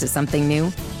 jamming out to something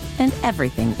new, and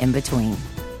everything in between.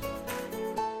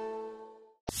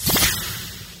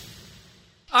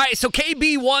 All right, so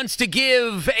KB wants to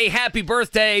give a happy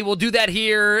birthday. We'll do that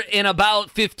here in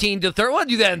about 15 to 30. We'll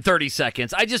do that in 30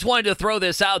 seconds. I just wanted to throw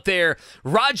this out there.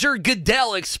 Roger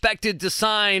Goodell expected to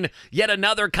sign yet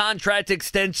another contract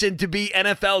extension to be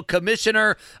NFL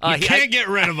commissioner. You can't get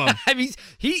rid of him. I mean,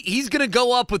 he's going to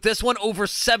go up with this one over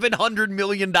 $700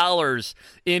 million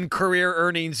in career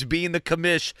earnings being the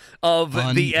commish of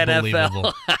the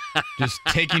NFL. Just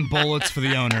taking bullets for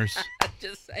the owners.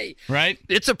 Just say, right?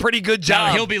 It's a pretty good job.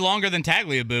 Now, he'll be longer than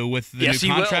Tagliabue with the new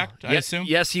contract, I assume?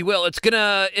 Yes, he will.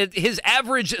 His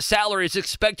average salary is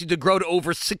expected to grow to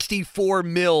over $64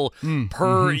 million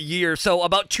per year. So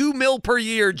about $2 million per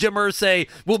year, Jim Irsay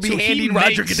will be handing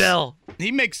Roger Goodell.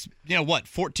 He makes,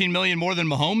 $14 million more than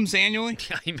Mahomes annually?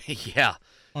 Yeah.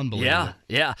 Unbelievable.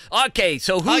 Yeah. Okay,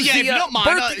 so who's if you don't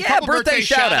mind, birthday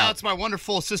shout-outs. My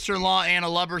wonderful sister-in-law, Anna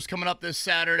Lubbers, coming up this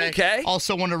Saturday. Okay.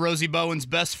 Also one of Rosie Bowen's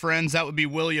best friends. That would be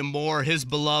William Moore, his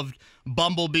beloved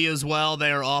Bumblebee as well.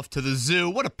 They are off to the zoo.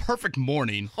 What a perfect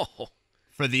morning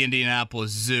for the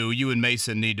Indianapolis Zoo. You and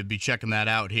Mason need to be checking that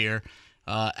out here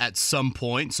at some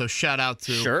point. So shout out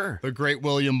to the great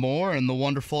William Moore and the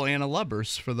wonderful Anna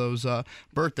Lubbers for those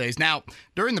birthdays. Now,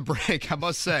 during the break, I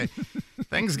must say,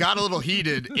 things got a little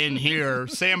heated in here.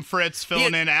 Sam Fritz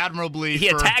filling in admirably. He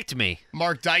attacked me.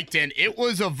 Mark Dykton. It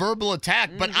was a verbal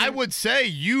attack, but I would say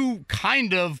you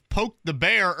kind of poked the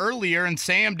bear earlier, and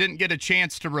Sam didn't get a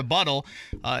chance to rebuttal.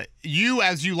 You,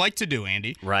 as you like to do,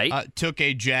 Andy, took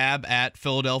a jab at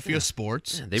Philadelphia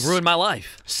sports. Yeah, they ruined my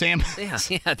life. Sam. Yeah,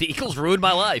 the Eagles ruined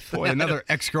my life. Boy, another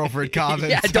ex-girlfriend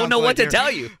comment. I don't know what to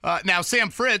tell you. Now, Sam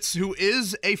Fritz, who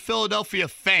is a Philadelphia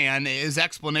fan, his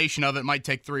explanation of it might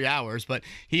take 3 hours, but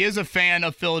he is a fan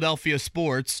of Philadelphia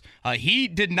sports. He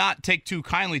did not take too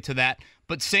kindly to that.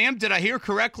 But, Sam, did I hear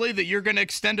correctly that you're going to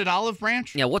extend an olive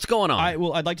branch? Yeah, what's going on?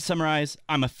 I'd like to summarize.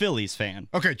 I'm a Phillies fan.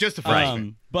 Okay, just a Phillies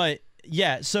fan. But,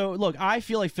 yeah, so, look, I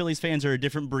feel like Phillies fans are a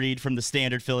different breed from the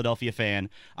standard Philadelphia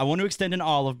fan. I want to extend an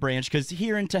olive branch because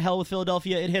here in To Hell with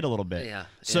Philadelphia, it hit a little bit.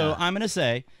 So I'm going to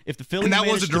say, if the Phillies and that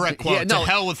was a direct quote. To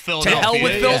hell with Philadelphia. To hell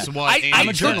with Philadelphia. I'm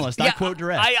a journalist. I quote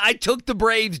direct. I took the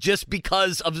Braves just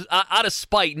because of out of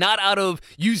spite, not out of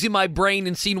using my brain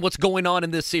and seeing what's going on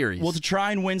in this series. Well, to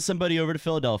try and win somebody over to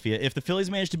Philadelphia, if the Phillies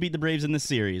manage to beat the Braves in this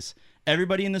series,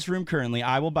 everybody in this room currently,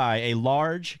 I will buy a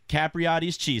large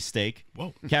Capriati's cheesesteak.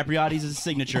 Whoa. Capriati's is a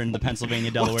signature in the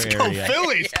Pennsylvania-Delaware area. Go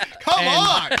Phillies! Come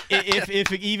on!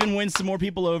 If it even wins some more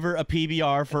people over, a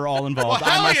PBR for all involved.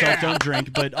 I myself don't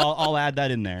drink, but I'll add that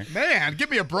in there. Man, give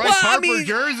me a Bryce Harper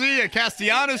jersey, a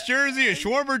Castellanos jersey, a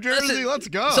Schwarber jersey. Let's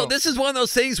go. So this is one of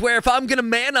those things where if I'm going to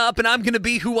man up and I'm going to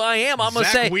be who I am, I'm going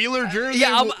to say Wheeler jersey.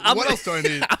 Yeah, what else do I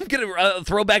need? I'm going to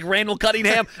throw back Randall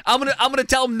Cunningham. I'm going to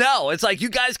tell him no. It's like you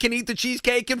guys can eat the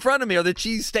cheesecake in front of me, or the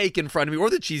cheesesteak in front of me, or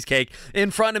the cheesecake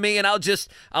in front of me, and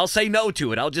I'll say no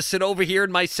to it. I'll just sit over here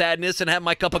in my sadness and have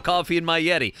my cup of coffee and my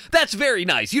Yeti. That's very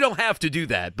nice. You don't have to do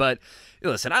that, but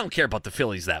listen, I don't care about the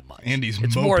Phillies that much. Andy's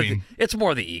moping. It's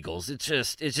more the Eagles. It's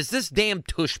just this damn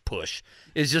tush push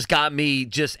has just got me.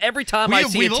 Just every time I see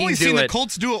a team do it, we've only seen the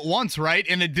Colts do it once, right?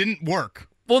 And it didn't work.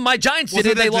 Well, my Giants did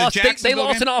it. They lost game?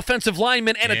 an offensive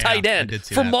lineman and a tight end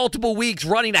for multiple weeks,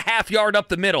 running a half yard up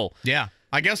the middle. Yeah.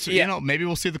 I guess, maybe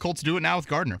we'll see the Colts do it now with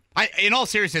Gardner. In all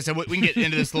seriousness, and we can get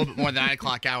into this a little bit more in the 9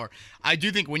 o'clock hour, I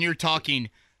do think when you're talking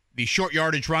the short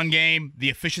yardage run game, the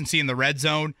efficiency in the red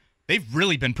zone, they've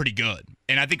really been pretty good.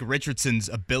 And I think Richardson's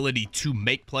ability to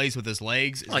make plays with his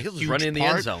legs is a huge running in the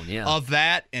part end zone, of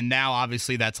that, and now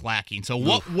obviously that's lacking. So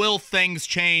what will things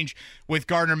change with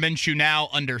Gardner Minshew now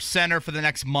under center for the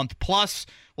next month plus?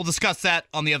 We'll discuss that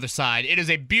on the other side. It is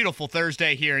a beautiful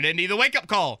Thursday here in Indy. The wake-up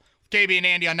call. KB and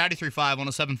Andy on 93.5,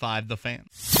 107.5, The Fan.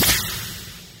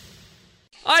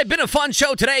 All right, been a fun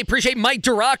show today. Appreciate Mike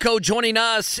Duraco joining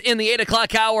us in the 8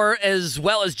 o'clock hour, as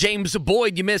well as James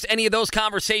Boyd. You missed any of those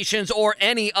conversations or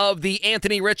any of the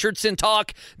Anthony Richardson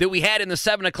talk that we had in the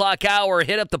 7 o'clock hour,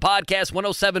 hit up the podcast,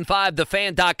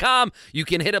 1075thefan.com. You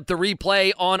can hit up the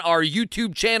replay on our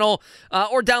YouTube channel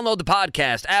or download the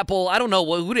podcast. Apple, I don't know,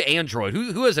 who to Android?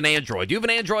 Who has an Android? Do you have an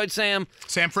Android, Sam?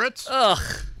 Sam Fritz? Ugh.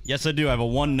 Yes, I do. I have a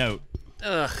OneNote.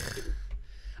 Ugh.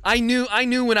 I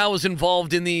knew when I was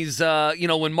involved in these,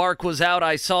 when Mark was out,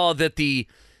 I saw that then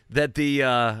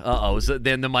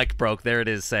the mic broke. There it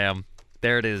is, Sam.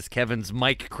 There it is. Kevin's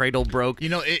mic cradle broke.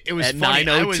 It was at funny.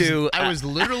 9:02. I was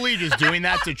literally just doing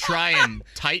that to try and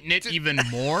tighten it even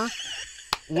more,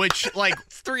 which,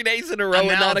 it's 3 days in a row I'm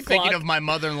at now 9 o'clock. thinking of my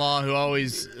mother-in-law who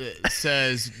always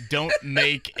says, don't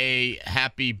make a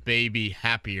happy baby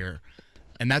happier.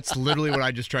 And that's literally what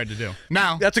I just tried to do.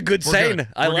 Now, that's a good saying. Good.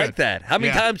 I like that. How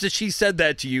many times has she said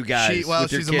that to you guys?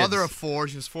 She's a mother of 4.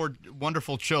 She has 4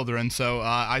 wonderful children, so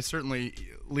I certainly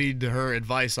lead her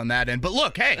advice on that end. But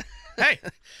look, hey,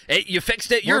 you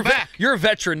fixed it. We're back. You're a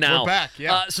veteran now. We're back,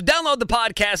 yeah. So download the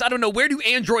podcast. I don't know, where do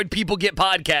Android people get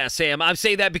podcasts, Sam? I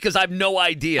say that because I have no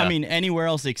idea. I mean, anywhere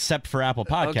else except for Apple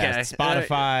Podcasts.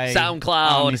 Spotify.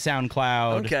 SoundCloud.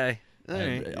 SoundCloud. Okay.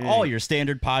 All your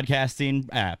standard podcasting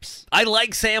apps. I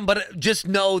like Sam, but just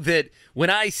know that when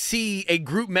I see a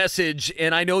group message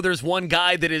and I know there's one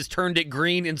guy that has turned it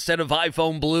green instead of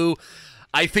iPhone blue,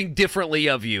 I think differently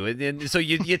of you. And so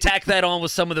you tack that on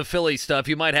with some of the Philly stuff.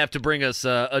 You might have to bring us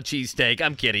a cheesesteak.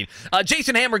 I'm kidding.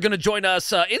 Jason Hammer going to join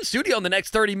us in studio in the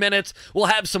next 30 minutes. We'll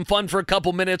have some fun for a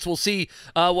couple minutes. We'll see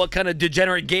what kind of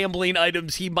degenerate gambling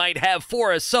items he might have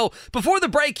for us. So before the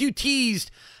break, you teased,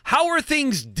 how are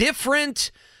things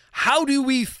different? How do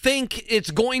we think it's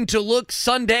going to look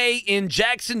Sunday in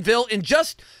Jacksonville? And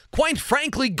just, quite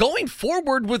frankly, going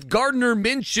forward with Gardner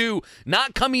Minshew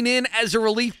not coming in as a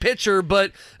relief pitcher,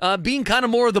 but being kind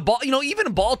of more of the ball. Even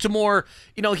in Baltimore,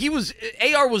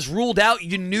 AR was ruled out.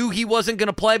 You knew he wasn't going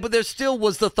to play, but there still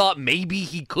was the thought maybe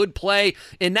he could play.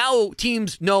 And now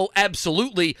teams know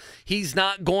absolutely he's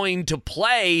not going to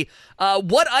play.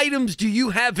 What items do you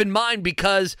have in mind?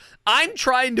 Because I'm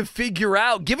trying to figure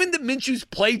out, given that Minshew's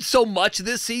played so much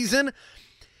this season,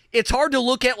 it's hard to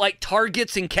look at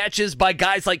targets and catches by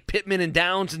guys like Pittman and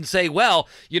Downs and say, well,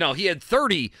 he had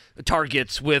 30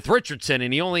 targets with Richardson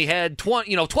and he only had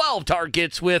 12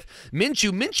 targets with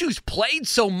Minshew. Minshew's played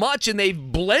so much and they've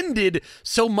blended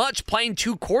so much playing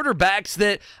 2 quarterbacks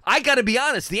that I got to be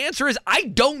honest. The answer is I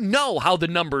don't know how the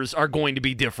numbers are going to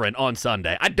be different on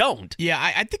Sunday. I don't. Yeah,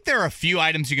 I think there are a few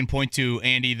items you can point to,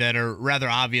 Andy, that are rather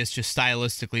obvious just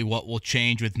stylistically what will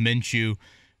change with Minshew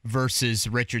versus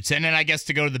Richardson. And I guess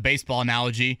to go to the baseball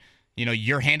analogy,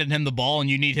 you're handing him the ball and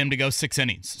you need him to go 6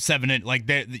 innings, 7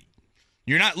 innings.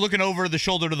 You're not looking over the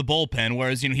shoulder to the bullpen,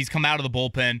 whereas, he's come out of the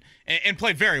bullpen and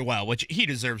played very well, which he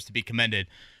deserves to be commended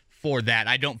for that.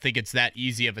 I don't think it's that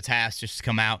easy of a task just to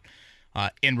come out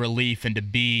in relief and to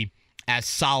be as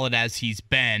solid as he's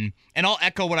been. And I'll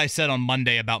echo what I said on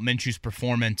Monday about Minshew's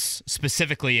performance,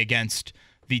 specifically against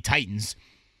the Titans.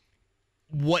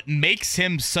 What makes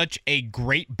him such a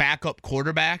great backup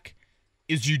quarterback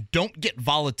is you don't get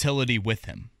volatility with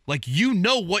him. What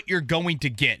you're going to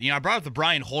get. I brought up the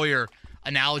Brian Hoyer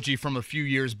analogy from a few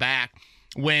years back.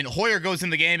 When Hoyer goes in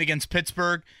the game against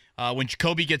Pittsburgh, when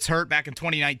Jacoby gets hurt back in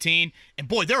 2019, and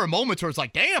boy, there are moments where it's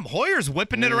like, damn, Hoyer's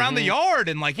whipping it around the yard,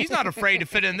 and he's not afraid to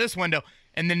fit in this window.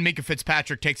 And then Minka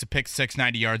Fitzpatrick takes a pick 6,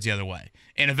 90 yards the other way.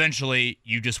 And eventually,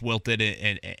 you just wilted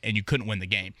it, and you couldn't win the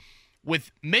game.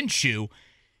 With Minshew,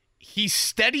 he's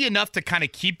steady enough to kind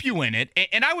of keep you in it,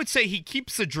 and I would say he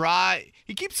keeps the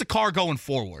car going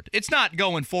forward. It's not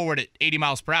going forward at 80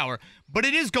 miles per hour, but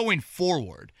it is going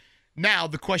forward. Now,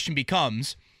 the question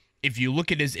becomes, if you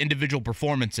look at his individual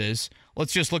performances,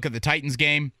 let's just look at the Titans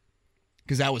game,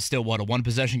 because that was still, a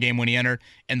one-possession game when he entered,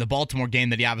 and the Baltimore game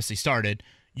that he obviously started.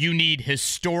 you need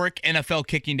historic NFL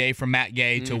kicking day from Matt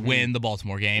Gay to win the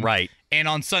Baltimore game. Right. And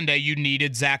on Sunday, you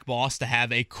needed Zach Moss to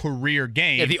have a career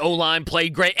game. Yeah, the O-line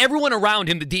played great. Everyone around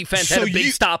him, the defense had a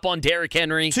big stop on Derrick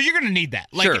Henry. So you're going to need that.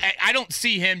 Like, sure. I don't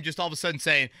see him just all of a sudden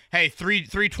saying, hey,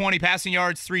 320 passing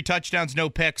yards, 3 touchdowns, no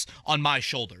picks on my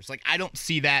shoulders. Like, I don't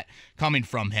see that coming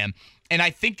from him. And I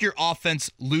think your offense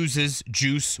loses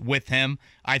juice with him.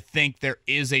 I think there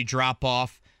is a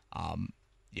drop-off.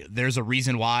 There's a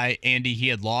reason why, Andy, he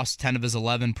had lost 10 of his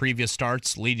 11 previous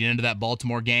starts leading into that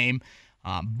Baltimore game.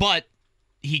 But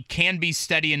he can be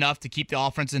steady enough to keep the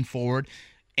offense in forward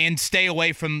and stay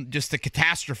away from just the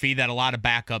catastrophe that a lot of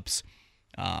backups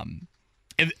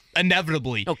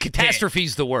inevitably. No,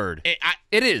 catastrophe's the word.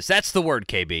 It is. That's the word,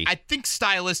 KB. I think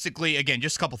stylistically, again,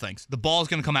 just a couple things. The ball is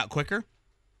going to come out quicker.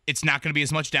 It's not going to be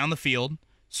as much down the field.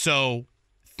 So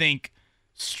think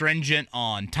stringent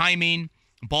on timing,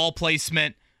 ball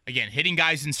placement, again, hitting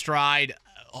guys in stride.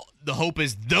 The hope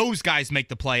is those guys make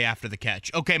the play after the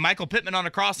catch. Okay, Michael Pittman on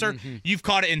a crosser, you've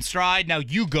caught it in stride. Now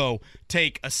you go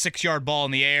take a 6-yard ball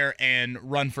in the air and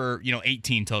run for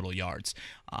 18 total yards.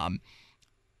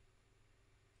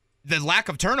 The lack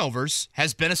of turnovers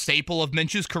has been a staple of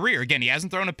Minshew's career. Again, he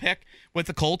hasn't thrown a pick with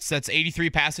the Colts. That's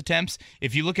 83 pass attempts.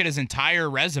 If you look at his entire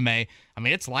resume, I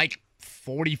mean, it's like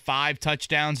 45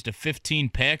 touchdowns to 15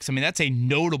 picks. I mean, that's a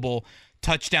notable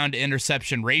touchdown to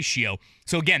interception ratio.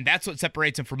 So again, that's what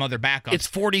separates him from other backups. It's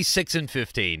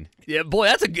 46-15. Yeah,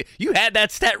 boy, you had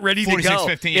that stat ready to go.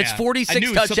 46-15, yeah. It's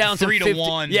 46 touchdowns and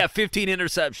 3-1. 15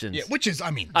 interceptions. Yeah, which is,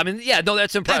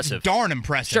 that's impressive. That's darn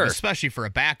impressive, sure. Especially for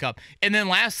a backup. And then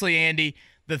lastly, Andy,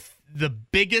 the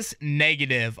biggest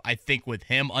negative I think with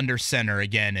him under center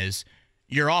again is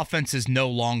your offense is no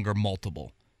longer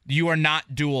multiple. You are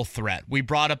not dual threat. We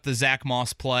brought up the Zach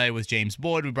Moss play with James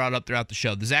Boyd. We brought it up throughout the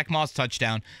show. The Zach Moss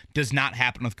touchdown does not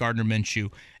happen with Gardner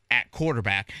Minshew at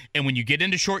quarterback. And when you get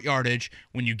into short yardage,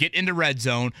 when you get into red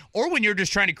zone, or when you're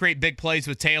just trying to create big plays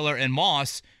with Taylor and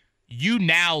Moss, you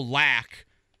now lack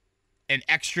an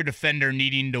extra defender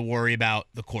needing to worry about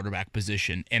the quarterback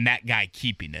position and that guy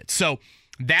keeping it. So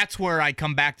that's where I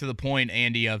come back to the point,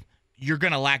 Andy, of you're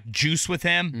going to lack juice with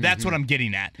him. That's what I'm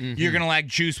getting at. You're going to lack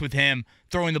juice with him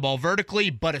throwing the ball vertically,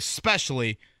 but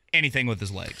especially anything with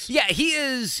his legs. Yeah,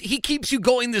 he keeps you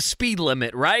going the speed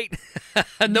limit, right?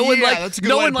 No one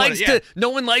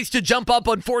likes to jump up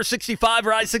on 465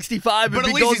 or I-65 but and at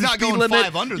be least going he's the not speed going limit.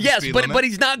 5 under the yes, speed but limit. but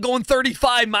he's not going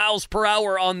 35 miles per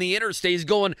hour on the interstate. He's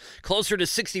going closer to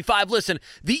 65. Listen,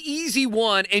 the easy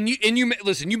one, and you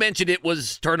listen, you mentioned it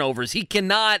was turnovers. He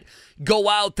cannot go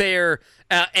out there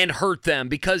and hurt them,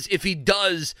 because if he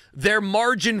does, their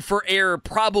margin for error,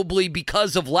 probably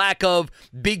because of lack of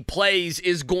big plays,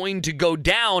 is going to go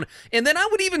down. And then I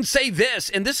would even say this,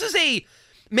 and this is a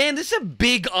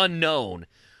big unknown.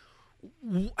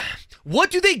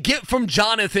 What do they get from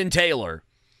Jonathan Taylor?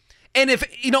 And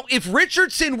if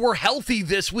Richardson were healthy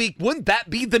this week, wouldn't that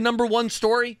be the number one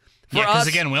story? Because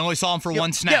again, we only saw him for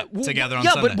one snap together on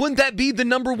Sunday. Yeah, but wouldn't that be the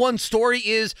number one story?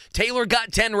 Is Taylor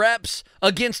got 10 reps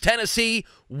against Tennessee?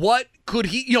 What could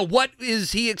he, what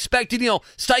is he expected?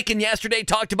 Steichen yesterday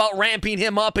talked about ramping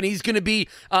him up, and he's going to be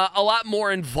a lot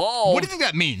more involved. What do you think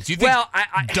that means? You think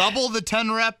double the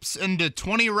 10 reps into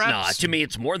 20 reps? No, to me,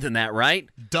 it's more than that, right?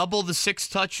 Double the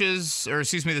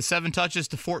 7 touches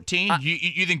to 14?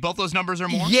 You think both those numbers are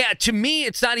more? Yeah, to me,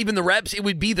 it's not even the reps. It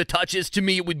would be the touches. To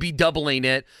me, it would be doubling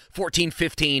it, 14,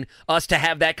 15, us to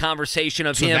have that conversation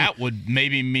of him. So that would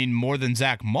maybe mean more than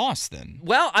Zach Moss then.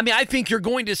 Well, I think you're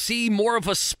going to see more of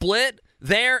a split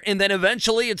there, and then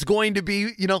eventually it's going to be,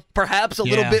 perhaps a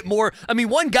little bit more.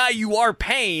 One guy you are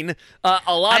paying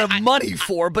a lot of money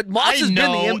for, but Moss has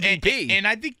been the MVP. And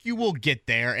I think you will get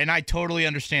there, and I totally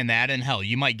understand that. And hell,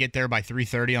 you might get there by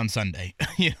 3:30 on Sunday,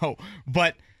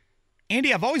 But,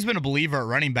 Andy, I've always been a believer at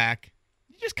running back.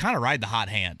 You just kind of ride the hot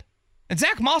hand. And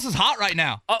Zach Moss is hot right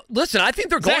now. Listen, I think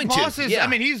they're going to. Zach Moss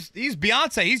is, he's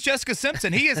Beyonce. He's Jessica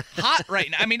Simpson. He is hot right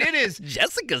now. It is.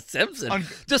 Jessica Simpson?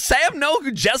 Does Sam know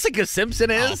who Jessica Simpson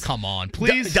is? Oh, come on,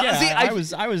 please. Does he? I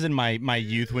was in my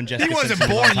youth when Jessica Simpson wasn't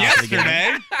born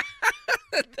yesterday.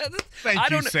 Thank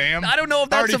you, Sam. I don't know if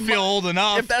that's already feel old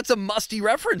enough. If that's a musty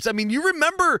reference. You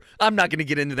remember, I'm not going to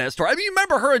get into that story. You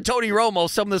remember her and Tony Romo,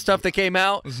 some of the stuff that came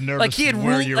out? I was nervous he had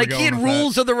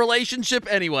rules of the relationship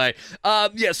anyway.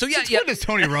 When is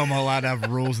Tony Romo allowed to have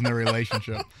rules in their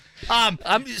relationship? I'm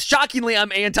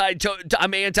anti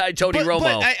Tony Romo.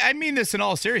 But I mean this in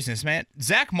all seriousness, man.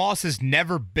 Zach Moss has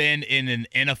never been in an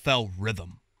NFL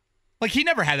rhythm. He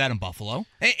never had that in Buffalo.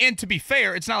 And to be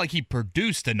fair, it's not like he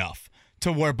produced enough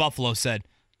to where Buffalo said,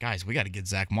 guys, we got to get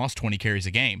Zach Moss 20 carries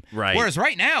a game. Right. Whereas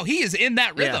right now, he is in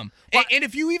that rhythm. Yeah. Well, and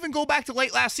if you even go back to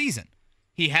late last season,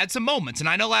 he had some moments. And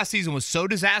I know last season was so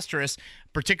disastrous,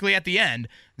 particularly at the end.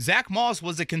 Zach Moss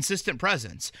was a consistent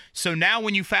presence. So now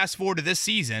when you fast forward to this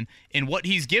season and what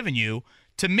he's given you,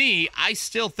 to me, I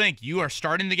still think you are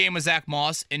starting the game with Zach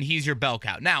Moss, and he's your bell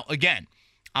cow. Now, again,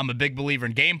 I'm a big believer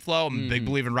in game flow. I'm a big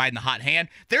believer in riding the hot hand.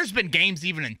 There's been games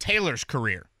even in Taylor's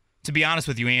career, to be honest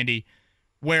with you, Andy,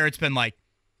 where it's been like,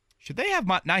 should they have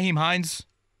Nyheim Hines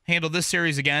handle this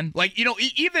series again? Like,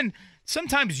 even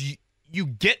sometimes you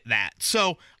get that.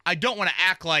 So I don't want to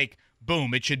act like,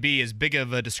 boom, it should be as big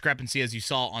of a discrepancy as you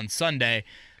saw on Sunday.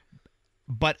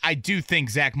 But I do think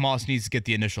Zach Moss needs to get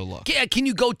the initial look. Yeah, can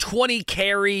you go 20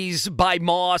 carries by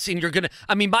Moss and you're going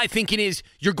to – my thinking is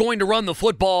you're going to run the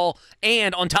football,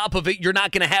 and on top of it, you're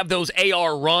not going to have those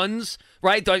AR runs,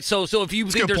 right? So if you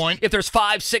think if there's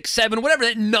 5, 6, 7, whatever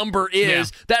that number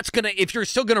is, that's going to – if you're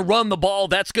still going to run the ball,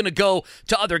 that's going to go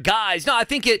to other guys. No, I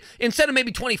think instead of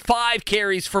maybe 25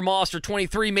 carries for Moss or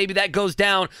 23, maybe that goes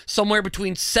down somewhere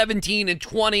between 17 and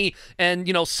 20, and,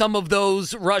 some of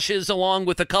those rushes along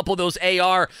with a couple of those AR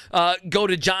go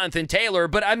to Jonathan Taylor.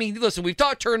 But, listen, we've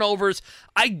talked turnovers.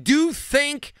 I do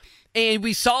think, and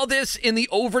we saw this in the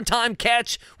overtime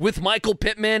catch with Michael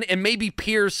Pittman and maybe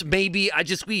Pierce, to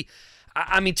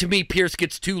me, Pierce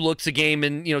gets 2 looks a game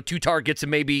and, 2 targets,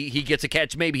 and maybe he gets a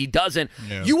catch, maybe he doesn't.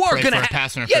 Yeah. You are going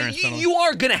to you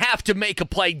are going to have to make a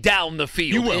play down the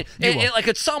field. You will. And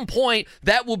at some point,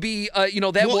 that will be,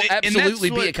 will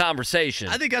absolutely be a conversation.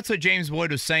 I think that's what James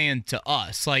Boyd was saying to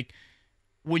us. Like,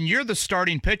 when you're the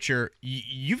starting pitcher,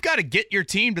 you've got to get your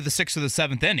team to the 6th or the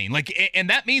 7th inning. Like, and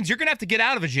that means you're going to have to get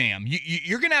out of a jam.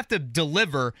 You're going to have to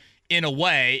deliver in a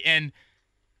way. And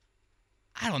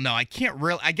I don't know. I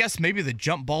guess maybe the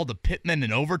jump ball to Pittman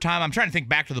in overtime. I'm trying to think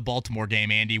back to the Baltimore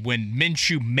game, Andy, when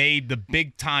Minshew made the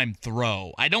big-time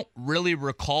throw. I don't really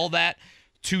recall that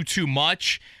too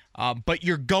much, but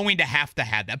you're going to have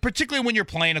that, particularly when you're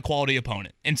playing a quality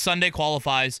opponent. And Sunday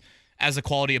qualifies as a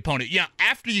quality opponent. Yeah,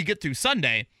 after you get through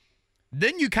Sunday,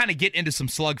 then you kind of get into some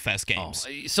slugfest games.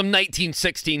 Some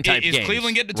 1916 type games. Is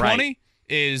Cleveland getting to 20? Right.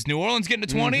 Is New Orleans getting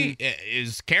to 20?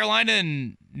 Is Carolina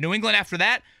and New England after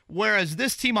that? Whereas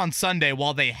this team on Sunday,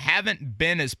 while they haven't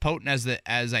been as potent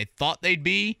as I thought they'd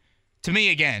be, to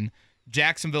me, again,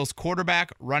 Jacksonville's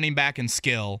quarterback, running back, and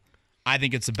skill, I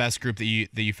think it's the best group that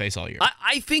you face all year.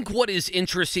 I think what is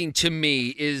interesting to me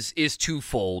is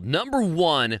twofold. Number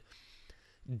one,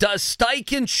 does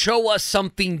Steichen show us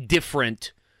something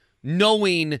different,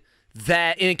 knowing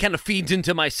that, and it kind of feeds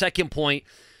into my second point,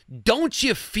 don't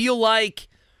you feel like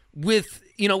with,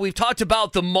 we've talked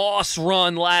about the Moss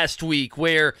run last week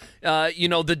where,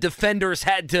 the defenders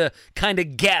had to kind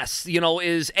of guess,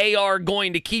 is AR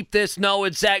going to keep this? No,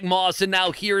 it's Zach Moss, and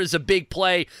now here is a big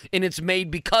play, and it's made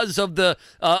because of the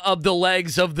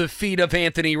legs, of the feet of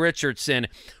Anthony Richardson.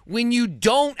 When you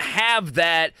don't have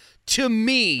that, to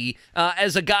me,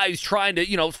 as a guy who's trying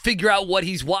to, figure out what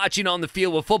he's watching on the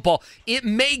field of football, it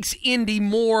makes Indy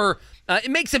more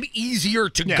it makes them easier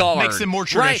to guard. Makes them more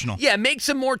traditional. Right? Yeah, makes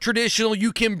them more traditional.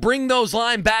 You can bring those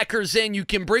linebackers in. You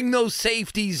can bring those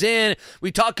safeties in.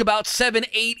 We talk about 7,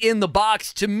 8 in the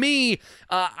box. To me,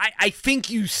 I think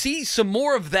you see some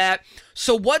more of that.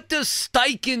 So what does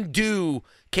Steichen do,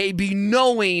 KB,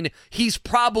 knowing he's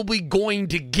probably going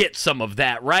to get some of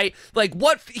that, right? Like,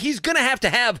 he's going to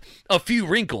have a few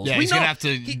wrinkles. Yeah, he's going to have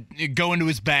to go into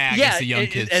his bag, as the young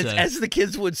kids say. As the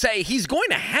kids would say. He's going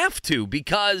to have to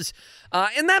because,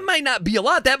 and that might not be a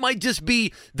lot. That might just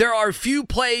be there are a few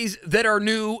plays that are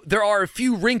new. There are a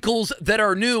few wrinkles that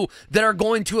are new that are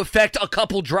going to affect a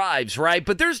couple drives, right?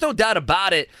 But there's no doubt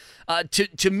about it.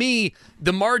 To me,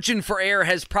 the margin for error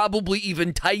has probably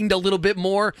even tightened a little bit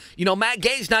more. Matt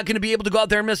Gay's not going to be able to go out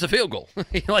there and miss a field goal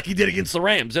like he did against the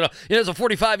Rams. It's a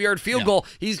 45-yard field goal.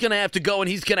 He's going to have to go, and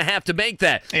he's going to have to make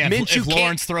that. Yeah, if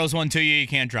Lawrence throws one to you, you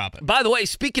can't drop it. By the way,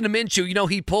 speaking of Minshew,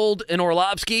 he pulled an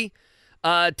Orlovsky.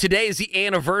 Today is the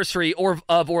anniversary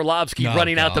of Orlovsky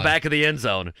running out the back of the end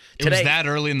zone. It was that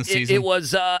early in the season? It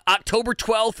was October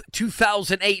 12th,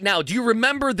 2008. Now, do you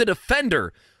remember the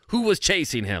defender who was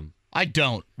chasing him? I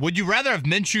don't. Would you rather have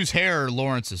Minshew's hair or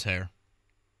Lawrence's hair?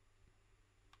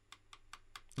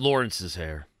 Lawrence's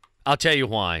hair. I'll tell you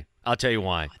why. I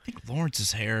think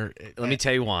Lawrence's hair. Let me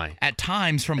tell you why. At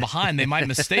times, from behind, they might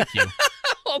mistake you.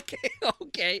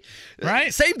 Okay.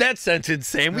 Right? Save that sentence,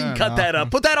 Sam. We can cut that up.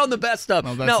 Put that on the best stuff.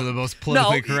 Well, that's the most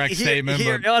politically correct statement.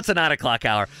 It's a 9 o'clock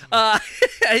hour.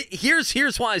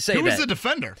 Here's why I say that. Who was the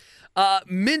defender?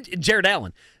 Jared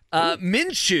Allen.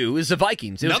 Minshew is the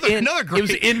Vikings. Another great. It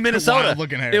was in Minnesota.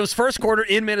 Looking hair. It was first quarter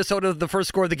in Minnesota. The first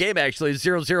score of the game, actually,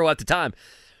 0-0 at the time.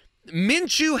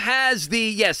 Minshew has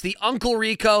the Uncle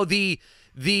Rico, the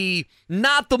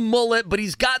not the mullet, but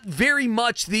he's got very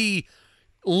much the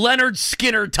Leonard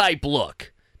Skinner type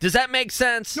look. Does that make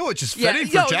sense? No, it's just fitting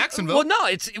for Jacksonville. Well, no,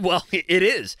 it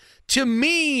is. To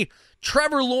me,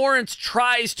 Trevor Lawrence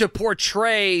tries to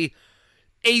portray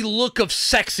a look of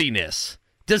sexiness.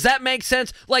 Does that make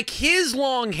sense? Like his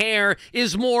long hair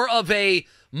is more of a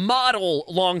model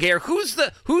long hair. Who's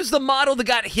the model that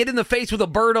got hit in the face with a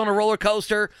bird on a roller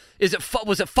coaster?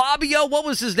 Was it Fabio? What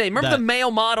was his name? Remember the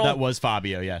male model? That was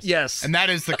Fabio, yes. Yes. And that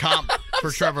is the comp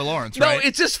for Trevor Lawrence, right? No,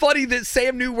 it's just funny that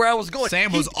Sam knew where I was going.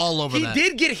 Sam was all over that. He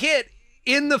did get hit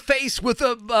in the face with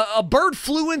a bird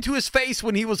flew into his face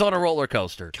when he was on a roller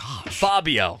coaster. Gosh.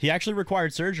 Fabio. He actually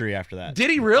required surgery after that. Did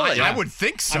he really? I would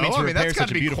think so. I mean, that's got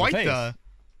to be quite face.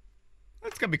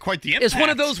 That's got to be quite the impact. It's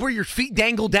one of those where your feet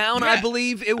dangle down, I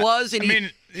believe it was, and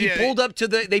he pulled up to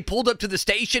the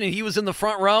station, and he was in the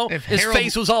front row. His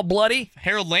face was all bloody.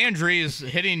 Harold Landry is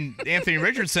hitting Anthony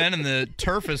Richardson, and the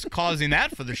turf is causing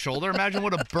that for the shoulder. Imagine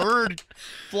what a bird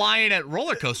flying at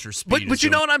roller coaster speed. But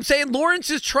you know what I'm saying? Lawrence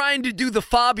is trying to do the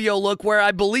Fabio look, where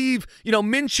I believe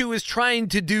Minshew is trying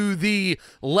to do the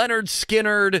Leonard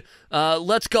Skinner.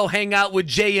 Let's go hang out with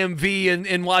JMV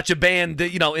and watch a band.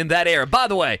 In that era. By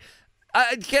the way.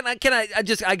 I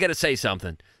gotta say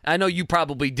something. I know you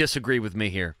probably disagree with me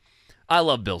here. I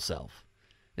love Bill Self.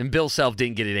 And Bill Self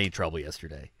didn't get in any trouble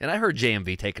yesterday. And I heard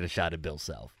JMV taking a shot at Bill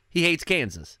Self. He hates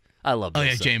Kansas. I love Bill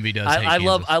Self. JMV does hate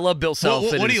Kansas. I love Bill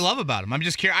Self. What do you love about him? I'm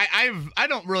just curious. I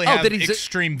don't really have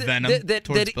extreme venom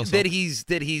towards Bill Self. That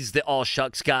he's the all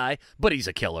shucks guy, but he's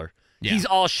a killer. Yeah. He's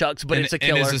all shucks, but it's a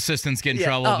killer. And his assistants get in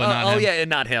trouble, but not him. Oh, yeah, and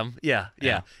not him. Yeah.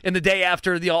 And the day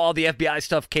after all the FBI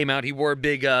stuff came out, he wore a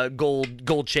big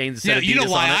gold chain. Yeah, you know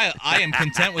why I am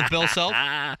content with Bill Self?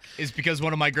 Is because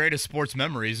one of my greatest sports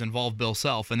memories involved Bill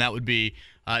Self, and that would be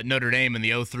Notre Dame in the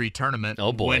 2003 tournament,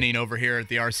 winning over here at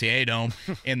the RCA Dome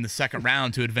in the second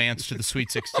round to advance to the Sweet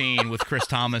 16 with Chris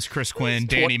Thomas, Chris Quinn,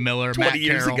 Danny Miller, Matt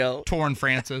Carroll, Torrin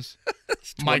Francis,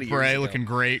 Mike Bray looking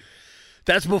great.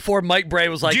 That's before Mike Bray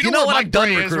was like, do you know what, I'm Mike done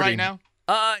Bray recruiting. Is right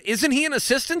now? Isn't he an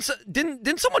assistant?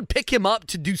 Didn't someone pick him up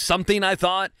to do something, I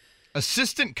thought?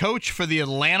 Assistant coach for the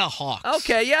Atlanta Hawks.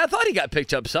 Okay, yeah, I thought he got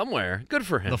picked up somewhere. Good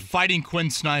for him. The Fighting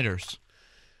Quinn Snyders.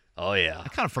 Oh, yeah. I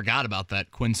kind of forgot about that.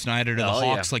 Quinn Snyder to the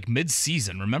Hawks like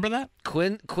mid-season. Remember that?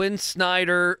 Quinn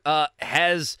Snyder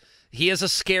has a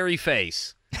scary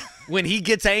face. When he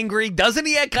gets angry, doesn't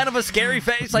he have kind of a scary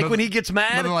face, like when he gets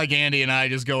mad? Nothing like Andy and I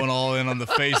just going all in on the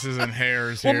faces and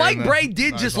hairs. Well, Mike Bray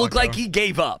did just look like he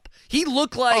gave up. He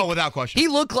looked like without question. He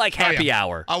looked like Happy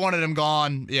Hour. I wanted him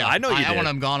gone. Yeah, I know you did. I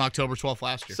wanted him gone October 12th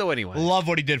last year. So anyway, love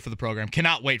what he did for the program.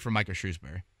 Cannot wait for Micah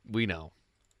Shrewsbury. We know.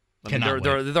 They're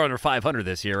under 500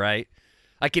 this year, right?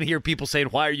 I can hear people saying,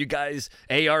 "Why are you guys?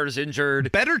 AR's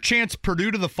injured." Better chance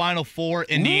Purdue to the Final Four,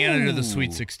 Indiana to the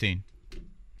Sweet 16.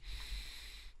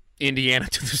 Indiana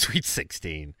to the Sweet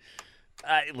 16.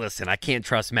 Listen, I can't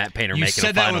trust Matt Painter making a Final Four. You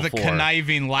said that with a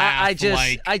conniving laugh.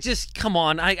 I just come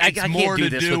on. I can't do this with Painter. It's more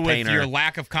to do with your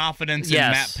lack of confidence in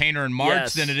Matt Painter and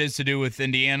March than it is to do with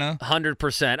Indiana.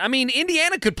 100%. I mean,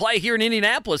 Indiana could play here in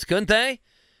Indianapolis, couldn't they?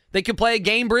 They could play at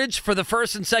Gamebridge for the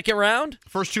first and second round.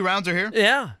 First two rounds are here?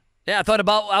 Yeah.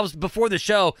 I was before the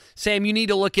show, Sam, you need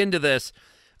to look into this.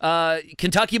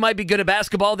 Kentucky might be good at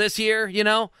basketball this year,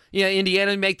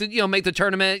 Indiana make the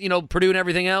tournament, Purdue and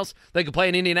everything else. They could play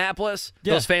in Indianapolis.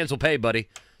 Yeah. Those fans will pay, buddy.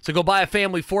 So go buy a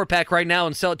family 4-pack right now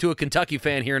and sell it to a Kentucky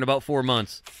fan here in about 4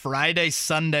 months. Friday,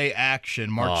 Sunday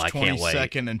action, March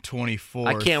 22nd and 24th.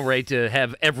 I can't wait to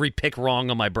have every pick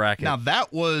wrong on my bracket. Now,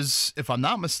 that was, if I'm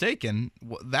not mistaken,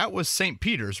 that was St.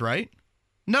 Peter's, right?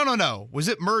 No. Was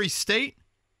it Murray State?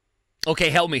 Okay,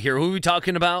 help me here. Who are we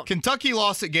talking about? Kentucky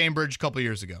lost at Gamebridge a couple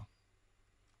years ago.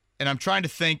 And I'm trying to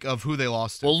think of who they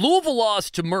lost to. Well, Louisville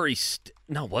lost to Murray State.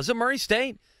 No, was it Murray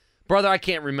State? Brother, I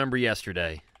can't remember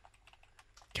yesterday.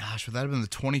 Gosh, would that have been the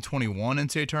 2021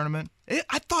 NCAA tournament?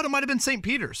 I thought it might have been St.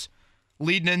 Peter's.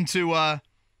 Leading into,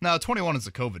 21 is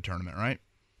the COVID tournament, right?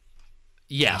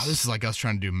 Yes. Oh, this is like us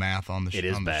trying to do math on the,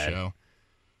 the show.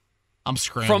 I'm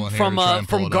scrambling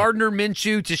from Gardner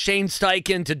Minshew to Shane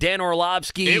Steichen to Dan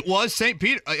Orlovsky. It was St.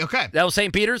 Peter. Okay. That was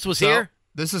St. Peter's here?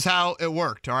 This is how it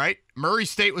worked, all right? Murray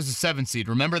State was the 7th seed.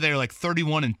 Remember, they were like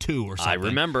 31-2 or something. I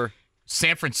remember.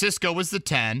 San Francisco was the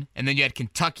 10, and then you had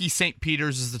Kentucky, St.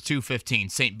 Peter's is the 2-15.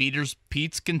 St. Peter's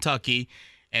beats Kentucky,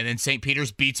 and then St.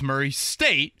 Peter's beats Murray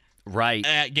State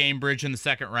at Gamebridge in the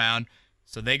second round.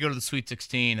 So they go to the Sweet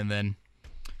 16, and then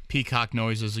peacock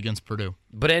noises against Purdue.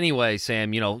 But anyway,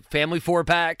 Sam, family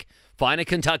 4-pack Find a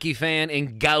Kentucky fan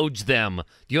and gouge them.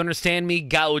 Do you understand me?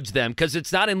 Gouge them. Because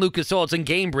it's not in Lucas Oil. It's in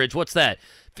Gamebridge. What's that?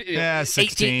 Yeah,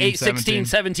 16,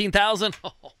 17,000?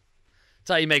 Oh, that's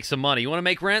how you make some money. You want to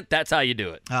make rent? That's how you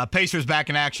do it. Pacers back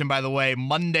in action, by the way,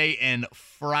 Monday and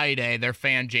Friday. Their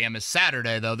fan jam is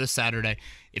Saturday, though. This Saturday,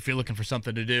 if you're looking for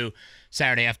something to do,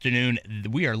 Saturday afternoon.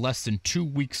 We are less than 2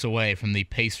 weeks away from the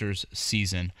Pacers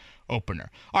season opener.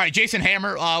 All right, Jason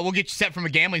Hammer, we'll get you set from a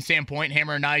gambling standpoint.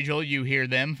 Hammer and Nigel, you hear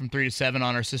them from 3 to 7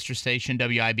 on our sister station,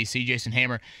 WIBC. Jason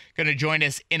Hammer going to join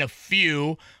us in a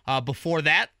few. Before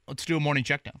that, let's do a morning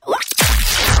checkdown.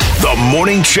 The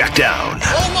Morning Checkdown.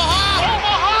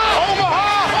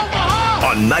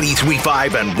 On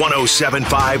 93.5 and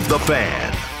 107.5 The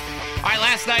Fan. All right,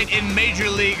 last night in Major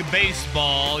League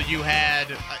Baseball, you had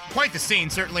quite the scene,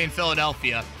 certainly in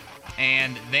Philadelphia.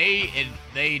 And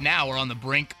they now are on the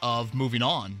brink of moving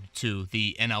on to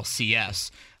the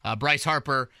NLCS. Bryce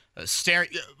Harper staring.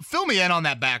 Fill me in on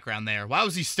that background there. Why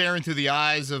was he staring through the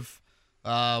eyes of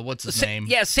what's his name?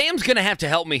 Yeah, Sam's gonna have to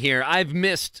help me here. I've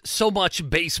missed so much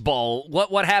baseball.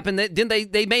 What happened?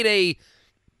 Didn't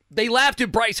they laughed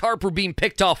at Bryce Harper being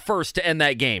picked off first to end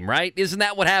that game, right? Isn't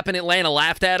that what happened? Atlanta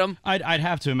laughed at him? I'd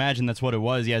have to imagine that's what it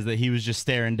was, yes, that he was just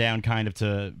staring down kind of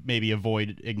to maybe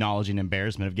avoid acknowledging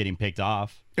embarrassment of getting picked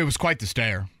off. It was quite the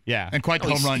stare. Yeah. And quite the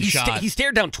home run shot. He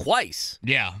stared down twice.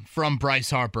 Yeah, from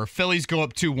Bryce Harper. Phillies go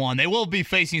up 2-1. They will be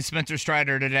facing Spencer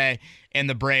Strider today and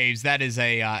the Braves. That is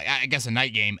I guess a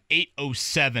night game.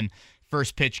 8:07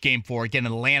 first pitch, game 4. Again,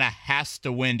 Atlanta has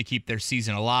to win to keep their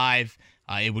season alive.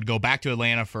 It would go back to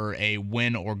Atlanta for a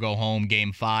win or go home,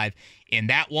 game 5. In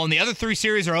that one, the other 3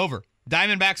 series are over.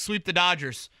 Diamondbacks sweep the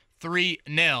Dodgers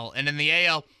 3-0. And in the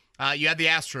AL, you had the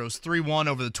Astros 3-1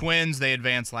 over the Twins. They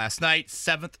advanced last night.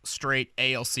 7th straight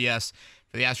ALCS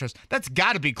for the Astros. That's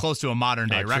got to be close to a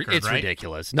modern-day record, it's right? It's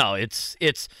ridiculous. No,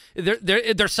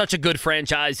 they're such a good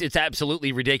franchise. It's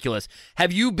absolutely ridiculous.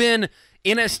 Have you been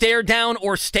in a stare down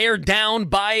or stared down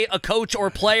by a coach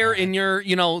or player in your,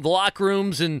 the locker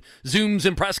rooms and Zooms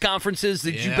and press conferences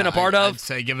that you've been a part of? I'd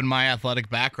say, given my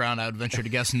athletic background, I would venture to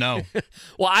guess no.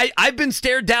 Well, I've been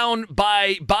stared down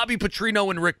by Bobby Petrino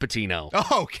and Rick Pitino.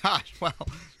 Oh, gosh. Well,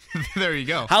 there you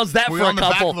go. How's that Were for you a on the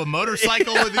couple? back of a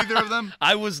motorcycle with either of them?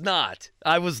 I was not.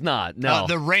 No.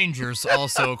 The Rangers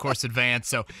also, of course, advanced.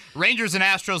 So Rangers and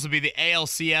Astros will be the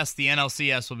ALCS. The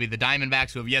NLCS will be the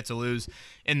Diamondbacks, who have yet to lose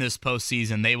in this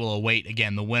postseason. They will await,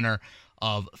 again, the winner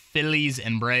of Phillies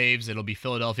and Braves. It'll be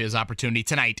Philadelphia's opportunity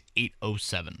tonight,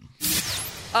 8:07.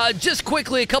 Just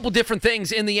quickly, a couple different things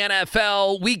in the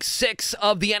NFL. Week 6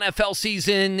 of the NFL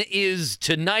season is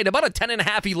tonight. About a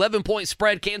 10.5, 11-point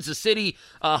spread. Kansas City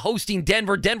hosting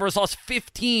Denver. Denver's lost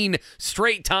 15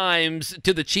 straight times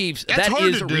to the Chiefs. That's that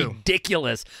hard is to do.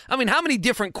 ridiculous. I mean, how many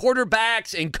different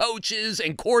quarterbacks and coaches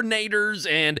and coordinators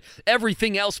and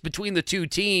everything else between the two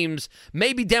teams?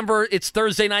 Maybe Denver, it's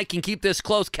Thursday night, can keep this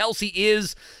close. Kelsey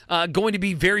is going to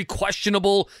be very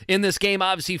questionable in this game,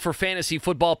 obviously, for fantasy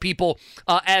football people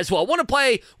as well. I want to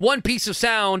play one piece of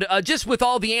sound just with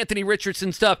all the Anthony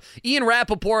Richardson stuff. Ian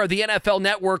Rappaport of the NFL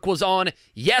Network was on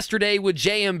yesterday with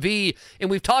JMV, and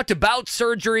we've talked about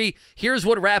surgery. Here's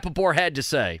what Rappaport had to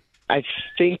say. I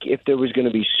think if there was going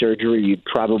to be surgery, you'd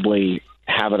probably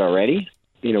have it already,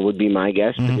 would be my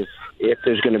guess. Mm-hmm. Because if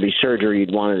there's going to be surgery,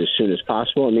 you'd want it as soon as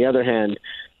possible. On the other hand,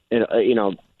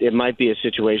 it might be a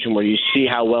situation where you see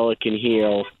how well it can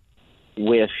heal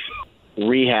with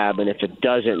rehab, and if it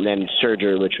doesn't, then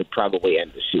surgery, which would probably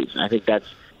end the season. I think that's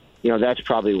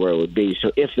probably where it would be.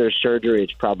 So if there's surgery,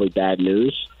 it's probably bad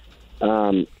news.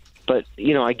 But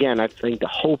again, I think the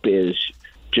hope is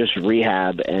just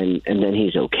rehab, and then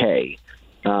he's okay.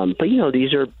 But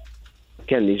these are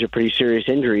pretty serious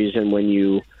injuries, and when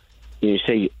you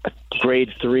say a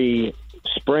grade 3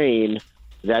 sprain,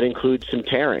 that includes some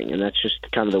tearing, and that's just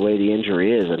kind of the way the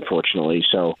injury is, unfortunately.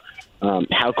 So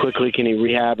how quickly can he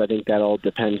rehab? I think that all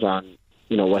depends on,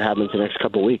 what happens the next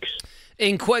couple of weeks.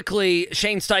 And quickly,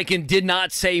 Shane Steichen did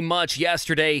not say much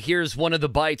yesterday. Here's one of the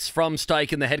bites from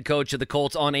Steichen, the head coach of the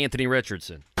Colts, on Anthony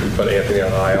Richardson. We put Anthony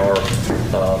on IR.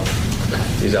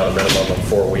 He's out a minimum of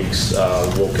 4 weeks.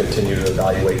 We'll continue to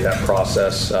evaluate that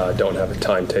process. Don't have a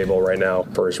timetable right now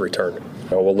for his return.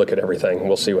 We'll look at everything.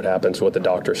 We'll see what happens, what the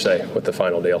doctors say with the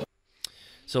final deal.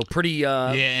 So pretty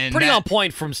on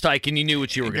point from Steichen. You knew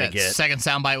what you were going to get. Second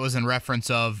soundbite was in reference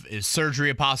of, is surgery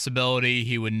a possibility?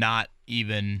 He would not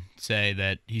even say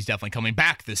that he's definitely coming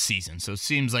back this season. So it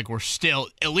seems like we're still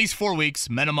at least 4 weeks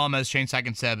minimum, as Shane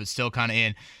Steichen said, but still kind of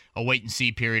in a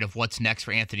wait-and-see period of what's next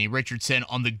for Anthony Richardson.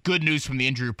 On the good news from the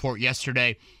injury report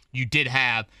yesterday, you did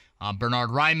have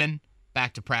Bernard Ryman,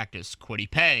 back to practice. Kwity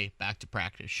Paye, back to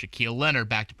practice. Shaquille Leonard,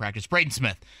 back to practice. Braden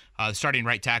Smith, starting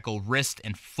right tackle, wrist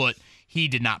and foot. He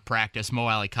did not practice. Mo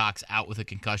Alley Cox out with a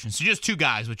concussion. So just 2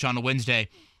 guys, which on a Wednesday,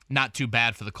 not too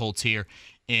bad for the Colts here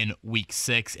in Week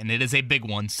 6. And it is a big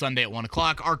one. Sunday at 1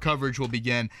 o'clock. Our coverage will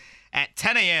begin at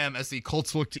 10 a.m. as the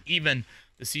Colts look to even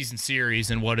the season series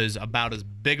in what is about as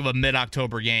big of a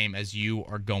mid-October game as you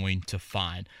are going to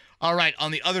find. All right,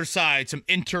 on the other side, some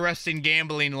interesting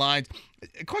gambling lines.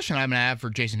 A question I'm going to have for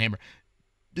Jason Hammer.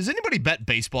 Does anybody bet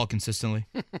baseball consistently?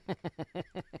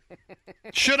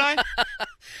 Should I?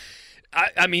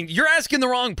 I mean, you're asking the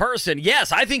wrong person.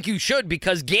 Yes, I think you should,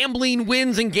 because gambling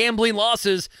wins and gambling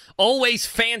losses, always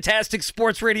fantastic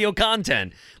sports radio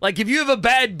content. Like, if you have a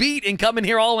bad beat and come in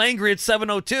here all angry at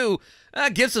 7:02,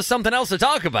 that gives us something else to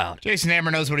talk about. Jason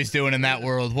Hammer knows what he's doing in that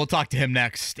world. We'll talk to him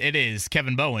next. It is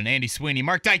Kevin Bowen, Andy Sweeney,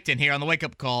 Mark Dykton here on the Wake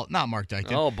Up Call. Not Mark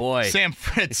Dykton. Oh, boy. Sam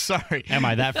Fritz, sorry. Am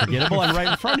I that forgettable? I'm right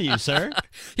in front of you, sir.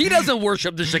 He doesn't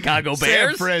worship the Chicago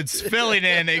Bears. Sam Fritz filling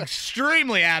in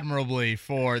extremely admirably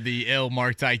for the ill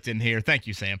Mark Dykton here. Thank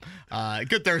you, Sam.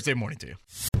 Good Thursday morning to you.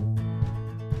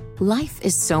 Life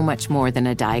is so much more than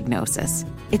a diagnosis.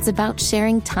 It's about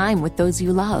sharing time with those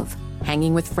you love,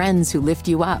 hanging with friends who lift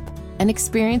you up, and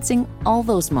experiencing all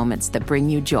those moments that bring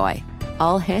you joy.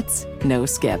 All hits, no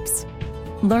skips.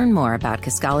 Learn more about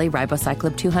Kisqali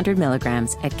Ribociclib 200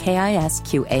 milligrams at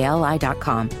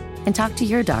KISQALI.com and talk to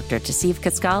your doctor to see if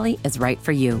Kisqali is right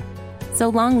for you. So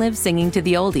long live singing to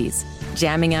the oldies,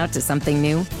 jamming out to something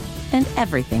new, and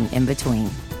everything in between.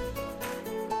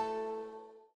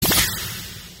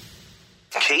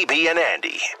 KB and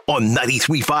Andy on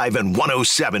 93.5 and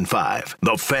 107.5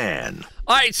 The Fan.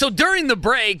 All right, so during the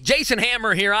break, Jason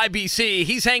Hammer here, IBC,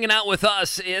 he's hanging out with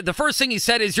us. The first thing he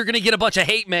said is, you're going to get a bunch of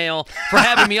hate mail for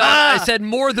having me on. I said,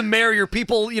 more the merrier.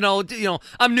 People, you know,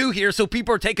 I'm new here, so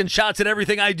people are taking shots at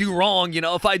everything I do wrong,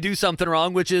 if I do something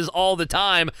wrong, which is all the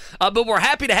time. But we're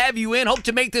happy to have you in. Hope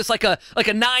to make this like a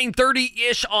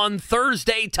 9:30-ish on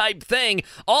Thursday type thing.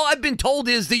 All I've been told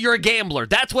is that you're a gambler.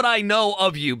 That's what I know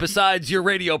of you, besides your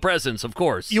radio presence, of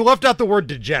course. You left out the word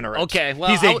degenerate. Okay, well,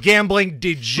 he's a gambling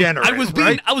degenerate.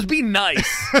 I was being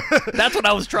nice. That's what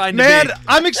I was trying to Man, be.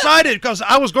 I'm excited because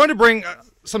I was going to bring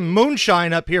some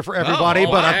moonshine up here for everybody,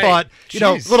 but I thought,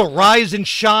 little rise and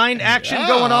shine action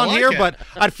going on here, but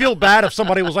I'd feel bad if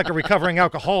somebody was like a recovering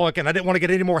alcoholic, and I didn't want to get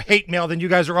any more hate mail than you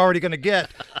guys are already going to get.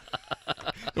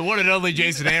 The one and only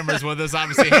Jason Hammer is with us,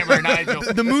 obviously. Hammer and Nigel.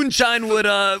 The moonshine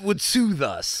would soothe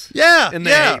us. Yeah, in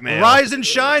the hate mail. Rise and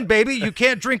shine, baby. You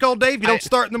can't drink all day if you don't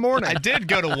start in the morning. I did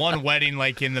go to one wedding,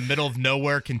 like in the middle of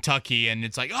nowhere, Kentucky, and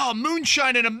it's like,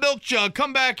 moonshine in a milk jug.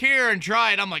 Come back here and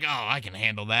try it. I'm like, I can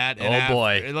handle that. And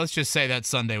boy. Let's just say that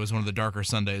Sunday was one of the darker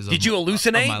Sundays Did you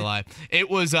hallucinate? of my life. It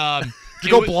was... Did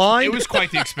you go blind? It was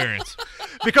quite the experience.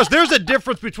 Because there's a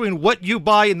difference between what you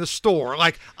buy in the store.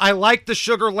 Like, I like the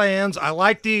Sugarlands, I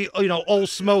like the Old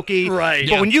Smoky. Right.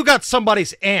 But when you got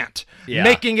somebody's aunt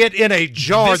making it in a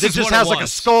jar that just has like a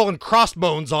skull and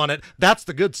crossbones on it, that's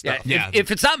the good stuff. Yeah. If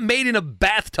it's not made in a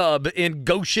bathtub in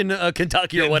Goshen,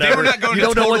 Kentucky or whatever, not going you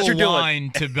don't know what you're doing.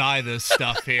 Line to buy this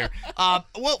stuff here.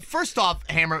 Well, first off,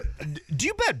 Hammer, do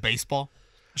you bet baseball?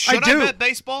 Should I bet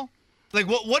baseball? Like,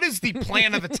 what is the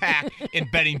plan of attack in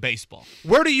betting baseball?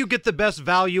 Where do you get the best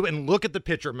value and look at the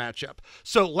pitcher matchup?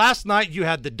 So last night you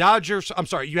had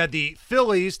you had the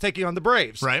Phillies taking on the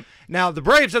Braves. Right. Now, the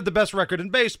Braves have the best record in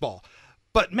baseball.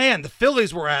 But, man, the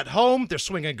Phillies were at home. They're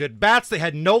swinging good bats. They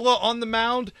had Nola on the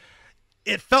mound.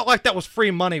 It felt like that was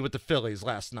free money with the Phillies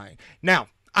last night. Now,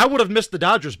 I would have missed the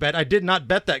Dodgers bet. I did not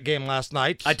bet that game last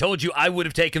night. I told you I would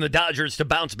have taken the Dodgers to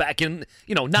bounce back and,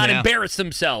 not embarrass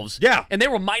themselves. Yeah. And they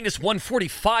were minus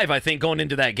 145, I think, going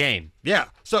into that game. Yeah.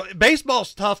 So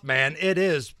baseball's tough, man. It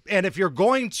is. And if you're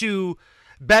going to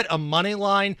bet a money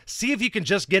line, see if you can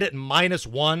just get it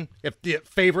 -1, if the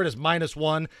favorite is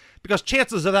 -1, because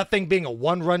chances of that thing being a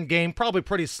one-run game probably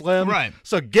pretty slim. Right.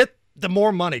 So get the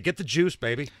more money. Get the juice,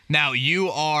 baby. Now, you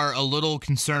are a little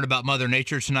concerned about Mother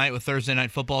Nature tonight with Thursday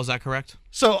Night Football. Is that correct?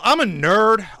 So I'm a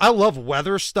nerd. I love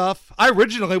weather stuff. I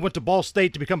originally went to Ball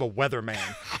State to become a weatherman.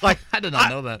 Like I did not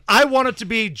know that. I wanted to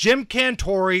be Jim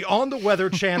Cantori on the Weather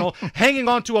Channel, hanging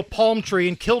onto a palm tree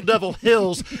in Kill Devil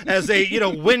Hills as a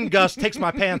wind gust takes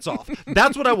my pants off.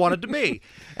 That's what I wanted to be.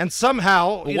 And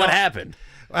somehow, what happened?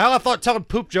 Well, I thought telling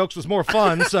poop jokes was more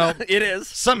fun, so it is.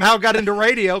 Somehow got into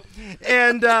radio,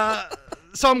 and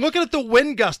so I'm looking at the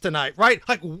wind gust tonight, right?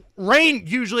 Like, rain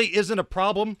usually isn't a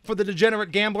problem for the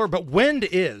degenerate gambler, but wind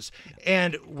is,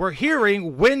 and we're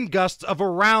hearing wind gusts of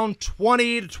around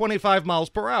 20 to 25 miles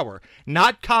per hour.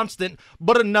 Not constant,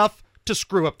 but enough to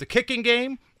screw up the kicking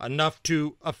game, enough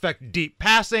to affect deep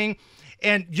passing.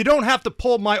 And you don't have to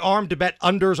pull my arm to bet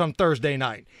unders on Thursday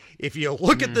night. If you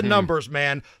look at the numbers,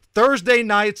 man, Thursday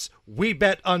nights, we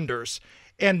bet unders.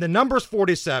 And the number's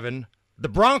 47. The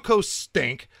Broncos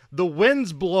stink. The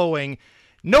wind's blowing.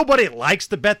 Nobody likes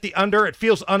to bet the under. It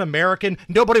feels un-American.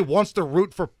 Nobody wants to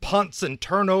root for punts and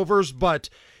turnovers, but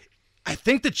I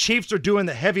think the Chiefs are doing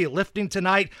the heavy lifting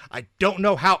tonight. I don't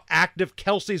know how active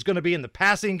Kelsey's going to be in the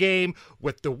passing game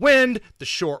with the wind, the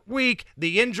short week,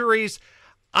 the injuries.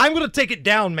 I'm going to take it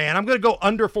down, man. I'm going to go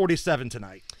under 47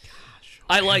 tonight.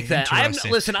 I like that. I'm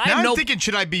thinking,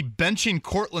 should I be benching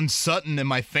Cortland Sutton in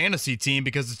my fantasy team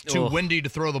because it's too windy to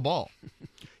throw the ball?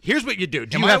 Here's what you do.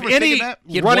 Do you have any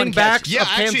running backs of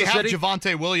Kansas City? I actually have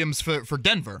Javonte Williams for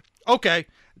Denver. Okay.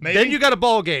 Maybe? Then you got a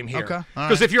ball game here. Okay.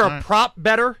 Because if you're a prop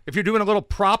bettor, if you're doing a little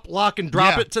prop lock and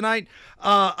drop it tonight,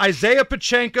 Isaiah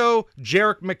Pacheco,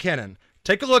 Jerick McKinnon.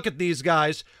 Take a look at these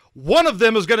guys. One of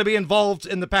them is going to be involved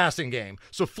in the passing game.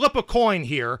 So flip a coin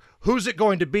here. Who's it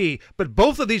going to be? But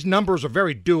both of these numbers are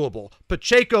very doable.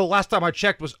 Pacheco, last time I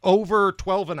checked, was over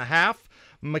 12.5.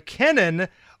 McKinnon,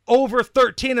 over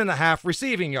 13.5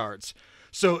 receiving yards.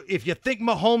 So if you think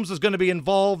Mahomes is going to be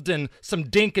involved in some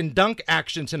dink and dunk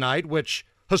action tonight, which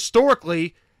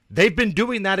historically they've been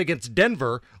doing that against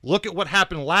Denver, look at what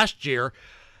happened last year.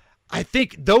 I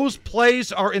think those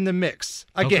plays are in the mix.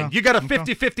 Again, you got a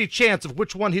 50-50 chance of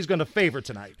which one he's going to favor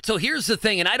tonight. So here's the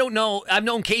thing, and I don't know. I've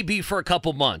known KB for a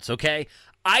couple months, okay?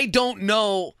 I don't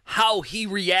know how he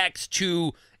reacts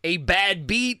to a bad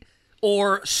beat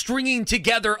or stringing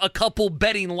together a couple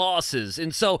betting losses.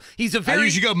 And so he's a very... I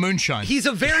usually go moonshine. He's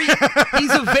a very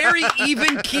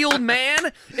even-keeled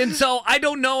man, and so I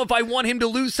don't know if I want him to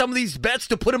lose some of these bets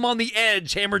to put him on the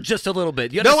edge, Hammer, just a little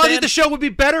bit. You understand? No, I think the show would be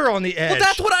better on the edge. Well,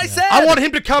 that's what I said. I want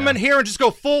him to come in here and just go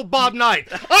full Bob Knight.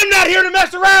 I'm not here to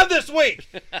mess around this week.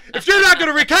 If you're not going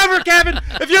to recover, Kevin,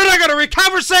 if you're not going to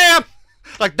recover, Sam...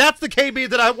 Like, that's the KB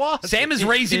that I want. Sam is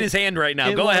raising his hand right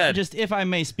now. Go ahead. Just, if I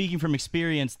may, speaking from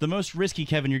experience, the most risky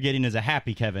Kevin you're getting is a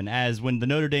happy Kevin, as when the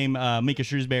Notre Dame Mika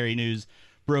Shrewsbury news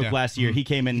broke last year, he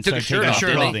came in and started taking off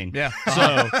clothing. Yeah.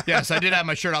 So, yes, I did have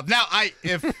my shirt off. Now,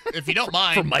 if you don't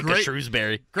mind, for Micah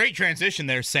Shrewsbury. Great transition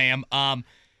there, Sam.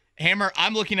 Hammer,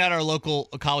 I'm looking at our local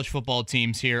college football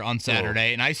teams here on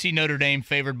Saturday, and I see Notre Dame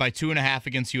favored by 2.5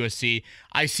 against USC.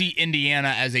 I see Indiana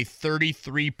as a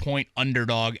 33-point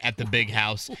underdog at the Big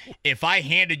House. If I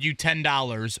handed you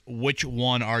 $10, which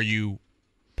one are you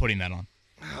putting that on?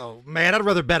 Oh, man, I'd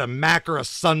rather bet a MAC or a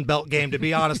Sun Belt game, to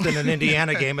be honest, than an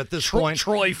Indiana game at this point.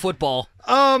 Troy football.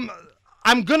 I'm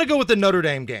going to go with the Notre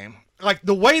Dame game. Like,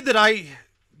 the way that I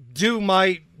do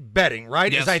my betting,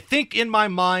 right, is I think in my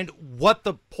mind what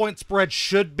the point spread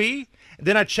should be,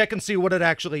 then I check and see what it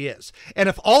actually is. And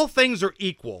if all things are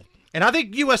equal, and I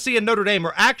think USC and Notre Dame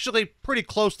are actually pretty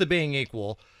close to being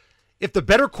equal, if the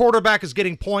better quarterback is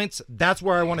getting points, that's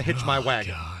where I want to hitch my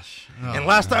wagon. And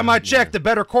last time I checked, the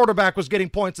better quarterback was getting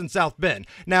points in South Bend.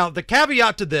 Now, the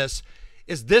caveat to this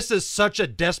is such a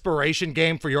desperation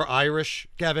game for your Irish,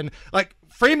 Kevin. Like,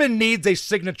 Freeman needs a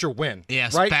signature win.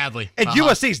 Yes, right? badly. And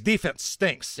USC's defense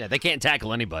stinks. Yeah, they can't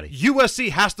tackle anybody. USC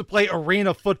has to play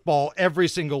arena football every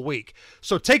single week.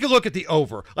 So take a look at the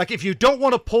over. Like, if you don't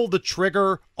want to pull the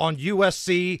trigger on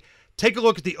USC, take a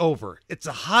look at the over. It's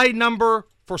a high number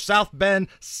for South Bend,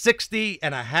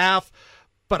 60.5.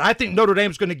 But I think Notre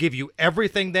Dame's going to give you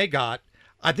everything they got.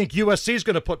 I think USC's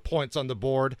going to put points on the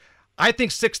board. I think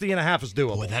 60.5 is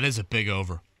doable. Boy, that is a big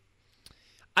over.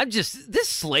 This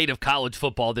slate of college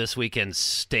football this weekend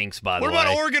stinks, by the way. What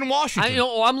about Oregon, Washington?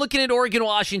 I'm looking at Oregon,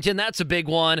 Washington. That's a big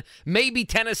one. Maybe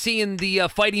Tennessee and the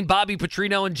fighting Bobby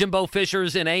Petrino and Jimbo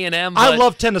Fishers and A&M. I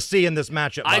love Tennessee in this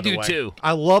matchup, by I the do, way. too.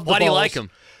 I love the Why do you balls. like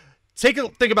them?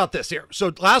 Think about this here.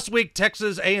 So last week,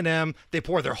 Texas A&M, they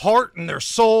pour their heart and their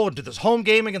soul into this home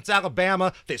game against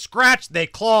Alabama. They scratch, they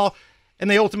claw, and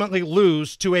they ultimately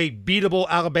lose to a beatable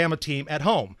Alabama team at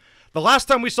home. The last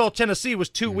time we saw Tennessee was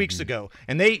 2 weeks ago,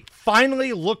 and they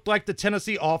finally looked like the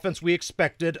Tennessee offense we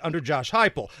expected under Josh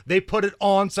Heupel. They put it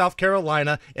on South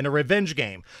Carolina in a revenge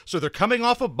game. So they're coming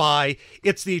off a bye.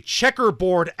 It's the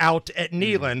checkerboard out at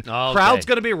Neyland. Okay. Crowd's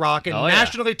going to be rocking. Oh, yeah.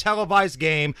 Nationally televised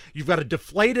game. You've got a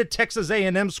deflated Texas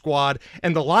A&M squad,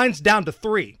 and the line's down to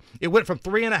 3. It went from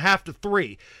 3.5 to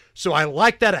 3. So I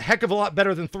like that a heck of a lot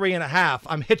better than 3.5.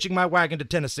 I'm hitching my wagon to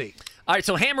Tennessee. All right,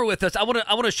 so Hammer with us. I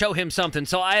want to show him something.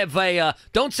 So I have a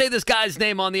don't say this guy's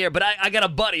name on the air, but I got a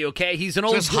buddy. Okay, he's an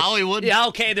old Hollywood. Yeah,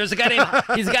 okay. There's a guy named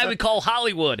he's a guy we call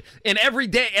Hollywood, and every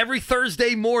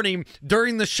Thursday morning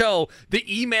during the show, the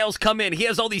emails come in. He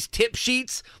has all these tip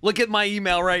sheets. Look at my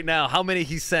email right now. How many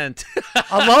he sent?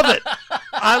 I love it.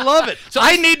 I love it. So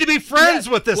I need to be friends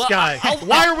with this guy.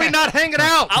 Why are we not hanging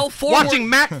out? Watching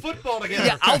Mac football together.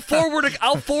 Yeah,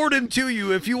 I'll forward him to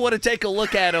you if you want to take a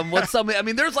look at him.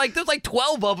 There's like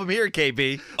 12 of them here,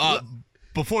 KB.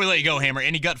 Before we let you go, Hammer,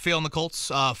 any gut feel on the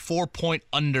Colts? 4-point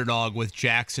underdog with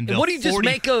Jacksonville. And what do you just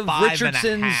make of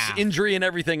Richardson's injury and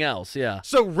everything else? Yeah.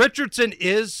 So Richardson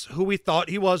is who we thought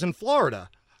he was in Florida.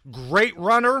 Great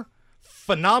runner,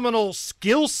 phenomenal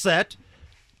skill set,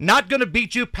 not going to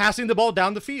beat you passing the ball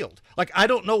down the field. Like, I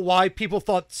don't know why people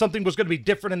thought something was going to be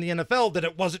different in the NFL that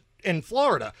it wasn't in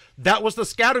Florida. That was the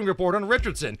scouting report on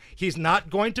Richardson. He's not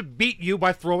going to beat you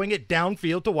by throwing it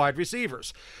downfield to wide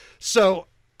receivers. So,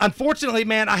 unfortunately,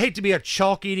 man, I hate to be a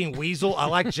chalk-eating weasel. I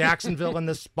like Jacksonville in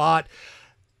this spot.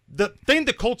 The thing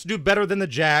the Colts do better than the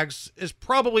Jags is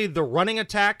probably the running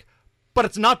attack, but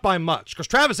it's not by much because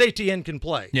Travis Etienne can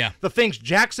play. Yeah. The things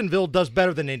Jacksonville does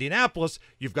better than Indianapolis,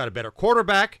 you've got a better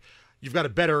quarterback, you've got a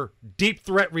better deep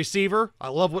threat receiver. I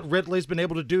love what Ridley's been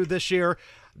able to do this year.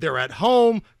 They're at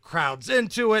home, crowds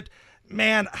into it.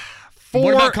 Man,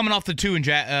 what about coming off the two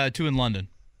in London?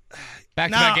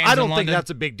 Back-to-back games I don't in think London? that's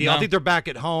a big deal. No? I think they're back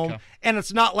at home, Okay. and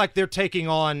it's not like they're taking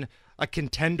on a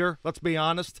contender, let's be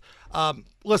honest.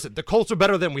 Listen, the Colts are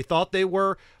better than we thought they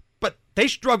were, but they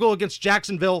struggle against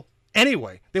Jacksonville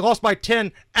anyway. They lost by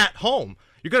 10 at home.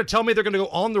 You're going to tell me they're going to go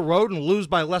on the road and lose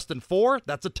by less than 4?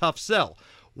 That's a tough sell.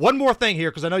 One more thing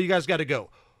here, because I know you guys got to go.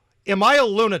 Am I a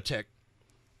lunatic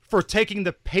for taking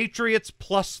the Patriots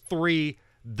 +3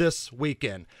 this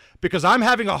weekend? Because I'm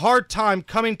having a hard time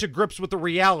coming to grips with the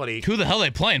reality. Who the hell are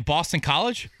they playing? Boston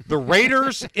College? The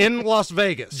Raiders in Las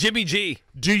Vegas. Jimmy G.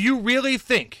 Do you really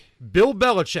think Bill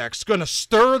Belichick's going to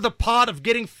stir the pot of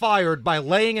getting fired by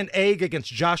laying an egg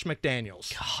against Josh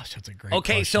McDaniels? Gosh, that's a great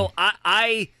Okay, question. so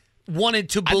I wanted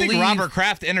to believe. I think Robert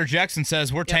Kraft interjects and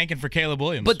says we're tanking for Caleb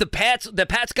Williams. But the Pats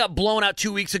got blown out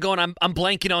 2 weeks ago, and I'm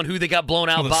blanking on who they got blown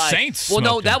out the by. Saints. Well, no,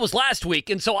 smoked that them. was last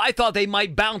week, and so I thought they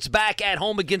might bounce back at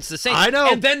home against the Saints. I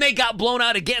know. And then they got blown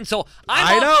out again. So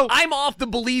I'm off the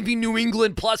believing New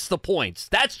England plus the points.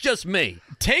 That's just me.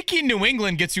 Taking New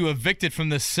England gets you evicted from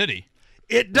this city.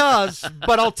 It does,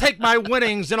 but I'll take my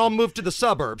winnings and I'll move to the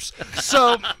suburbs.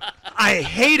 So I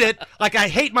hate it. Like, I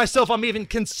hate myself. I'm even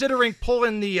considering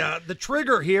pulling the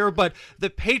trigger here, but the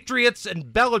Patriots and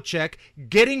Belichick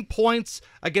getting points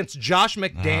against Josh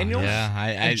McDaniels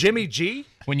and Jimmy G.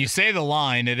 When you say the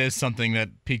line, it is something that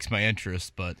piques my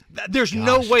interest, but there's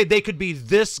no way they could be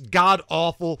this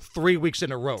god-awful 3 weeks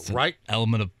in a row, right?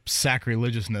 Element of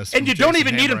sacrilegiousness. And you don't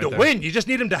even need them to win. You just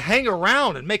need them to hang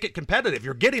around and make it competitive.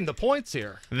 You're getting the points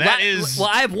here. Well,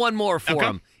 I have one more for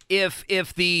him. If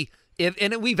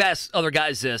and we've asked other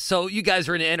guys this, so you guys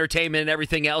are into entertainment and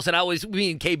everything else, and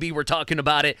me and KB were talking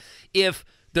about it. If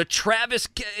the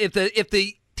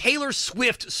Taylor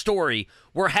Swift story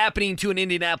were happening to an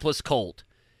Indianapolis Colt,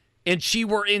 and she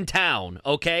were in town,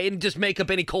 okay, and just make up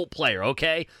any Colt player,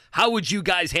 okay, how would you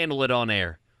guys handle it on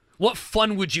air? What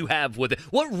fun would you have with it?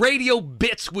 What radio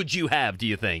bits would you have, do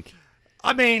you think?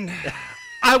 I mean,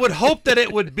 I would hope that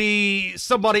it would be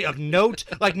somebody of note.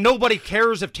 Like, nobody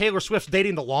cares if Taylor Swift's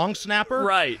dating the long snapper.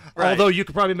 Right. Although you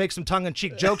could probably make some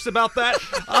tongue-in-cheek jokes about that.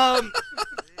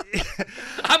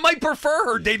 I might prefer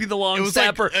her dating the long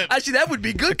snapper. Actually, that would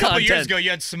be good content. A couple years ago, you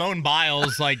had Simone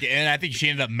Biles, and I think she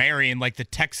ended up marrying, the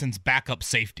Texans' backup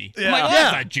safety. Yeah. I'm like,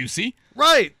 that's not juicy.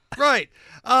 Right.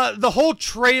 The whole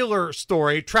trailer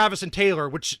story, Travis and Taylor,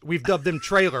 which we've dubbed them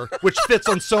trailer, which fits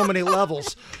on so many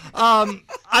levels.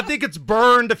 I think it's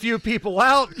burned a few people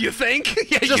out. You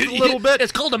think? Yeah, just a little bit.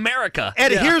 It's called America.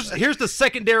 And here's the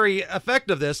secondary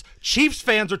effect of this. Chiefs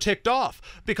fans are ticked off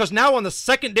because now on the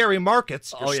secondary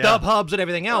markets, StubHubs and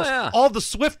everything else, all the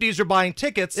Swifties are buying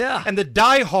tickets, and the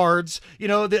diehards,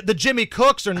 the Jimmy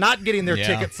Cooks are not getting their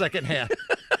tickets secondhand.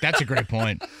 That's a great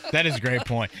point. That is a great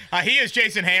point. He is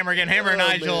Jason Hammergan, Hammer and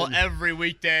Nigel, every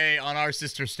weekday on our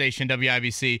sister station,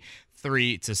 WIBC,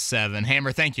 3 to 7.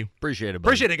 Hammer, thank you. Appreciate it, buddy.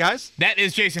 Appreciate it, guys. That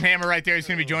is Jason Hammer right there. He's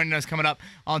going to be joining us coming up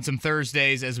on some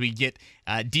Thursdays as we get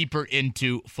deeper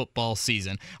into football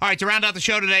season. All right, to round out the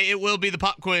show today, it will be the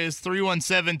pop quiz,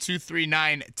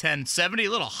 317-239-1070. A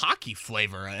little hockey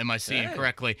flavor, am I seeing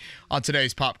correctly, on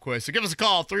today's pop quiz. So give us a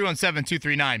call,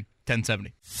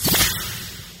 317-239-1070.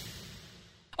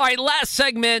 All right, last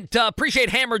segment. Appreciate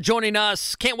Hammer joining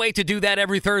us. Can't wait to do that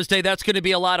every Thursday. That's going to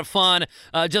be a lot of fun.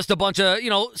 Just a bunch of,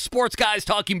 sports guys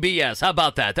talking BS. How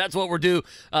about that? That's what we'll do.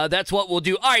 That's what we'll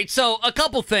do. All right, so a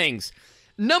couple things.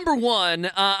 Number one,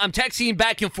 I'm texting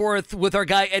back and forth with our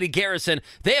guy Eddie Garrison.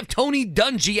 They have Tony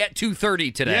Dungy at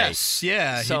 2:30 today. Yes,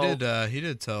 yeah, so, he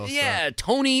did tell us. Yeah, that.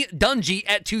 Tony Dungy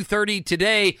at 2:30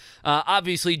 today.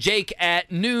 Obviously, Jake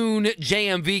at noon.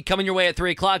 JMV coming your way at 3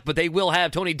 o'clock, but they will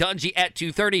have Tony Dungy at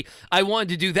 2:30. I wanted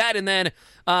to do that, and then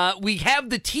we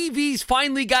have the TVs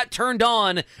finally got turned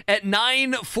on at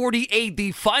 9:48,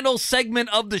 the final segment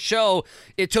of the show.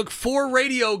 It took 4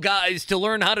 radio guys to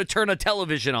learn how to turn a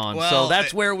television on, so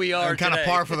that's where we are kind today. of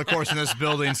par for the course in this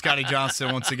building. Scotty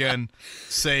Johnson, once again,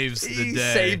 saves the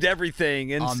day. Saved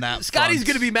everything. And on that Scotty's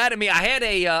going to be mad at me.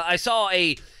 I saw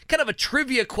a kind of a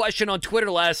trivia question on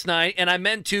Twitter last night, and I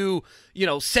meant to,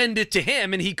 send it to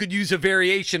him, and he could use a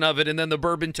variation of it, and then the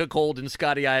bourbon took hold, and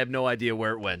Scotty, I have no idea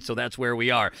where it went, so that's where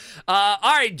we are. All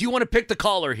right, do you want to pick the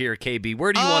caller here, KB?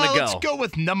 Where do you want to go? Let's go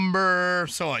with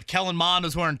Kellen Mond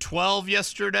was wearing 12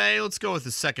 yesterday. Let's go with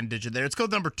the second digit there. Let's go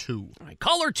with number 2. All right,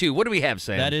 caller 2, what do we have,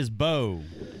 Sam? That is Bo.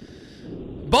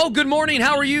 Bo, good morning.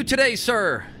 How are you today,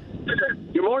 sir?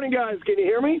 Good morning, guys. Can you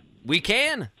hear me? We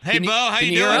can. Hey, Bo, how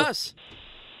you hear doing? us?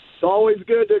 It's always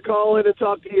good to call in and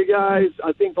talk to you guys.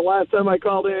 I think the last time I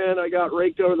called in, I got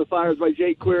raked over the fires by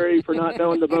Jake Query for not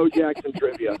knowing the Bo Jackson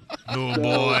trivia. Oh,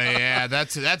 boy, yeah,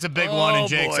 that's a big one in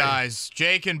Jake's eyes.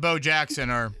 Jake and Bo Jackson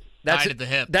are tied at the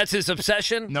hip. That's his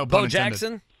obsession? No Bo pun intended.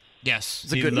 Jackson? Yes,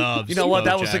 It's a he good, loves You know what?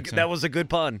 Bo That was a good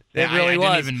pun. Yeah, It really I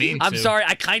was. didn't even mean I'm to. sorry.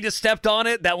 I kind of stepped on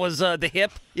it. That was the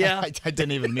hip. Yeah. I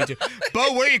didn't even mean to.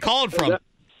 Bo, where are you calling from?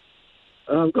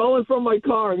 I'm calling from my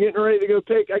car. I'm getting ready to go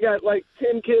I got like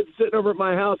 10 kids sitting over at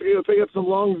my house. I'm going to pick up some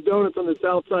Long's Donuts on the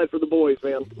south side for the boys,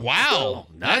 man. Wow.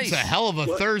 So, nice. That's a hell of a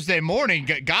Thursday morning.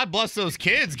 God bless those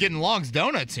kids getting Long's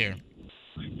Donuts here.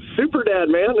 Super dad,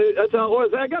 man. That's how it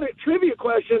was. I got a trivia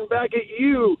question back at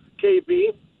you,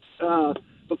 KB,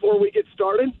 before we get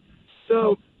started.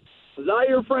 So,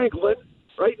 Zaire Franklin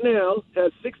right now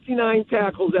has 69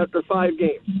 tackles after 5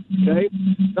 games, okay?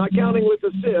 Not counting with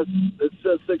assists, it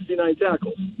says 69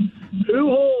 tackles. Who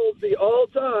holds the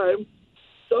all-time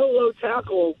solo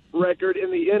tackle record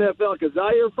in the NFL? Because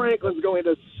Zaire Franklin's going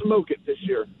to smoke it this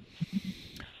year.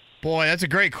 Boy, that's a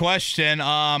great question. First,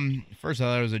 I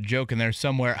thought there was a joke in there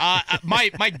somewhere.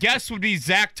 My guess would be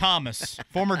Zach Thomas,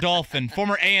 former Dolphin,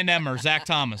 former A&Mer, Zach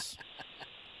Thomas.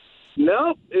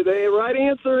 No, the right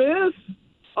answer is...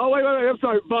 Oh, wait, I'm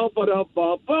sorry. Bump.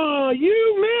 Oh,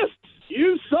 you missed.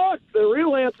 You suck. The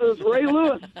real answer is Ray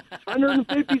Lewis.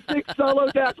 156 solo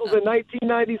tackles in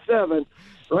 1997.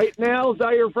 Right now,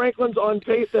 Zaire Franklin's on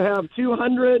pace to have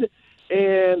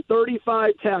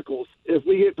 235 tackles if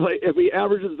we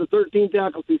averages the 13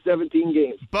 tackles through 17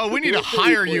 games. But we need to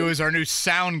hire you as our new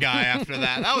sound guy after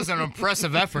that. That was an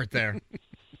impressive effort there.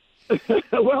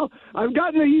 Well, I've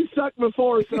gotten a you suck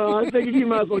before, so I figured you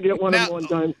might as well get one one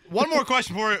time. One more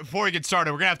question before we get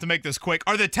started. We're going to have to make this quick.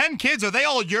 Are the 10 kids, are they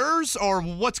all yours, or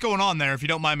what's going on there, if you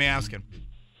don't mind me asking?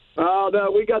 Oh, no,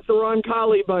 we got the Ron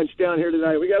Colley bunch down here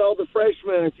tonight. We got all the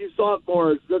freshmen and a few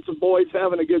sophomores. That's the boys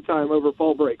having a good time over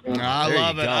fall break, man. I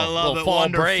love it. I love it. Fall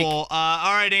Wonderful. break.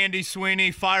 All right, Andy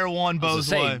Sweeney, fire one,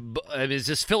 Bo's way. Is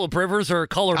this Phillip Rivers or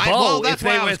Color Bo? Well, that's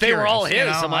if they were all his,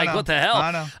 curious, I'm like, what the hell?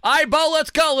 I know. All right, Bo, let's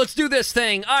go. Let's do this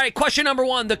thing. All right, question number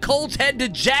 1. The Colts head to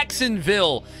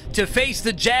Jacksonville to face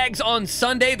the Jags on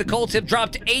Sunday. The Colts have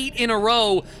dropped 8 in a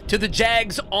row to the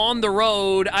Jags on the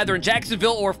road, either in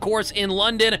Jacksonville or, of course, in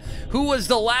London. Who was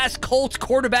the last Colts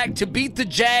quarterback to beat the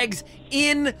Jags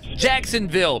in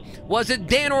Jacksonville? Was it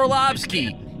Dan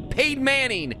Orlovsky, Peyton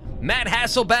Manning, Matt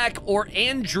Hasselbeck, or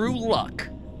Andrew Luck?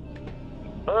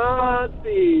 Let's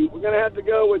see. We're going to have to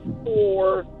go with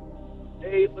 4,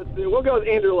 8. Let's see. We'll go with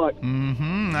Andrew Luck.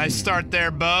 Nice start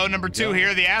there, Bo. Number 2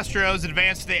 here. The Astros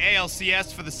advanced to the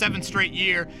ALCS for the 7th straight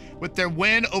year with their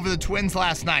win over the Twins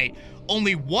last night.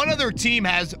 Only one other team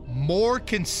has more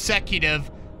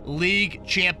consecutive league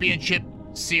championship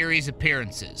series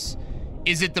appearances.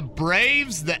 Is it the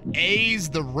Braves, the A's,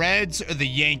 the Reds, or the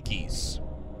Yankees?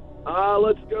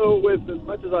 Let's go with, as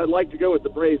much as I'd like to go with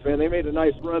the Braves, man. They made a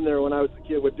nice run there when I was a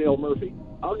kid with Dale Murphy.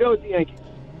 I'll go with the Yankees.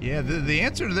 Yeah, the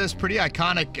answer to this is pretty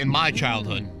iconic in my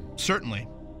childhood. Certainly.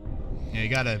 Yeah,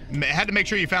 you had to make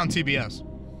sure you found TBS.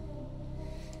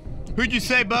 Who'd you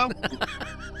say, Bo?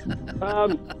 I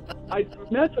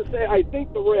meant to say I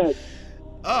think the Reds.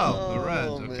 Oh, the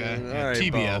Reds. Okay. Yeah, right,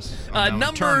 TBS.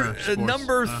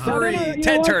 number 3, No,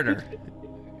 Ted Turner.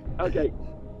 Okay.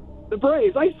 The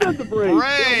Braves. I said the Braves.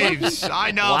 Braves.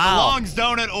 I know. Wow. The Long's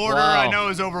donut order, Wow. I know,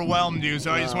 has overwhelmed you,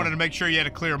 so I just wanted to make sure you had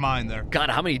a clear mind there. God,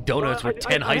 how many donuts were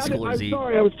 10 high schoolers I'm eat?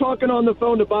 sorry. I was talking on the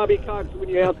phone to Bobby Cox when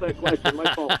you asked that question.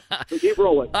 My fault. So keep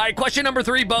rolling. All right, question number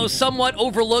 3, Bo. Somewhat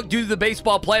overlooked due to the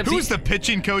baseball playoffs. Who's the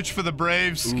pitching coach for the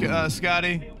Braves,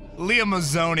 Scotty? Liam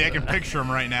Mazzoni. I can picture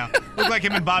him right now. Looked like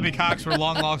him and Bobby Cox were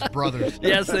long-lost brothers.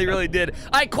 Yes, they really did.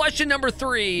 All right, question number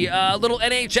 3, little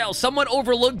NHL. Somewhat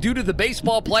overlooked due to the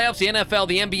baseball playoffs, the NFL,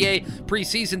 the NBA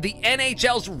preseason. The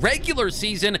NHL's regular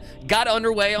season got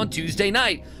underway on Tuesday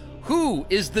night. Who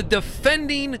is the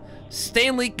defending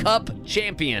Stanley Cup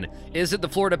champion? Is it the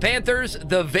Florida Panthers,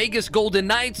 the Vegas Golden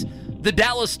Knights, the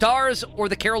Dallas Stars, or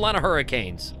the Carolina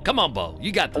Hurricanes? Come on, Bo.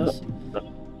 You got this.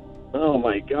 Oh,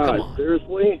 my God.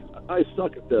 Seriously? I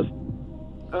suck at this.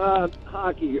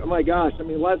 Hockey. Oh, my gosh. I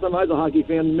mean, last time I was a hockey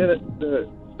fan, the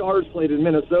Stars played in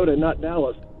Minnesota, not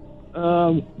Dallas.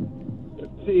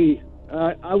 Let's see.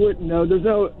 I wouldn't know.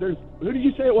 Who did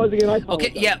you say it was again?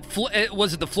 Okay, yeah.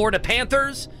 Was it the Florida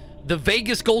Panthers, the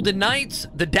Vegas Golden Knights,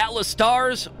 the Dallas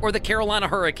Stars, or the Carolina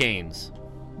Hurricanes?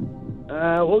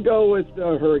 We'll go with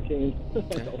Hurricanes.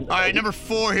 All right, number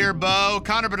 4 here, Bo.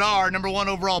 Connor Bedard, number 1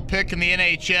 overall pick in the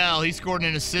NHL. He scored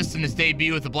an assist in his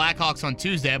debut with the Blackhawks on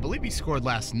Tuesday. I believe he scored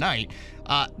last night.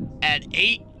 At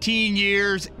 18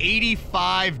 years,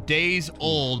 85 days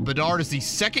old, Bedard is the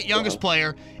second youngest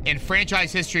player in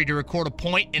franchise history to record a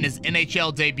point in his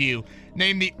NHL debut.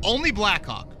 Name the only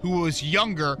Blackhawk who was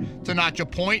younger to notch a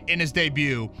point in his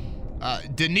debut.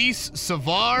 Denise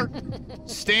Savard,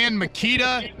 Stan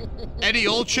Mikita, Eddie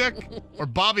Olczyk, or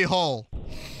Bobby Hull?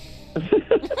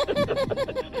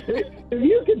 If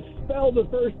you can spell the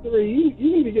first 3,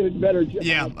 you need to get a better job.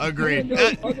 Yeah, agreed.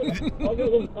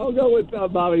 I'll go with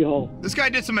Bobby Hull. This guy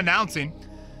did some announcing.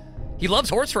 He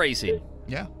loves horse racing.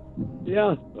 Yeah.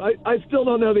 Yeah, I still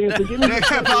don't know the answer. Give me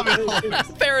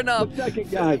Fair enough. The second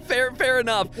guy. Fair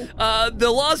enough. The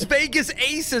Las Vegas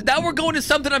Aces. Now we're going to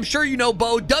something I'm sure you know,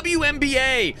 Bo.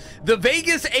 WNBA. The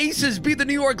Vegas Aces beat the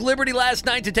New York Liberty last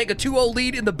night to take a 2-0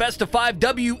 lead in the best-of-5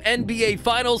 WNBA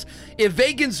Finals. If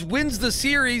Vegas wins the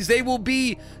series, they will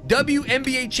be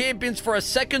WNBA champions for a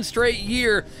second straight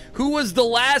year. Who was the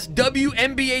last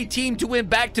WNBA team to win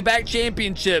back-to-back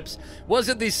championships? Was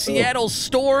it the Seattle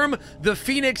Storm, the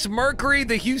Phoenix Mercury,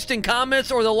 the Houston Comets,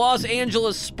 or the Los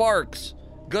Angeles Sparks?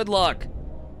 Good luck.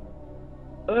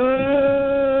 I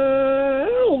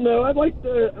don't know. I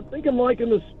think I'm liking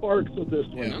the Sparks with this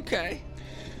one. Yeah. Okay.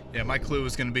 Yeah, my clue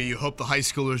was going to be you hope the high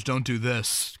schoolers don't do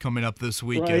this coming up this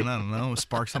weekend. Right. I don't know.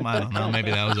 Sparks them. I don't know.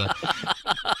 Maybe that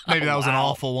was an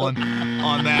awful one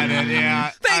on that end.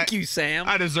 Yeah. Thank you, Sam.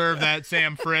 I deserve that,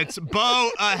 Sam Fritz.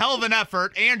 Bo, a hell of an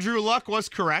effort. Andrew Luck was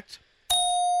correct.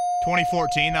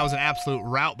 2014, that was an absolute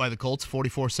rout by the Colts,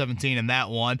 44-17 in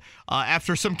that one.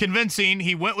 After some convincing,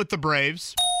 he went with the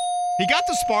Braves. He got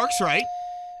the Sparks right.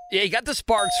 Yeah, you got the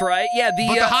Sparks right. Yeah,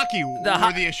 But the hockey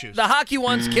were the issues. The hockey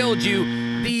ones killed you.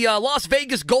 The Las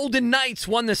Vegas Golden Knights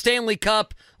won the Stanley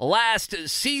Cup last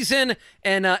season,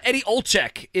 and Eddie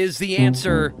Olczyk is the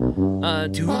answer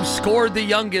to who scored the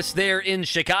youngest there in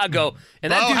Chicago.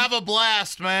 And that have a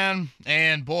blast, man.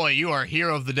 And, boy, you are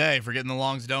hero of the day for getting the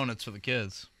Long's Donuts for the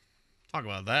kids. Talk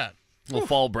about that. A little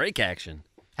fall break action.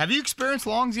 Have you experienced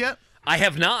Long's yet? I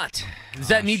have not. Does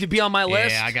that need to be on my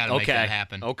list? Yeah, I got to make that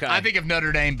happen. Okay. I think if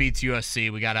Notre Dame beats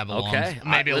USC, we got to have a Long's.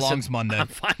 Maybe a Long's Monday. I'm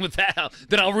fine with that.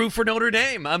 Then I'll root for Notre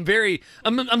Dame.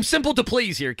 I'm simple to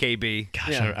please here, KB.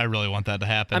 Gosh, yeah. I really want that to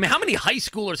happen. I mean, how many high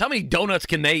schoolers, how many donuts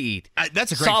can they eat?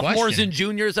 That's a great question. Sophomores and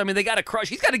juniors, I mean, they got to crush.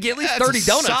 He's got to get at least 30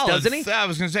 donuts, doesn't he? I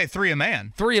was going to say 3 a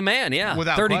man. 3 a man, yeah.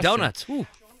 Without 30 question. donuts. Ooh.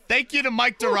 Thank you to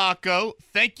Mike DiRocco.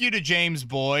 Thank you to James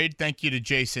Boyd. Thank you to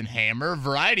Jason Hammer.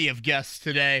 Variety of guests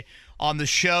today on the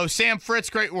show. Sam Fritz,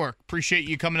 great work. Appreciate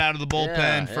you coming out of the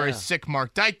bullpen for a sick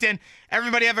Mark Dykton.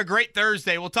 Everybody have a great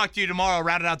Thursday. We'll talk to you tomorrow.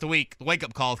 Round it out the week. The Wake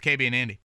Up Call with KB and Andy.